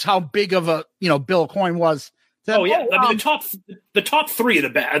proves how big of a Bill O'Coin was. The top 3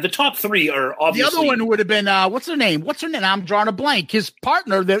 of the top 3 are obviously. The other one would have been what's her name? I'm drawing a blank. His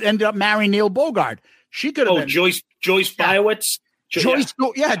partner that ended up marrying Neil Bogart. She could have been Joyce Biowitz.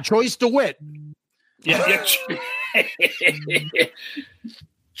 Joyce DeWitt. Yeah.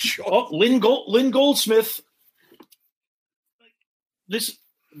 Lynn Goldsmith. This,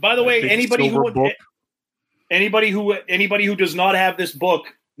 by the way, anybody who does not have this book,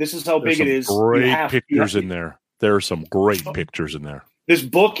 this is how big it is. Great pictures in there. There are some great pictures in there. This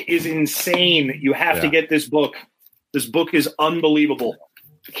book is insane. You have to get this book. This book is unbelievable.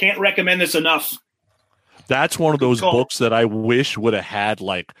 Can't recommend this enough. That's one of those books that I wish would have had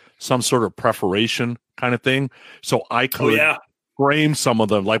like some sort of preparation kind of thing, so I could frame some of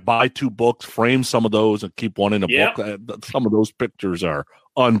them, like buy 2 books, frame some of those, and keep one in a book. Some of those pictures are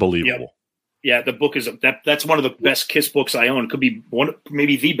unbelievable. Yeah, the book is that's one of the best Kiss books I own. Could be one,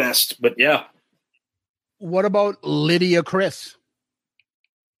 maybe the best, but yeah. What about Lydia Chris?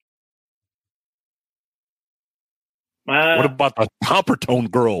 What about the Coppertone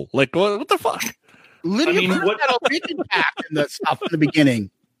girl? Like, what the fuck? Lydia Chris had a big impact in the stuff in the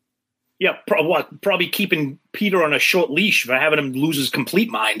beginning. Yeah, probably keeping Peter on a short leash by having him lose his complete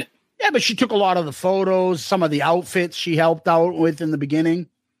mind. Yeah, but she took a lot of the photos, some of the outfits she helped out with in the beginning.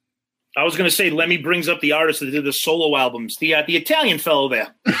 I was going to say, Lemmy brings up the artist that did the solo albums. The Italian fellow there.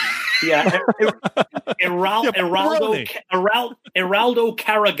 Yeah, Eraldo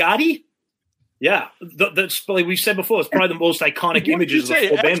Caragatti. Yeah, that's like we've said before. It's probably the most iconic images of the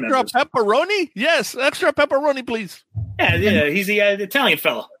 4 band members. Extra pepperoni? Yes, extra pepperoni, please. Yeah, he's the Italian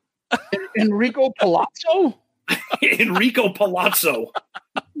fellow. Enrico Palazzo? Enrico Palazzo.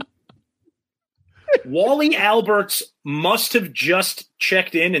 Wally Alberts must have just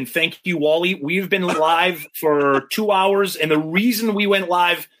checked in, and thank you, Wally. We've been live for 2 hours, and the reason we went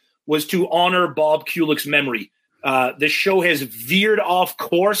live was to honor Bob Kulick's memory. The show has veered off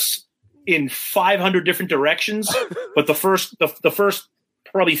course in 500 different directions, but the first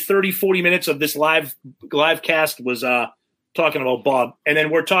probably 30, 40 minutes of this live cast was talking about Bob. And then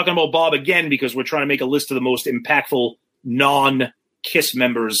we're talking about Bob again because we're trying to make a list of the most impactful non-Kiss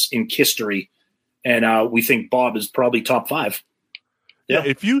members in Kisstory. And we think Bob is probably top 5. Yeah.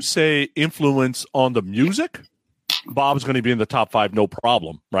 If you say influence on the music, Bob's going to be in the top 5, no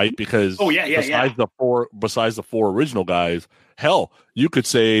problem, right? Because besides the 4 original guys, hell, you could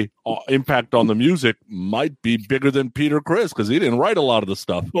say impact on the music might be bigger than Peter Criss because he didn't write a lot of the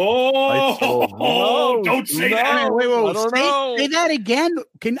stuff. Don't say that. Wait, say that again.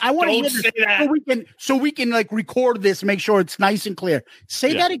 I want to hear this so we can like record this, make sure it's nice and clear.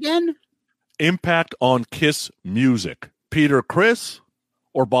 Say that again. Impact on Kiss music, Peter Criss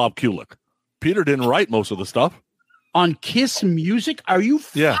or Bob Kulick? Peter didn't write most of the stuff. On Kiss music? Are you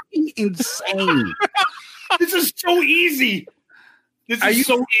fucking insane? This is so easy. This is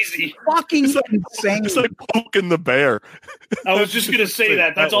so easy. Fucking insane. It's like poking the bear. I was just going to say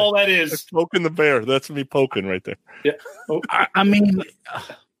that. That's all that is. It's poking the bear. That's me poking right there. Yeah. Oh. I mean,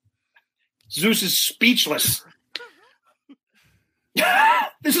 Zeus is speechless.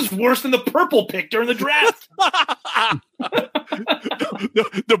 This is worse than the purple pick during the draft.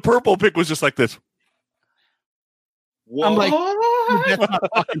 The purple pick was just like this. What? I'm like, that's not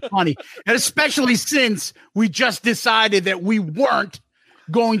fucking funny. And especially since we just decided that we weren't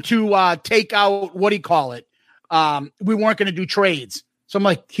going to take out, what do you call it? We weren't going to do trades. So I'm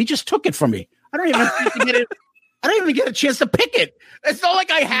like, he just took it from me. I don't even get a chance to pick it. It's not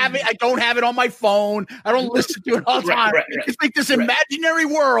like I have it. I don't have it on my phone. I don't listen to it all the time. Right. It's like this imaginary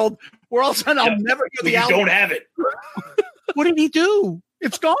world where all of a sudden I'll never hear the album. You don't have it. What did he do?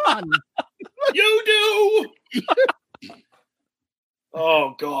 It's gone. You do.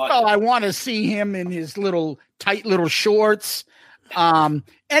 Oh, God. Well, I want to see him in his tight little shorts.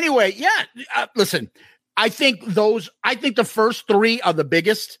 Anyway, listen, I think the first 3 are the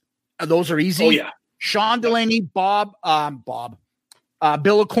biggest. Those are easy. Oh, yeah. Sean Delaney, Bill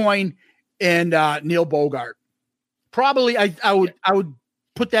Aucoin, and Neil Bogart. Probably I would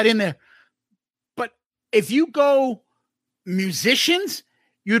put that in there. But if you go musicians,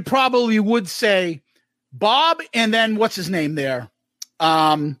 you'd probably would say Bob and then what's his name there?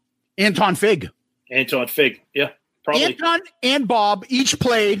 Anton Fig. Anton Fig, yeah. Probably. Anton and Bob each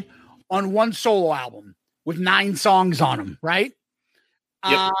played on one solo album with 9 songs on them, right?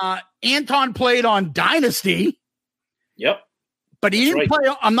 Yep. Anton played on Dynasty. Yep. But he didn't play.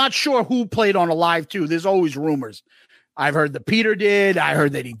 I'm not sure who played on Alive 2. There's always rumors. I've heard that Peter did. I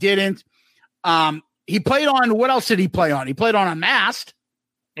heard that he didn't. He played on, what else did he play on? He played on Unmasked.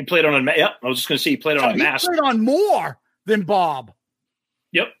 He played on Unmasked. Yep. I was just going to say he played on Unmasked. He played on more than Bob.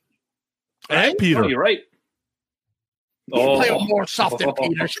 Yep. And Peter. Oh, you're right. He played on more stuff than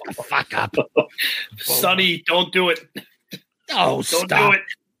Peter. Shut the fuck up. Sonny, don't do it. Oh, don't do it.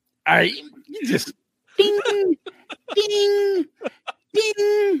 All right. You just ding, ding,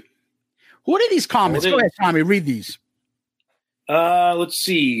 ding. What are these comments? Go ahead, Tommy. Read these. Let's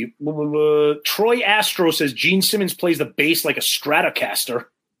see. Troy Astro says Gene Simmons plays the bass like a Stratocaster.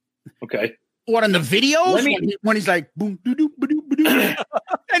 Okay. What in the videos when he's like boom doo doo ba doo ba doo,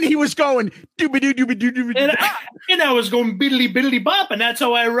 and he was going doo ba doo doo ba doo doo, and I was going biddly biddly bop, and that's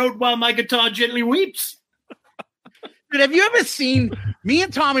how I wrote "While My Guitar Gently Weeps." Dude, have you ever seen? Me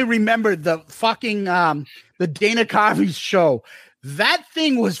and Tommy remembered the fucking the Dana Carvey's show. That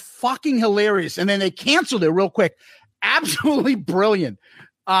thing was fucking hilarious, and then they canceled it real quick. Absolutely brilliant.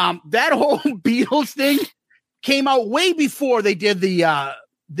 That whole Beatles thing came out way before they did the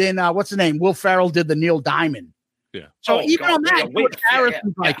what's the name? Will Ferrell did the Neil Diamond. Yeah. So on that,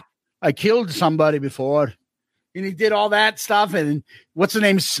 Harrison's like, I killed somebody before. And he did all that stuff, and what's the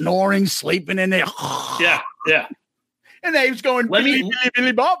name? Snoring, sleeping in there. Yeah. And then he was going,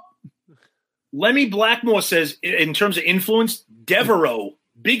 Billy Bob. Lemmy Blackmore says, in terms of influence, Devereaux,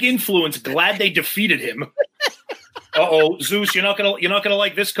 big influence. Glad they defeated him. Zeus, you're not gonna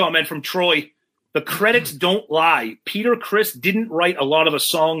like this comment from Troy. The credits don't lie. Peter Criss didn't write a lot of the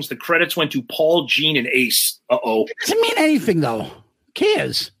songs. The credits went to Paul, Gene, and Ace. It doesn't mean anything, though. Who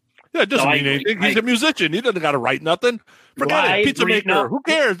cares? Yeah, it doesn't mean anything. He's a musician. He doesn't got to write nothing. Forget it. Pizza maker. No. Who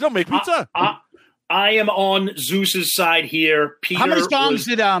cares? Don't make pizza. I am on Zeus's side here. Peter, how many songs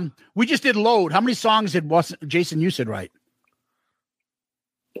did we just did load? How many songs did Jason Newsted write?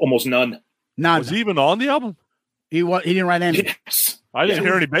 Almost none. None. Was he even on the album? He didn't write any. Yes. I didn't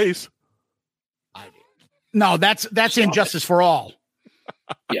hear any bass. No, that's Injustice for All.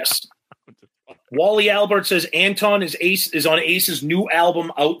 Yes. Wally Albert says Anton is on Ace's new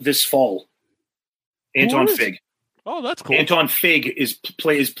album out this fall. Anton Fig. Oh, that's cool. Anton Fig is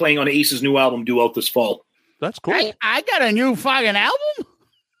playing on Ace's new album due out this fall. That's cool. I got a new fucking album.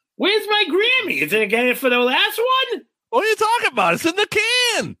 Where's my Grammy? Is it getting it for the last one? What are you talking about? It's in the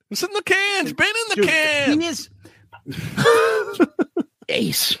can. It's in the can. It's been in the can. He is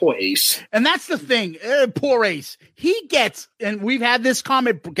Ace. Poor Ace. And that's the thing. Poor Ace. He gets, and we've had this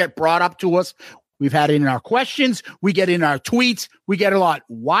comment get brought up to us. We've had it in our questions. We get in our tweets. We get a lot.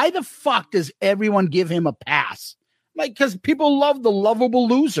 Why the fuck does everyone give him a pass? Like, because people love the lovable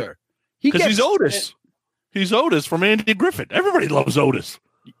loser. Because he's Otis. He's Otis from Andy Griffith. Everybody loves Otis.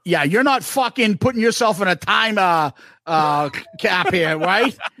 Yeah, you're not fucking putting yourself in a time cap here,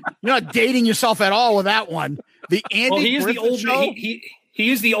 right? You're not dating yourself at all with that one. The Andy Griffith show?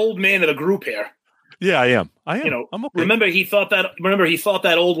 He is the old man of the group here. Yeah, I am. You know, I'm okay. Remember he thought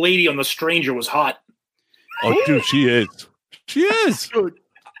that old lady on The Stranger was hot. Oh, dude, she is. She is. Dude,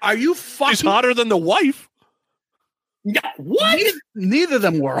 are you fucking? She's hotter than the wife. Yeah, what? Neither of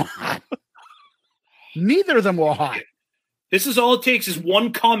them were hot. Neither of them were hot. This is all it takes is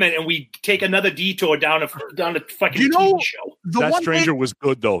one comment, and we take another detour down a fucking TV show. That Stranger was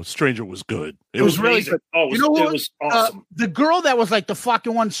good, though. Stranger was good. It was really good. Oh, it was awesome. The girl that was like the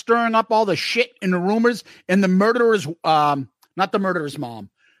fucking one stirring up all the shit and the rumors, and the murderer's, not the murderer's mom.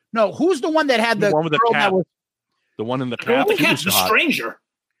 No, who's the one that had the one with the girl cat? That was, the one in the cat. The cat's the Stranger.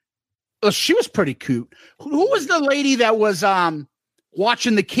 She was pretty cute. Who was the lady that was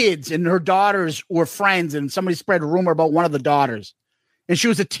watching the kids and her daughters were friends, and somebody spread a rumor about one of the daughters, and she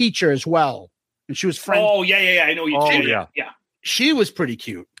was a teacher as well, and she was friends. Oh yeah, I know you. Oh yeah, she was pretty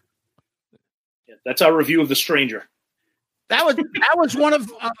cute. Yeah, that's our review of The Stranger. That was one of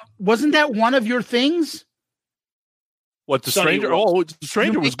wasn't that one of your things? What, The Stranger? Oh, The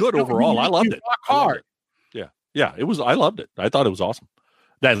Stranger was good overall. I loved it. Hard. Yeah, it was. I loved it. I thought it was awesome.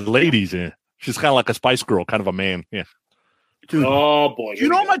 That lady's in it. She's kind of like a Spice Girl, kind of a man. Yeah. Dude, oh boy! You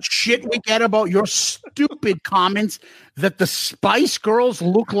know how much shit we get about your stupid comments that the Spice Girls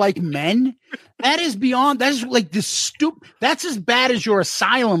look like men? That is beyond. That is like this stupid. That's as bad as your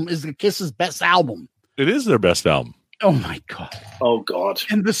Asylum is the Kiss's best album. It is their best album. Oh my god! Oh god!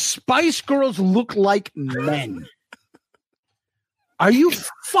 And the Spice Girls look like men. Are you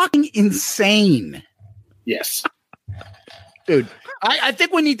fucking insane? Yes, dude. I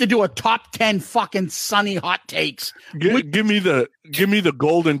think we need to do a top 10 fucking Sunny hot takes. Give me the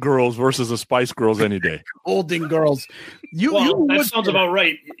Golden Girls versus the Spice Girls any day. Golden Girls. That sounds about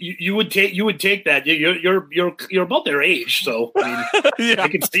right. You would take that. You're about their age, so I mean, yeah. I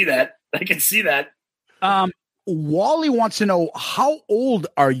can see that. Wally wants to know, how old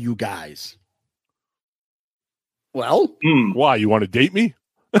are you guys? Well, why, you want to date me?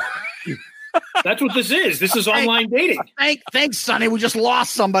 That's what this is. This is online dating. Thanks, Sonny. We just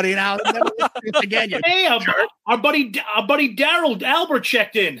lost somebody now. Again, hey, our buddy Daryl Albert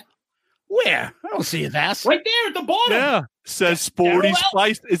checked in. Where? I don't see his ass. Right there at the bottom. Yeah. Says Sporty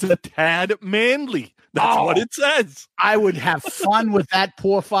Spice is a tad manly. That's what it says. I would have fun with that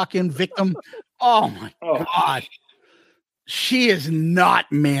poor fucking victim. Oh my God. She is not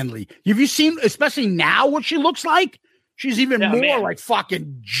manly. Have you seen, especially now, what she looks like? She's even more like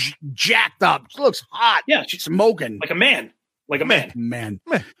fucking jacked up. She looks hot. Yeah, she's smoking like a man. Like a man. Man.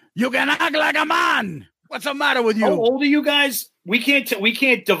 You can act like a man. What's the matter with you? How old are you guys? We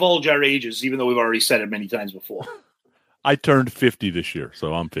can't divulge our ages, even though we've already said it many times before. I turned 50 this year,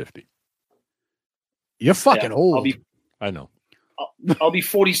 so I'm 50. You're fucking old. I know. I'll be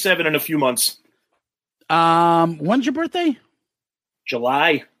 47 in a few months. When's your birthday?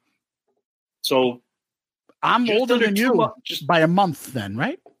 July. So I'm older than you by a month then,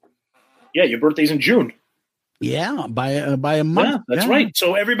 right? Yeah, your birthday's in June. Yeah, by a month. Yeah, that's right.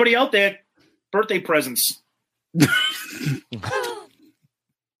 So everybody out there, birthday presents.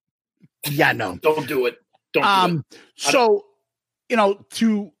 Yeah, no. Don't do it. Don't do it. So,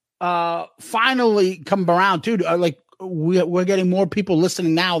 to finally come around too, like we're getting more people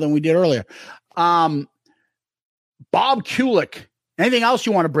listening now than we did earlier. Bob Kulick. Anything else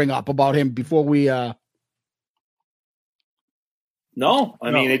you want to bring up about him before we? No, I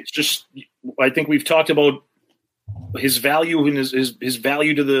mean it's just. I think we've talked about his value and his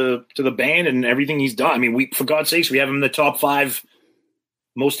value to the band and everything he's done. I mean, for God's sakes, we have him in the top 5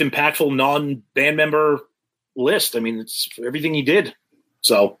 most impactful non-band member list. I mean, it's for everything he did.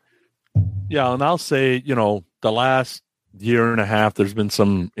 So, yeah, and I'll say, the last year and a half, there's been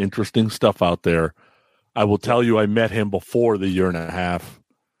some interesting stuff out there. I will tell you, I met him before the year and a half,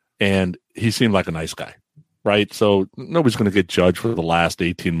 and he seemed like a nice guy, right? So nobody's going to get judged for the last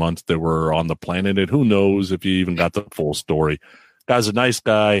 18 months that we're on the planet, and who knows if you even got the full story. Guy's a nice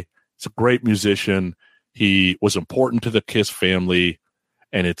guy. He's a great musician. He was important to the Kiss family,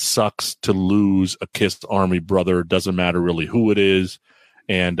 and it sucks to lose a Kiss Army brother. Doesn't matter really who it is.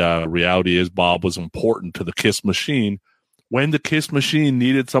 And reality is Bob was important to the Kiss machine when the Kiss machine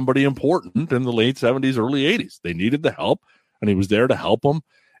needed somebody important in the late 70s, early 80s. They needed the help, and he was there to help them.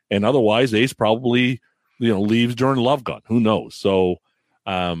 And otherwise, Ace probably, leaves during Love Gun. Who knows? So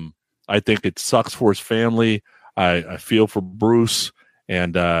I think it sucks for his family. I feel for Bruce,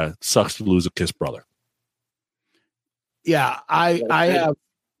 and sucks to lose a Kiss brother. Yeah, I have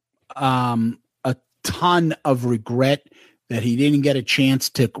a ton of regret that he didn't get a chance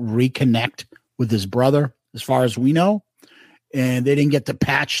to reconnect with his brother, as far as we know, and they didn't get to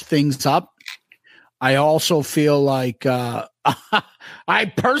patch things up. I also feel like I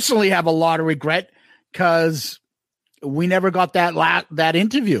personally have a lot of regret because we never got that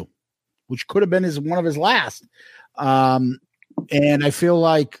interview, which could have been one of his last. And I feel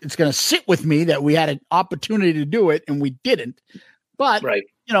like it's going to sit with me that we had an opportunity to do it and we didn't. But,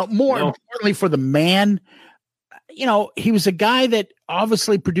 more importantly for the man, he was a guy that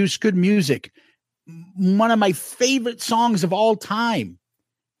obviously produced good music. One of my favorite songs of all time,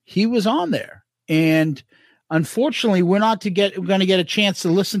 he was on there. And unfortunately, we're going to get a chance to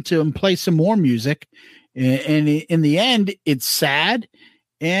listen to him play some more music. And in the end, it's sad.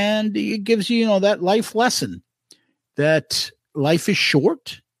 And it gives you, that life lesson that life is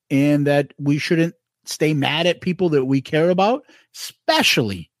short and that we shouldn't stay mad at people that we care about,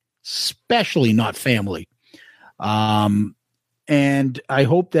 especially not family. And I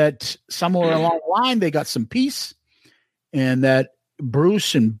hope that somewhere along the line, they got some peace and that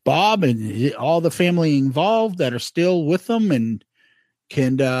Bruce and Bob and all the family involved that are still with them and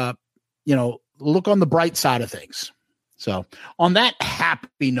can, look on the bright side of things. So on that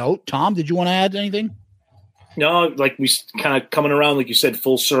happy note, Tom, did you want to add anything? No, like we kind of coming around, like you said,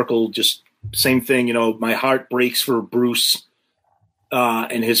 full circle, just same thing. My heart breaks for Bruce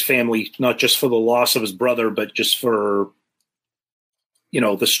and his family, not just for the loss of his brother, but just for,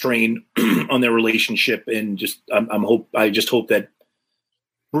 the strain on their relationship. And just, I just hope that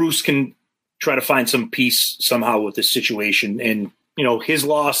Bruce can try to find some peace somehow with this situation. And, his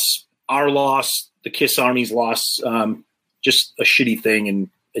loss, our loss, the Kiss Army's loss, just a shitty thing. And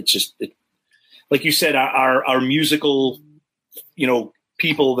it's just, like you said, our musical,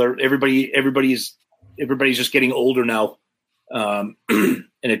 people, everybody's just getting older now. And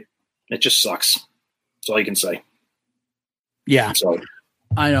it just sucks. That's all I can say. Yeah. So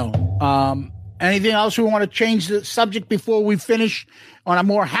I know. Anything else we want to change the subject before we finish on a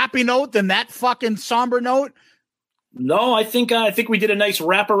more happy note than that fucking somber note? No, I think we did a nice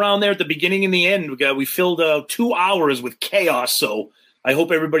wrap around there at the beginning and the end. We filled 2 hours with chaos. So I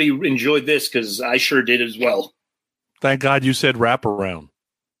hope everybody enjoyed this because I sure did as well. Thank God you said wrap around.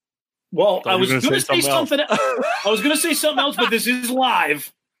 Well, I was going to say something. I was going to say something else, but this is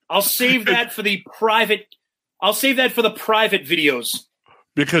live. I'll save that for the private. I'll save that for the private videos.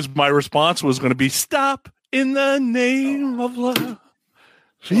 Because my response was going to be stop in the name of love.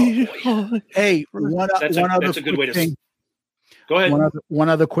 Hey, one other quick thing. Go ahead. One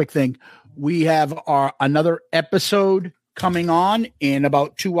other quick thing. We have another episode coming on in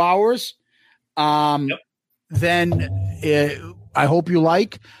about 2 hours. Then I hope you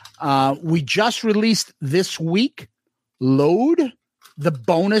like. We just released this week, Load, the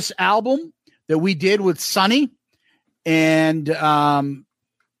bonus album that we did with Sonny. And,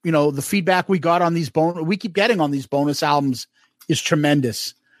 the feedback we got on we keep getting on these bonus albums is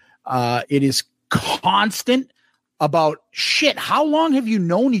tremendous. It is constant about shit. How long have you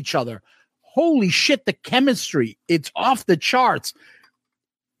known each other? Holy shit, the chemistry. It's off the charts.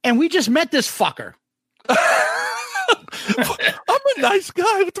 And we just met this fucker. I'm a nice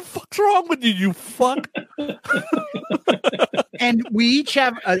guy. What the fuck's wrong with you, you fuck? And we each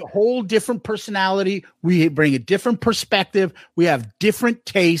have a whole different personality. We bring a different perspective. We have different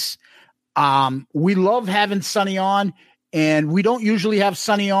tastes. We love having Sonny on, and we don't usually have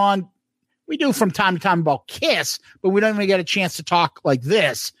Sonny on. We do from time to time about Kiss, but we don't even get a chance to talk like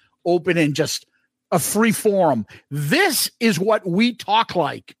this, open and just a free forum. This is what we talk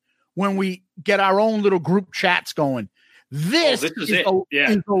like when we get our own little group chats going. This is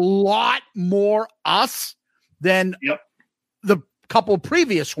a lot more us than the couple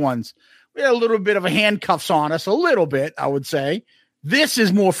previous ones. We had a little bit of a handcuffs on us, a little bit, I would say. This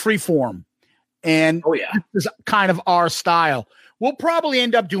is more free form. And this is kind of our style. We'll probably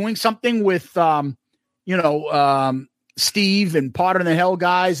end up doing something with, Steve and Potter and the Hell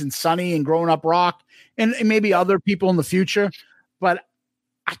guys and Sonny and Growing Up Rock and maybe other people in the future. But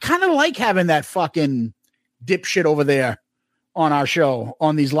I kind of like having that fucking dipshit over there on our show,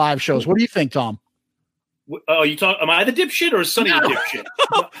 on these live shows. What do you think, Tom? Oh, am I the dipshit or is Sonny the dipshit?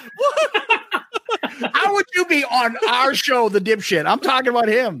 How would you be on our show, the dipshit? I'm talking about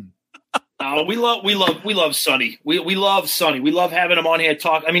him. We love Sonny. We love Sonny. We love having him on here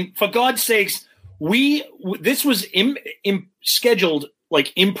talk. I mean, for God's sakes, this was scheduled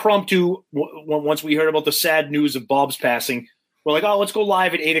like impromptu. Once we heard about the sad news of Bob's passing, we're like, oh, let's go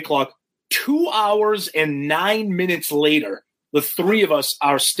live at 8:00. 2 hours and 9 minutes later, the three of us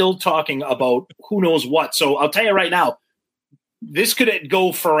are still talking about who knows what. So I'll tell you right now, this could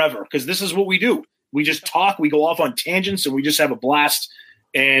go forever because this is what we do. We just talk, we go off on tangents, and we just have a blast.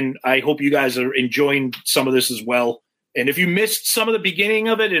 And I hope you guys are enjoying some of this as well. And if you missed some of the beginning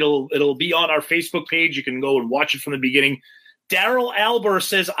of it, it'll be on our Facebook page. You can go and watch it from the beginning. Daryl Albert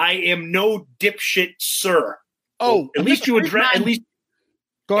says, "I am no dipshit, sir." Oh, at least you address. At least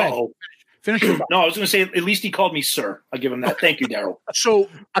go ahead. Finish your No, I was going to say at least he called me sir. I'll give him that. Thank you, Daryl. So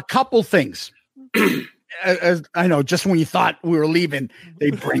a couple things. As I know, just when you thought we were leaving, they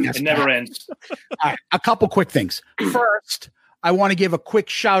bring us. It never ends. All right, a couple quick things. First, I want to give a quick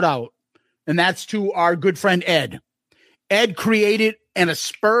shout out, and that's to our good friend Ed. Ed created in a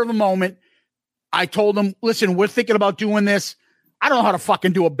spur of the moment. I told him, listen, we're thinking about doing this. I don't know how to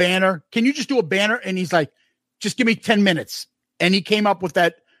fucking do a banner. Can you just do a banner? And he's like, just give me 10 minutes. And he came up with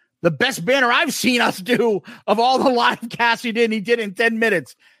the best banner I've seen us do of all the live casts he did. And he did in 10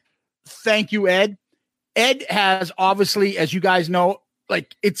 minutes. Thank you, Ed. Ed has obviously, as you guys know,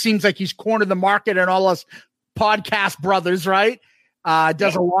 like it seems like he's cornered the market and all us podcast brothers, right?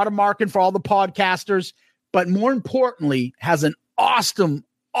 Does a lot of marketing for all the podcasters, but more importantly, has an awesome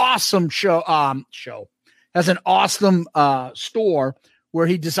show. Has an awesome store where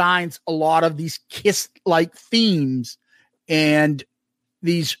he designs a lot of these Kiss-like themes and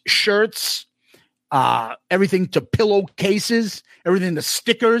these shirts, everything to pillowcases, everything to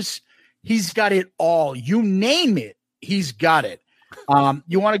stickers. He's got it all. You name it, he's got it.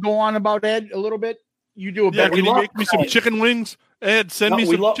 You want to go on about Ed a little bit? You do a better. Can you make me some chicken wings? Ed, send me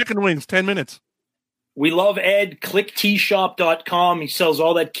some chicken wings. 10 minutes. We love Ed. ClickTshop.com. He sells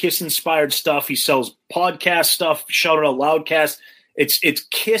all that Kiss-inspired stuff. He sells podcast stuff, Shout It Out Loudcast. It's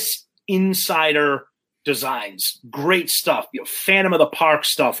Kiss Insider designs. Great stuff. Phantom of the Park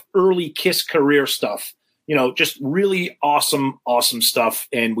stuff, early Kiss career stuff. Just really awesome stuff.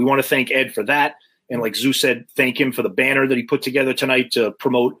 And we want to thank Ed for that. And like Zeus said, thank him for the banner that he put together tonight to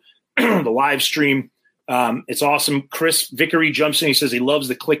promote the live stream. It's awesome. Chris Vickery jumps in. He says he loves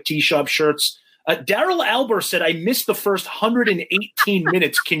the Click T-Shop shirts. Daryl Albert said, I missed the first 118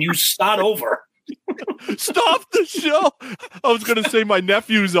 minutes. Can you start over? Stop the show. I was going to say my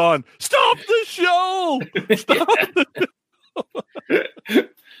nephew's on. Stop the show. Stop the show.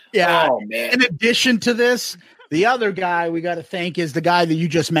 Yeah. Oh, man. In addition to this, the other guy we got to thank is the guy that you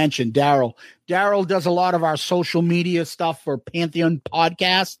just mentioned, Daryl. Daryl does a lot of our social media stuff for Pantheon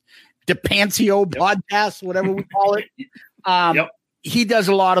Podcast, DePancio Podcast, whatever we call it. He does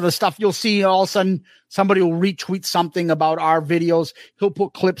a lot of the stuff. You'll see all of a sudden somebody will retweet something about our videos. He'll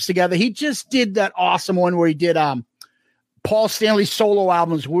put clips together. He just did that awesome one where he did Paul Stanley solo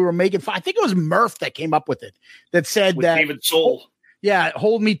albums we were making fun. I think it was Murph that came up with it that said with that David Soul. Yeah,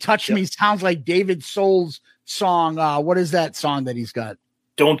 Hold Me, Touch Me sounds like David Soul's song. What is that song that he's got?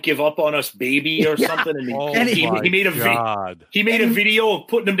 Don't Give Up on Us, Baby, or something. And he made a video of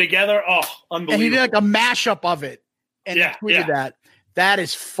putting them together. Oh, unbelievable! And he did like a mashup of it, and he tweeted that. That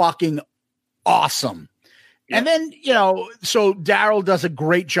is fucking awesome. Yeah. And then so Daryl does a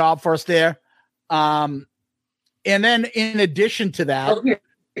great job for us there. And then in addition to that,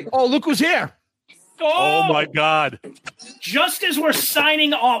 look who's here! Oh my God! Just as we're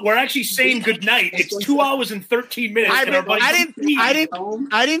signing off, we're actually saying goodnight. It's 2 hours and 13 minutes. I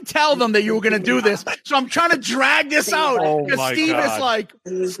didn't tell them that you were going to do this, so I'm trying to drag this out because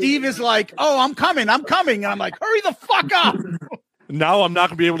Steve is like, oh, I'm coming, and I'm like, hurry the fuck up. Now I'm not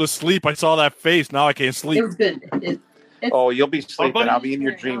going to be able to sleep. I saw that face. Now I can't sleep. It was good. You'll be sleeping. I'll be in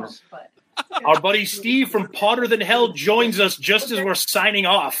your dreams. Our buddy Steve from Potter Than Hell joins us just as we're signing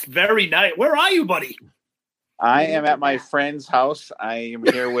off. Very nice. Where are you, buddy? I am at my friend's house. I am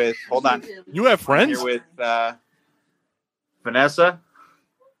here with. Hold on. You have friends? I'm here with Vanessa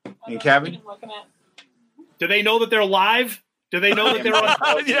and Kevin. Do they know that they're live? Do they know that they're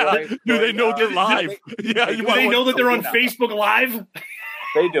on? Yeah. Do they know they're live? Yeah. Do they know that they're on Facebook Live?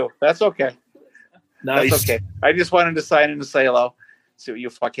 They do. That's okay. Nice. That's okay. I just wanted to sign in to say hello. See what you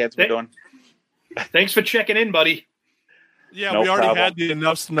fuckheads were doing. Thanks for checking in, buddy. Yeah, we already had the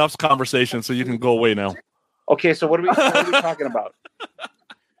enough's conversation, so you can go away now. Okay, so what are we talking about?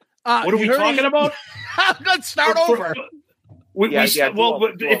 What are we talking about? Let's start over.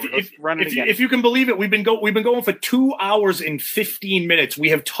 If you can believe it, we've been going for 2 hours and 15 minutes. We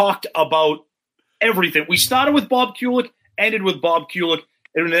have talked about everything. We started with Bob Kulick, ended with Bob Kulick,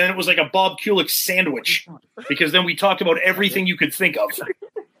 and then it was like a Bob Kulick sandwich because then we talked about everything you could think of.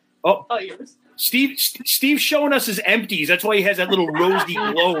 Oh, Steve's showing us his empties. That's why he has that little rosy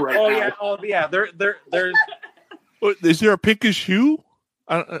glow right now. Oh yeah. There's. Is there a pinkish hue?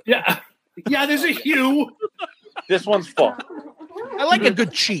 Yeah. There's a hue. This one's full. I like a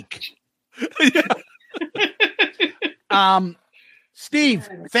good cheek. Steve,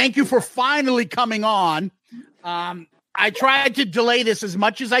 thank you for finally coming on. I tried to delay this as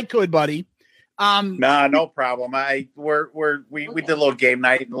much as I could, buddy. No problem. We did a little game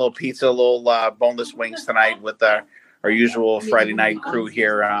night and a little pizza, a little boneless wings tonight with our usual Friday night crew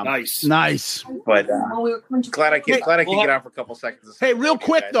here. Nice. But glad I can get on for a couple seconds. Hey, real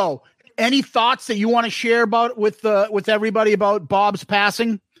quick though, any thoughts that you want to share about with everybody about Bob's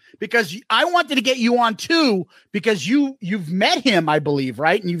passing? Because I wanted to get you on too, because you've met him, I believe,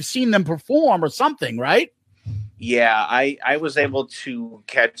 right? And you've seen them perform or something, right? Yeah, I was able to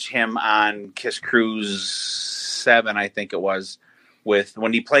catch him on Kiss Cruise 7, I think it was,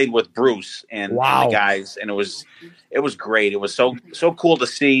 when he played with Bruce and the guys, and it was great. It was so cool to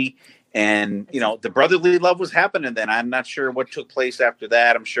see, and the brotherly love was happening then. I'm not sure what took place after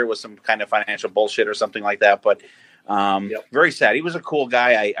that. I'm sure it was some kind of financial bullshit or something like that, but very sad. He was a cool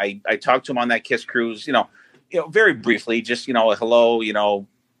guy. I talked to him on that Kiss Cruise, very briefly, just hello,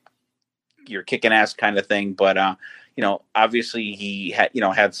 you're kicking ass kind of thing, but obviously he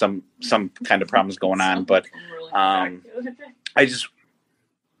had some kind of problems going on, but I'm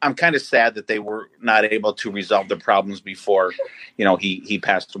kind of sad that they were not able to resolve the problems before he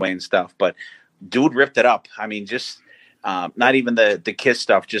passed away and stuff. But dude ripped it up. I mean, just not even the Kiss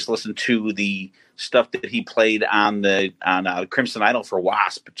stuff, just listen to the stuff that he played on Crimson Idol for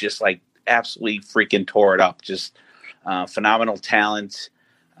Wasp, just like absolutely freaking tore it up. Just phenomenal talent.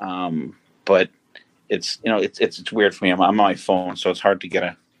 But it's weird for me. I'm on my phone, so it's hard to get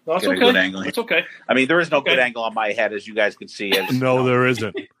a good angle. It's okay. I mean, there is no good angle on my head, as you guys can see. No, there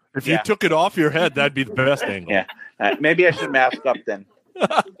isn't. If you took it off your head, that'd be the best angle. Yeah, maybe I should mask up then.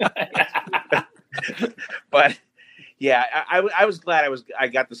 But yeah, I was glad I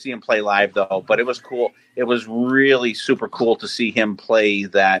got to see him play live though. But it was cool. It was really super cool to see him play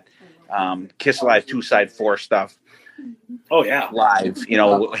that Kiss Alive 2 Side 4 stuff. Oh yeah, live.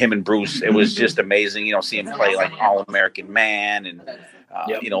 Him and Bruce. It was just amazing. See him play like All American Man and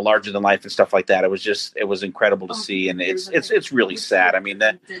Larger Than Life and stuff like that. It was incredible to see, and it's really sad. I mean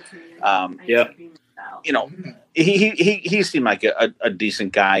that. He seemed like a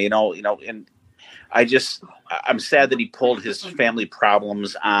decent guy. And I'm sad that he pulled his family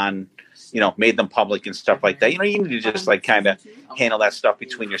problems on. Made them public and stuff like that. You need to just like kind of handle that stuff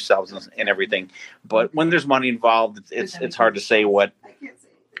between yourselves and everything. But when there's money involved, it's hard to say what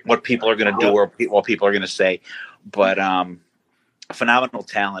people are going to do or what people are going to say. But phenomenal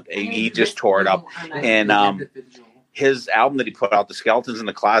talent. He just tore it up. And his album that he put out, The Skeletons in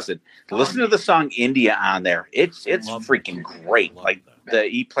the Closet. Listen to the song India on there. It's freaking great. Like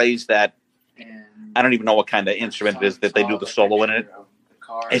he plays that. I don't even know what kind of instrument it is that they do the solo in it.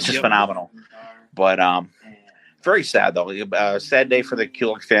 It's just phenomenal. But very sad though. Sad day for the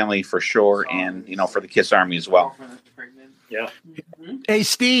Kulik family for sure, and for the Kiss Army as well. Yeah. Hey,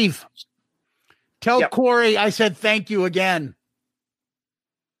 Steve, tell Corey I said thank you again.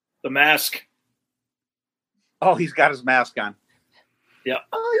 The mask. Oh, he's got his mask on. Yeah.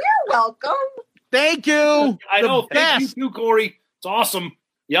 Oh, you're welcome. Thank you. I know. Thank you too, Corey. It's awesome.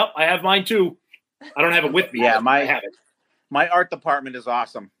 Yep, I have mine too. I don't have it with me. Yeah, I have it. My art department is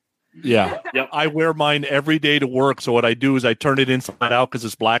awesome. Yeah. Yep. I wear mine every day to work. So what I do is I turn it inside out because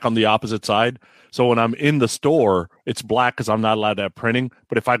it's black on the opposite side. So when I'm in the store, it's black because I'm not allowed to have printing.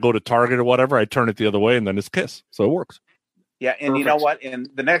 But if I go to Target or whatever, I turn it the other way and then it's Kiss. So it works. Yeah, and you know what? And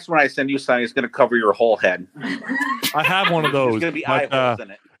the next one I send you, Sonny, is going to cover your whole head. I have one of those. There's going to be eye holes in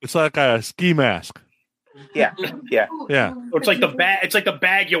it. It's like a ski mask. Yeah. Or it's like the bag. It's like the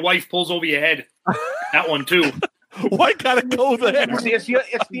bag your wife pulls over your head. That one too. Why gotta go there? See, it's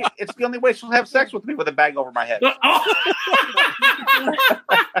the only way she'll have sex with me, with a bag over my head.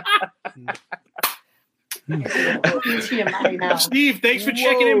 Steve, thanks for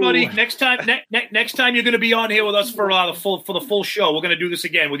checking in, buddy. Next time you're going to be on here with us for the full show. We're going to do this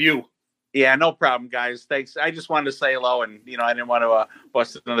again with you. Yeah, no problem, guys. Thanks. I just wanted to say hello, and I didn't want to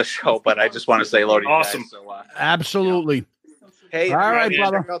bust it on the show, but I just want to say hello to you guys. So, absolutely. Hey, all right,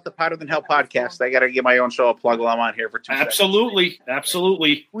 brother. Check out the Powder Than Hell podcast. I got to give my own show a plug while I'm on here for 2 Absolutely. seconds.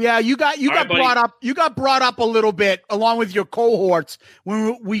 Absolutely. Yeah, you got brought up. You got brought up a little bit along with your cohorts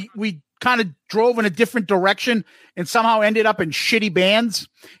when we kind of drove in a different direction and somehow ended up in shitty bands,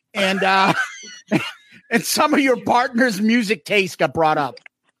 and and some of your partners' music taste got brought up.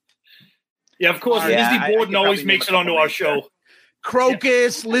 Yeah, of course. Lizzie Borden always makes it onto our show.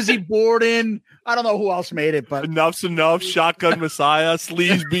 Crocus, Lizzie Borden. I don't know who else made it, but Enough's Enough, Shotgun Messiah,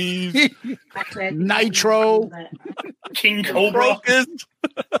 Sleaze Bees, Nitro, King Cobra.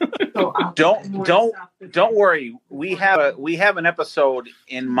 Don't worry. We have an episode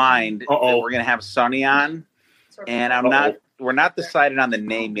in mind that we're gonna have Sonny on, and we're not decided on the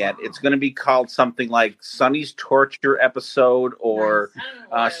name yet. It's going to be called something like Sonny's Torture Episode, or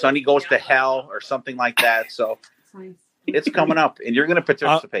Sonny Goes to Hell, or something like that. So it's coming up, and you're going to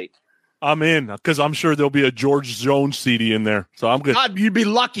participate. I'm in, because I'm sure there'll be a George Jones CD in there. So I'm good. God, you'd be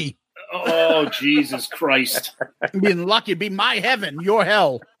lucky. Oh, Jesus Christ. Being lucky. It'd be my heaven, your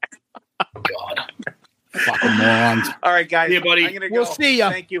hell. God. Fucking morons. All right, guys. See you, buddy. I'm gonna go. We'll see you.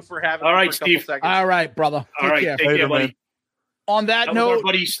 Thank you for having me. All right, for a couple Steve. seconds. All right, brother. All right, care. take care, buddy. Man. On that note,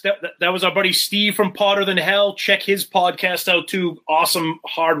 that was our buddy Steve from Potter Than Hell. Check his podcast out too. Awesome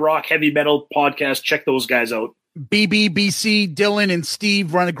hard rock, heavy metal podcast. Check those guys out. BBBC, Dylan and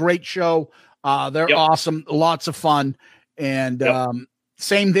Steve run a great show. They're awesome. Lots of fun. And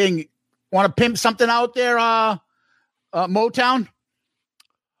same thing. Want to pimp something out there, Motown?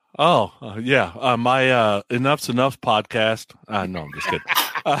 Oh, yeah. My Enough's Enough podcast. No, I'm just kidding.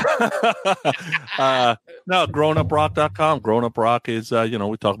 No, grownuprock.com. Grown Up Rock is,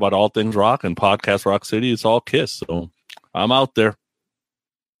 we talk about all things rock, and Podcast Rock City. It's all Kiss. So I'm out there.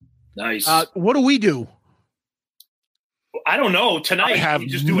 Nice. What do we do? I don't know. Tonight, I have we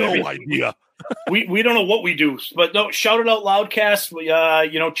just do no everything. idea. We don't know what we do, but no, shout it out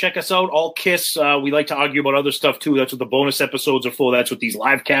Loudcast. Check us out. All Kiss. We like to argue about other stuff too. That's what the bonus episodes are for. That's what these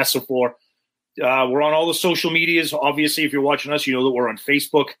live casts are for. We're on all the social medias. Obviously, if you're watching us, you know that we're on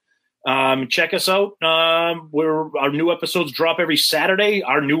Facebook. Check us out. Our new episodes drop every Saturday.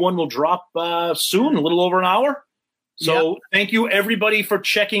 Our new one will drop soon, a little over an hour. So Thank you everybody for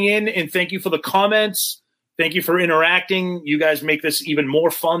checking in, and thank you for the comments. Thank you for interacting. You guys make this even more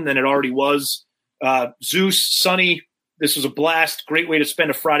fun than it already was. Zeus, Sonny, this was a blast. Great way to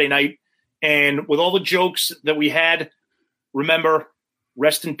spend a Friday night. And with all the jokes that we had, remember,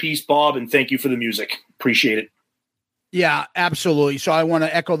 rest in peace, Bob, and thank you for the music. Appreciate it. Yeah, absolutely. So I want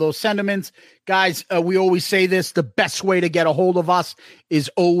to echo those sentiments. Guys, we always say this. The best way to get a hold of us is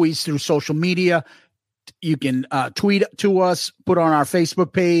always through social media. You can tweet to us, put on our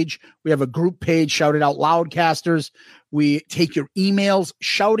Facebook page. We have a group page, Shout It Out Loudcasters. We take your emails,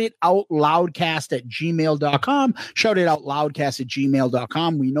 shoutitoutloudcast@gmail.com,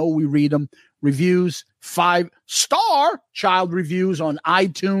 shoutitoutloudcast@gmail.com. We know we read them. Reviews, 5-star child reviews on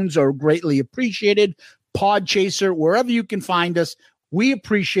iTunes are greatly appreciated. Podchaser, wherever you can find us, we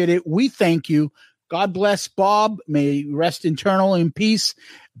appreciate it. We thank you. God bless Bob. May he rest eternal in peace.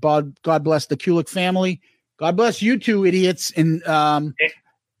 God bless the Kulik family. God bless you two idiots. And God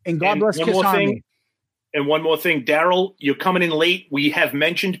bless Kiss Army. And one more thing, Daryl, you're coming in late. We have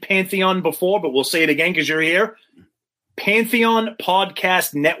mentioned Pantheon before, but we'll say it again because you're here. Pantheon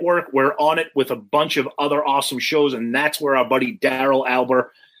Podcast Network. We're on it with a bunch of other awesome shows, and that's where our buddy Daryl Alber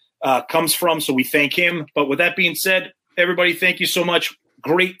comes from. So we thank him. But with that being said, everybody, thank you so much.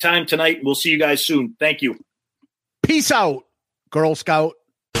 Great time tonight. We'll see you guys soon. Thank you. Peace out, Girl Scout.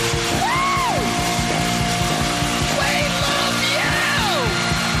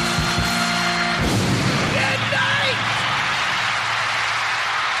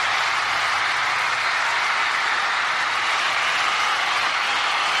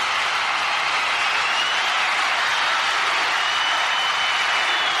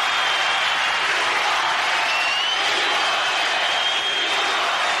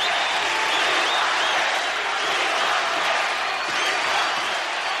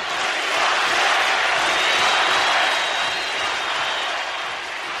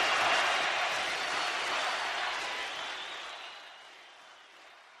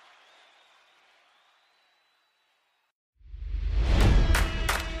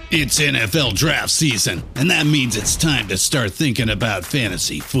 It's NFL draft season, and that means it's time to start thinking about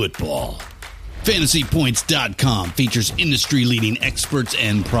fantasy football. FantasyPoints.com features industry-leading experts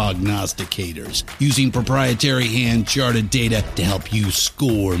and prognosticators using proprietary hand-charted data to help you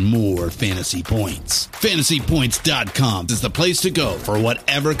score more fantasy points. FantasyPoints.com is the place to go for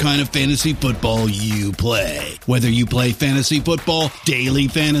whatever kind of fantasy football you play. Whether you play fantasy football, daily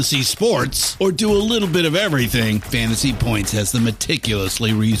fantasy sports, or do a little bit of everything, Fantasy Points has the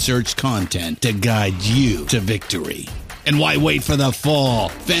meticulously researched content to guide you to victory. And why wait for the fall?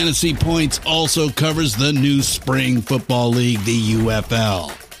 Fantasy Points also covers the new spring football league, the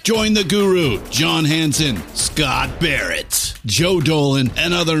UFL. Join the guru, John Hansen, Scott Barrett, Joe Dolan,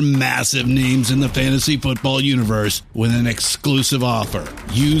 and other massive names in the fantasy football universe with an exclusive offer.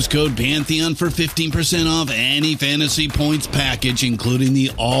 Use code Pantheon for 15% off any Fantasy Points package, including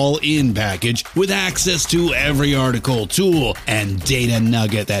the all-in package, with access to every article, tool, and data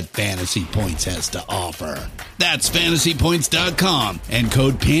nugget that Fantasy Points has to offer. That's FantasyPoints.com and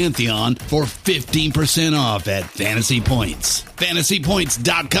code Pantheon for 15% off at Fantasy Points.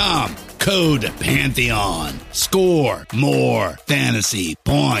 FantasyPoints.com, code Pantheon. Score more fantasy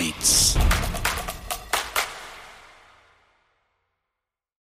points.